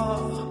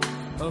law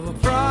of a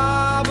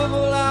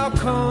probable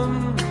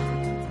outcome.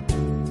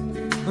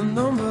 The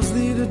numbers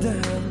lead a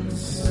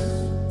dance.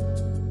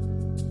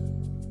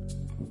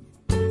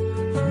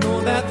 I know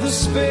that the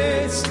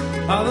spades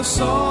are the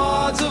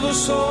swords of a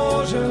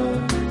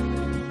soldier.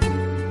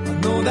 I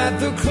know that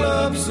the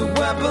clubs are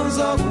weapons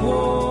of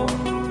war.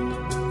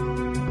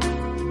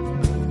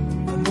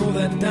 I know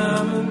that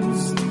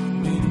diamonds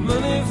need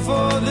money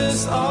for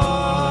this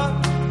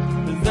art,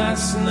 but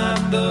that's not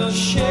the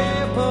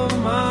shape of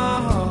my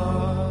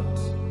heart.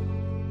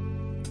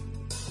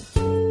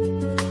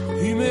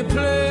 He may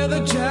play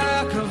the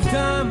jack of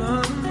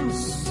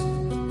diamonds,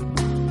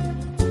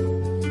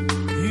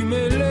 he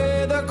may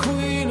lay the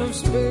queen of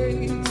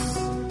spades,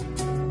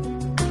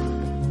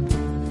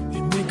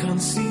 he may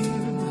conceive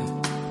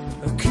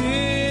a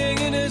king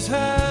in his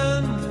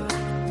hand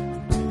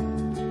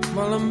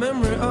while the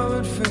memory of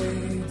it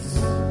fades.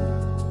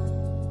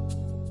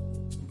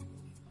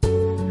 I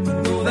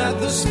know that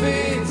the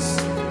spades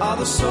are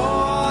the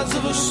swords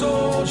of a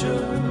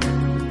soldier.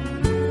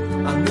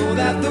 I know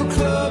that the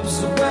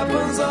clubs are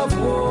weapons of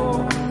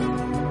war.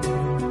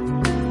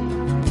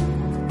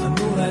 I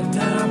know that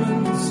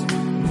diamonds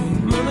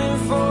need money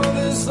for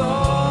this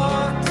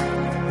art,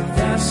 but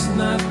that's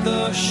not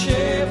the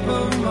shape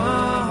of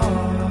my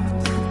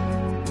heart.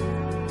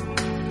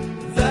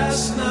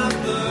 That's not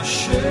the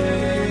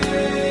shape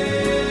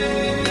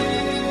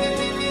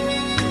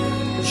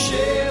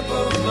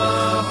of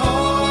my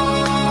heart.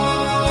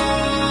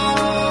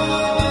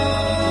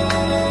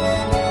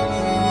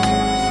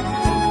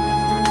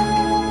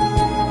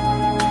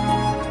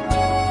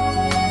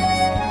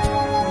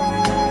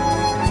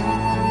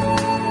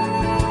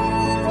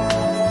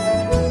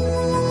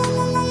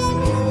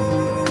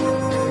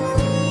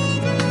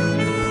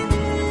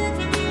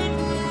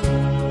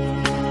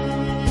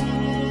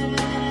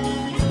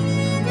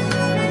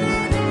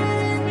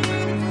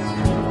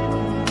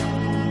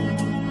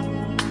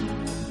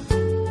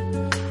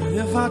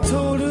 If I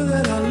told you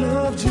that I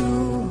loved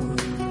you,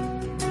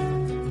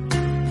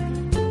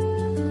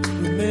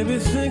 you maybe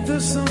think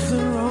there's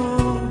something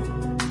wrong.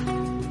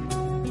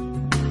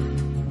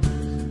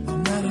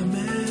 I'm not a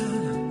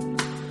man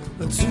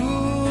with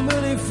too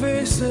many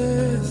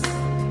faces.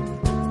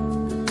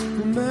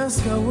 The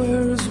mask I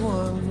wear is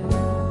one.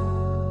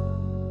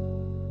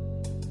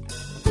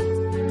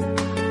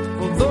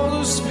 For those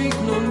who speak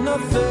know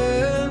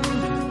nothing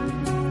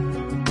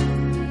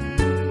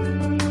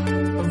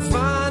and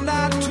find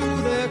out to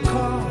their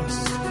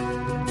cost,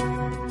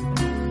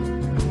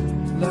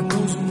 like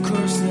those who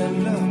curse their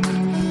luck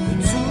in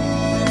too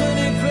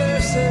many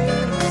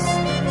places,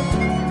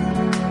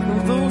 and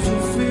those who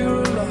fear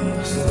are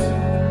lost.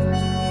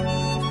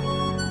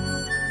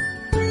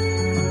 I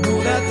know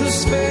that the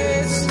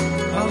spades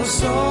are the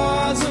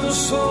swords of a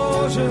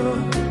soldier.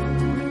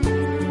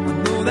 I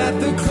know that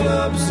the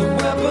clubs are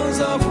weapons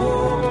of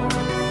war.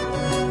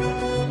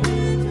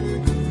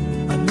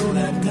 I know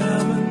that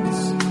diamonds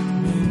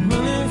need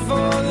money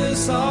for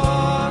this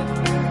art,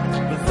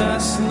 but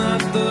that's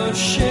not the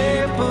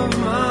shape of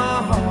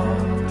my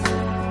heart.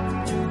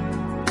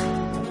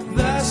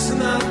 That's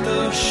not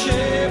the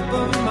shape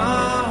of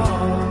my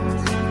heart.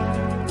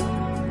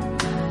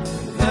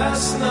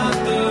 That's not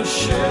the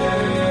shape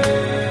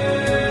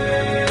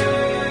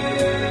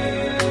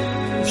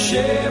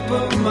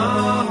of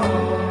my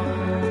heart.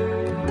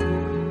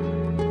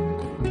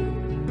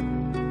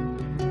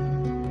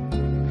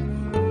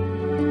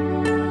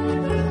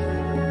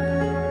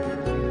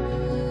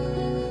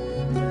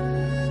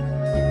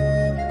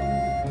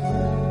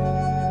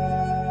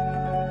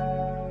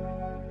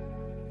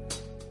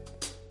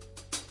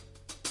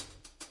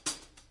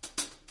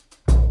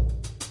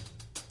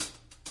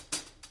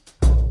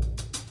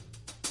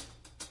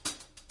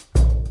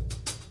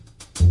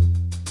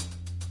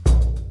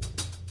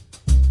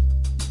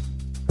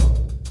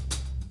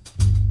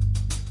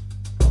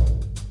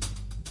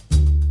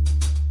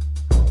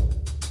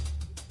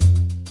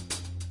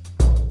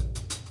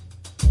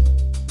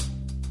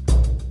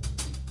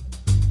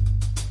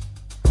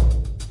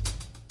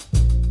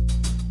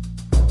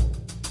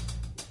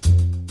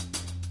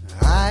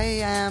 I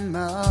am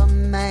a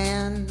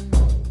man.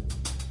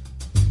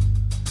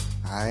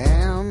 I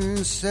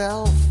am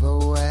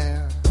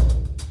self-aware.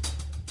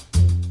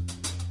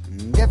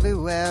 And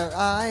everywhere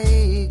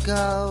I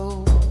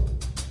go,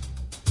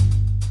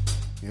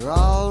 you're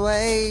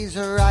always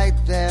right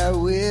there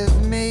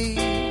with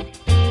me.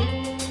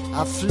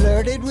 I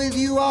flirted with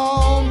you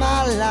all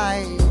my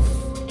life,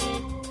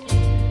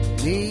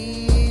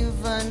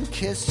 even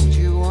kissed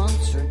you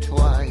once or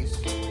twice.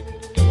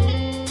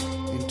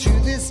 And to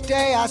this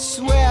day I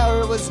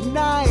swear it was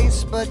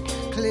nice, but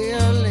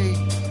clearly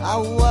I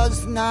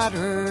was not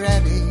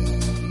ready.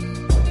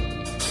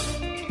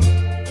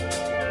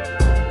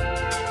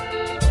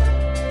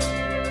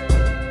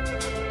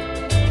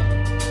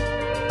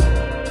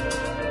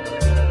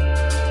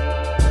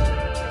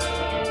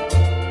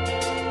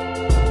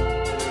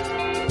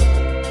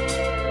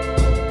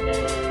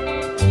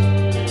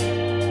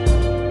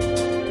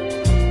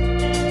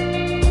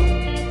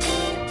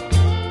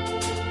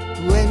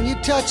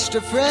 touched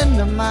a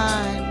friend of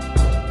mine.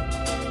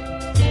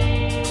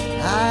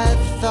 I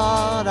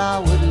thought I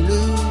would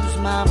lose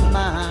my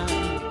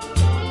mind,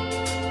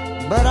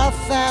 but I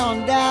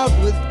found out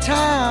with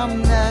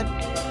time that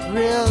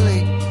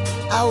really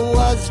I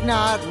was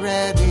not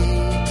ready.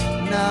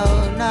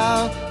 No,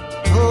 no.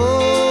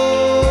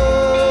 Oh,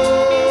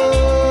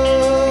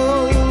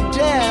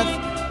 death.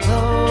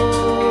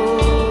 Oh,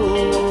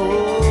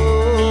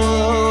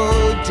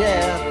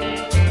 death.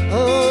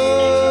 Oh,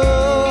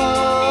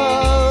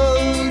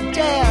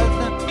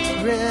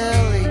 death.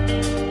 Really,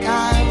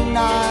 I'm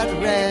not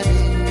ready.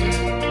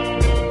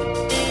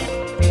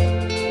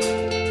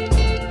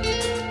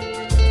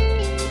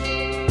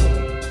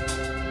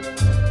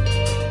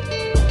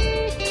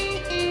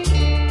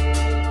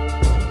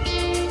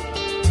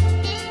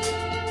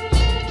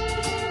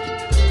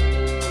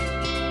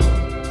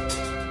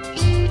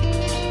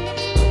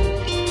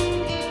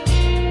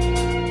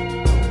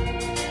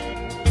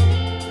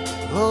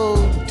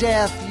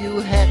 Death, you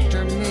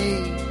hector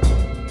me,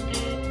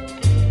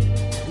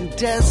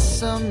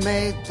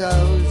 decimate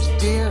those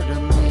dear to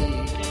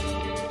me,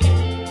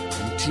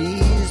 and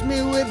tease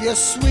me with your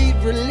sweet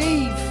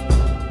relief.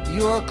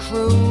 You're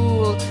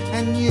cruel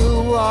and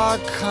you are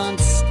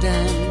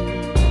constant.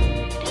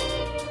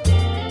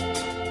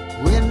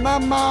 When my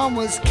mom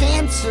was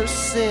cancer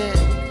sick,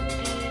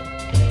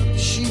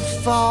 she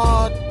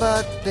fought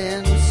but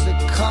then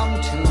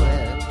succumbed to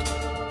it.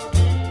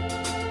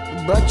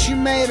 But you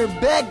made her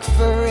beg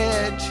for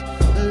it.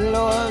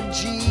 Lord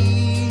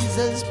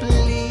Jesus,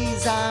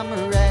 please,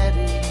 I'm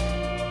ready.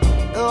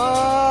 Oh,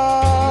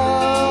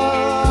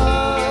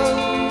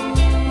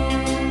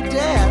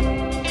 death.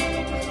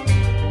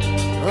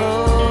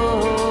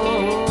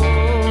 Oh,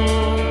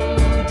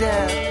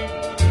 death.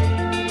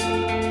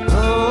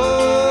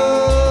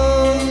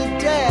 Oh,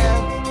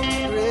 death.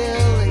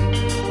 Really,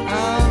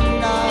 I'm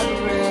not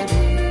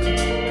ready.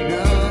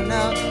 No,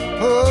 no.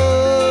 Oh.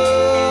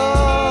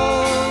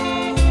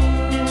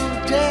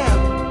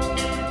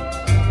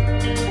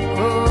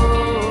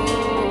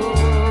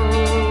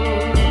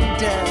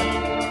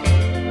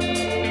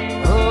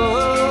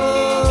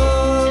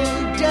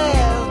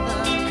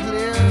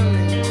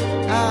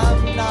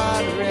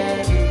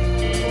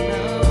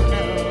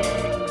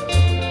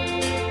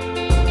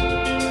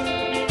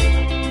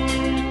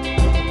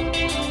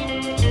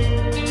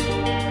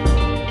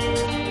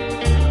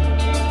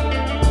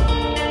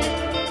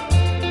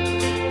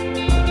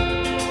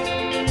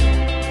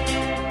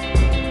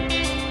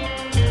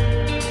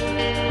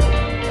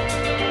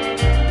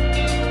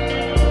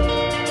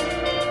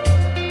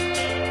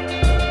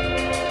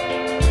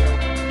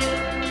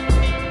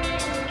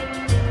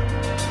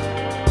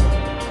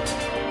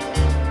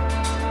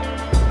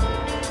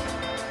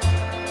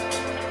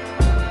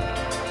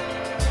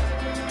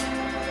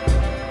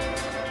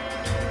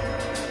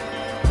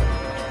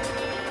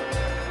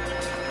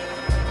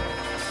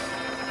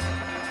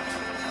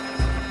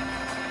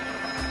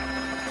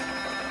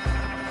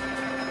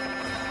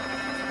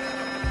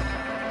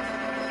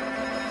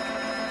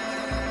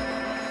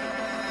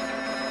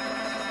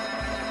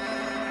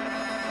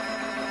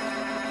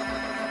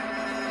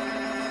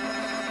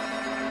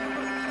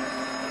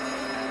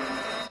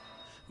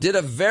 Did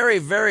a very,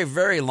 very,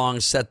 very long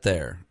set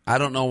there. I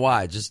don't know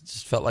why.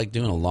 Just felt like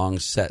doing a long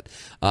set.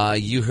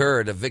 You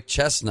heard Vic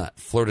Chestnut,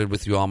 Flirted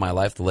With You All My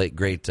Life, the late,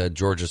 great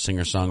Georgia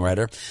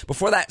singer-songwriter.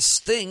 Before that,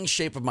 Sting,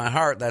 Shape of My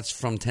Heart. That's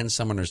from 10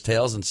 Summoner's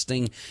Tales. And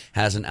Sting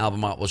has an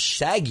album out with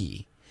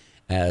Shaggy,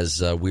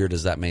 as weird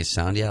as that may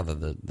sound. Yeah,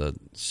 the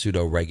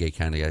pseudo-reggae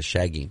kind of guy,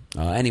 Shaggy.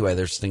 Anyway,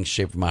 there's Sting's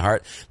Shape of My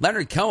Heart.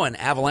 Leonard Cohen,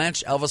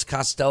 Avalanche, Elvis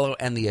Costello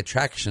and the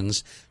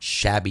Attractions,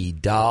 Shabby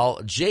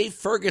Doll. Jay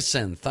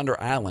Ferguson, Thunder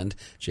Island.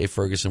 Jay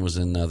Ferguson was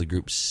in the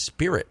group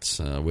Spirits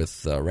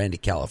with Randy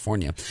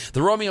California.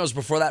 The Romeos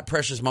before that,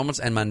 Precious Moments,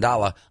 and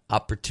Mandala,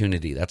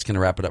 Opportunity. That's going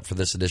to wrap it up for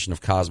this edition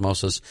of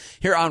Cosmosis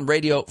here on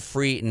Radio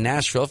Free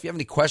Nashville. If you have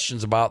any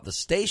questions about the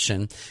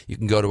station, you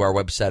can go to our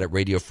website at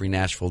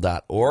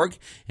radiofreenashville.org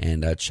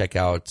and check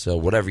out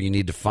whatever you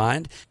need to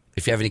find.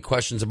 If you have any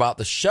questions about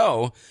the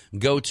show,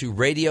 go to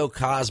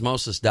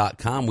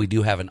radiocosmosis.com. We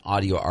do have an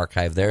audio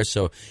archive there,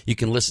 so you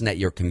can listen at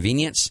your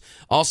convenience.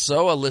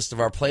 Also, a list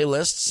of our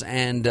playlists,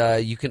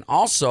 and you can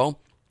also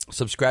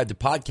subscribe to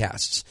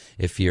podcasts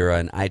if you're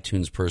an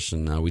iTunes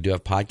person. We do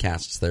have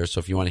podcasts there, so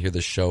if you want to hear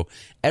this show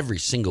every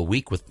single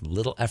week with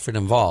little effort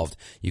involved,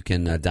 you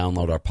can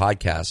download our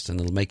podcast, and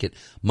it'll make it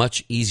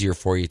much easier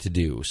for you to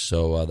do.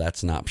 So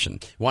that's an option.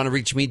 You want to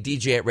reach me,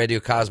 DJ at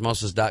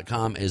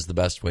radiocosmosis.com is the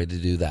best way to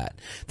do that.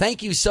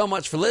 Thank you so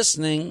much for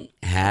listening.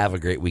 Have a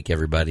great week,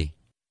 everybody.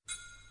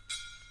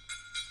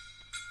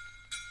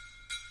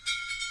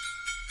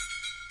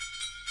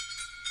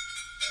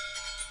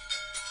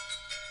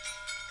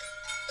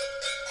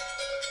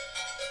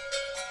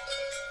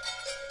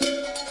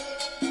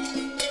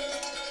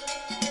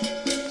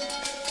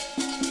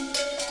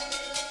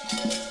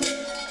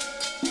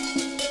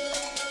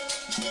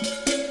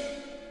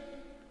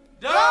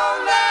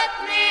 Don't let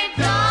me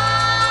down.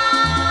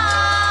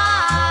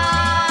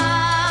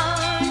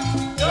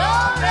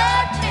 Don't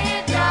let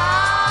me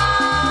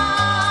down.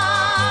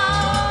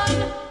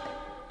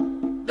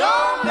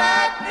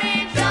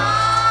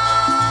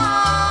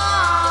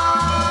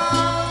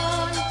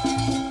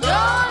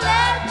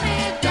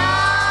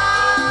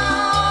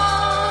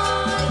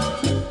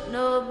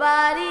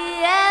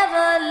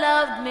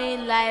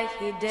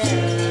 he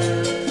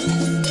does.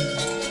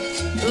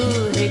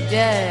 Ooh, he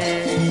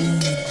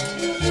does.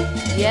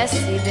 Yes,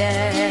 he does.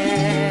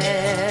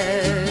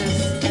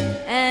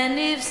 And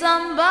if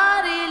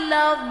somebody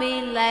loved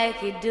me like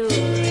he do,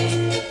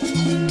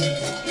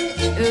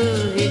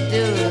 ooh, he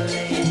do.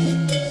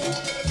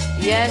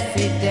 Yes,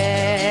 he does.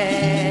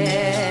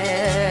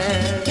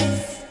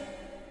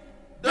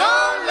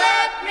 Don't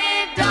let me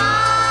down.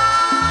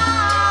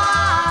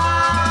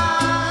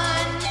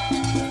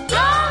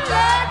 Don't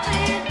let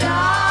me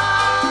down.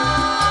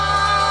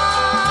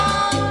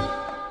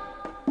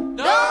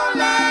 Don't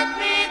let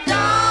me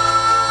down.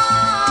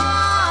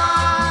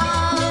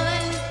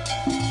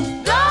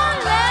 Don't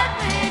let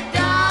me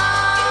down.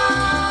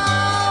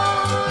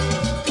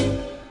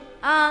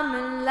 I'm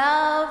in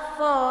love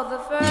for the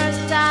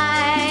first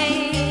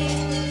time.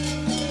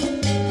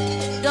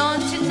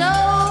 Don't you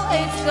know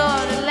it's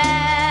gonna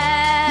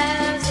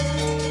last?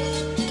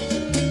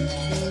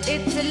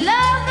 It's a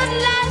love that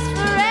lasts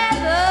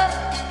forever.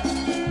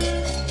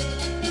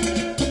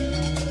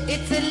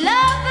 It's a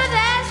love that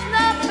has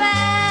no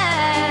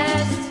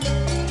past.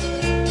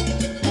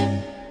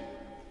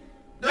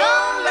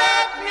 Don't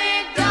let me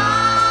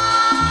down.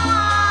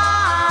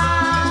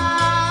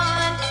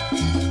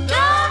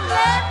 Don't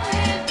let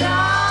me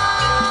down.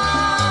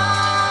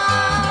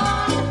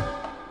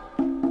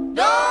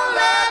 Don't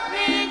let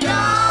me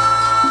down.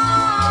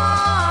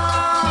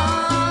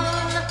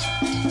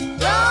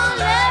 Don't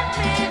let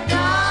me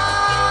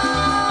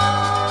down.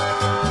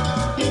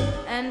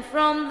 And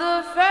from the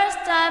first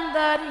time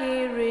that he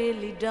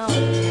really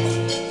done me,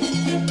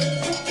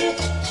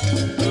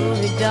 oh,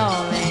 he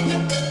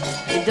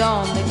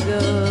done me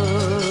good.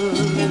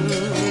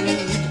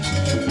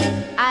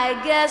 I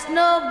guess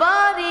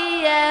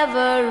nobody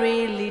ever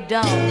really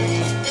done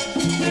me.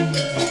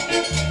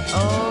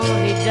 Oh,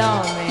 he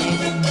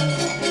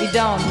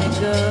done me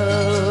good.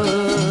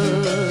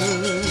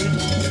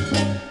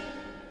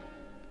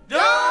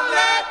 Don't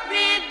let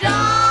me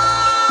down.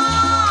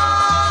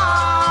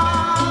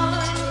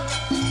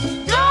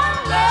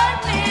 Don't let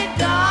me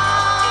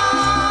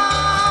down.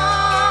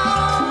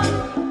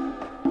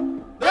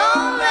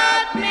 Don't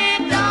let me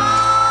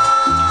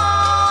down.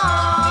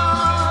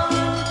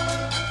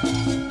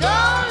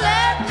 Don't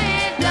let me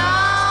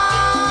down.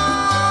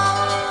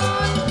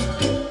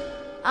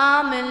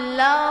 I'm in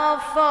love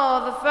for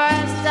the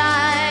first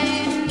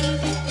time.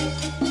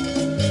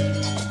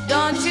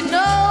 Don't you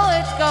know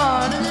it's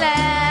gonna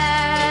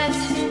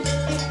last?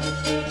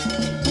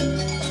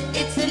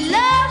 It's a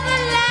love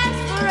that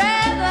lasts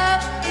forever.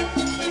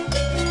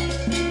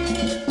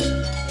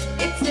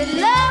 It's a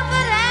love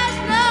that has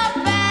no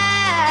past.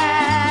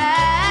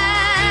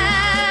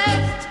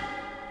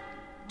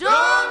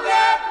 Don't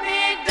let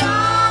me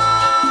down.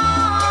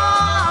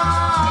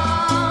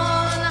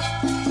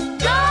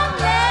 Don't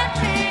let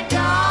me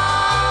down.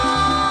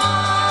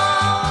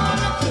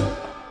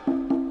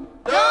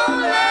 Don't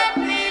let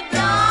me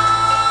down.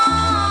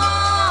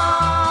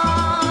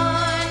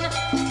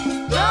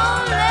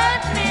 Don't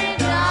let me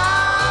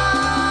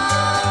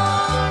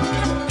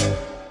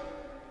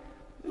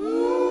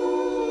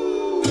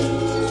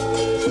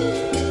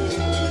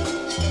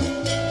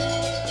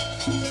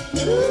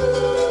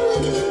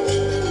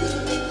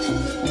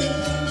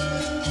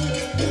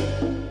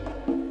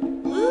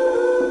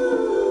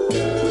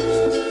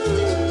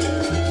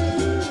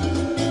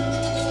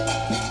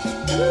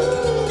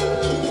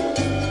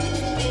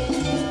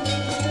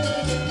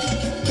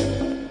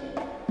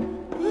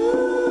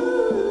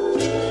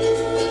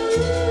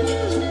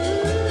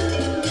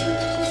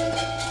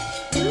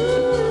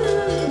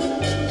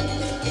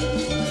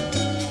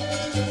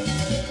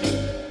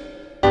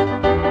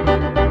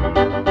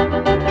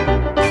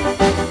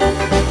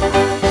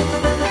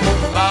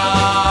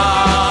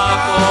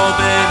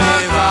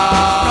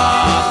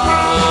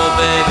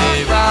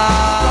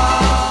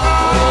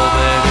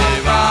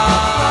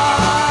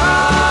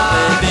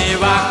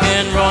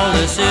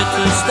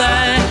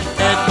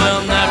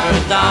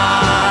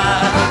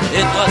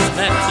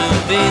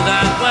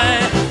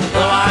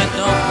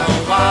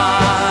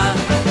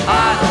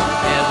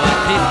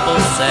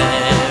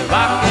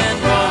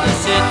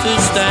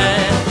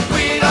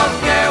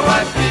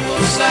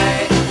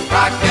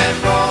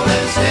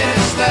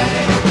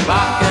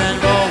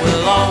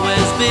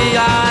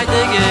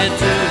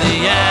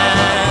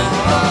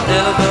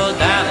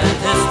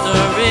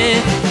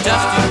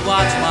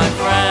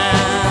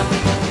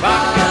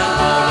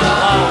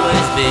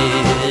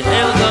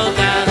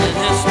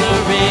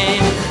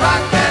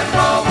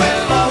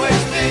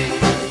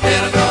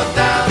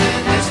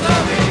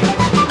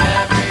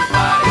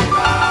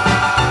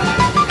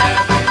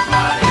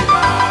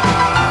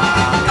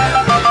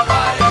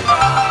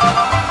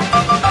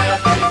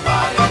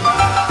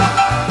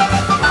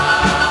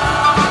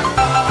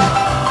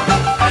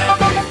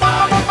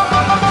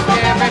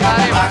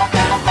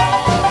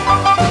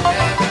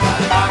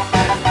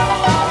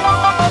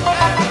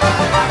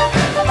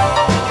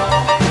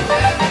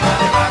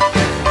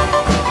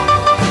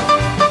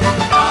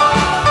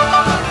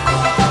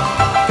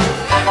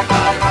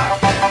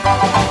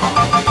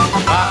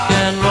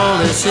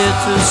here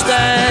to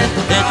stay.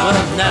 It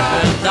will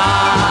never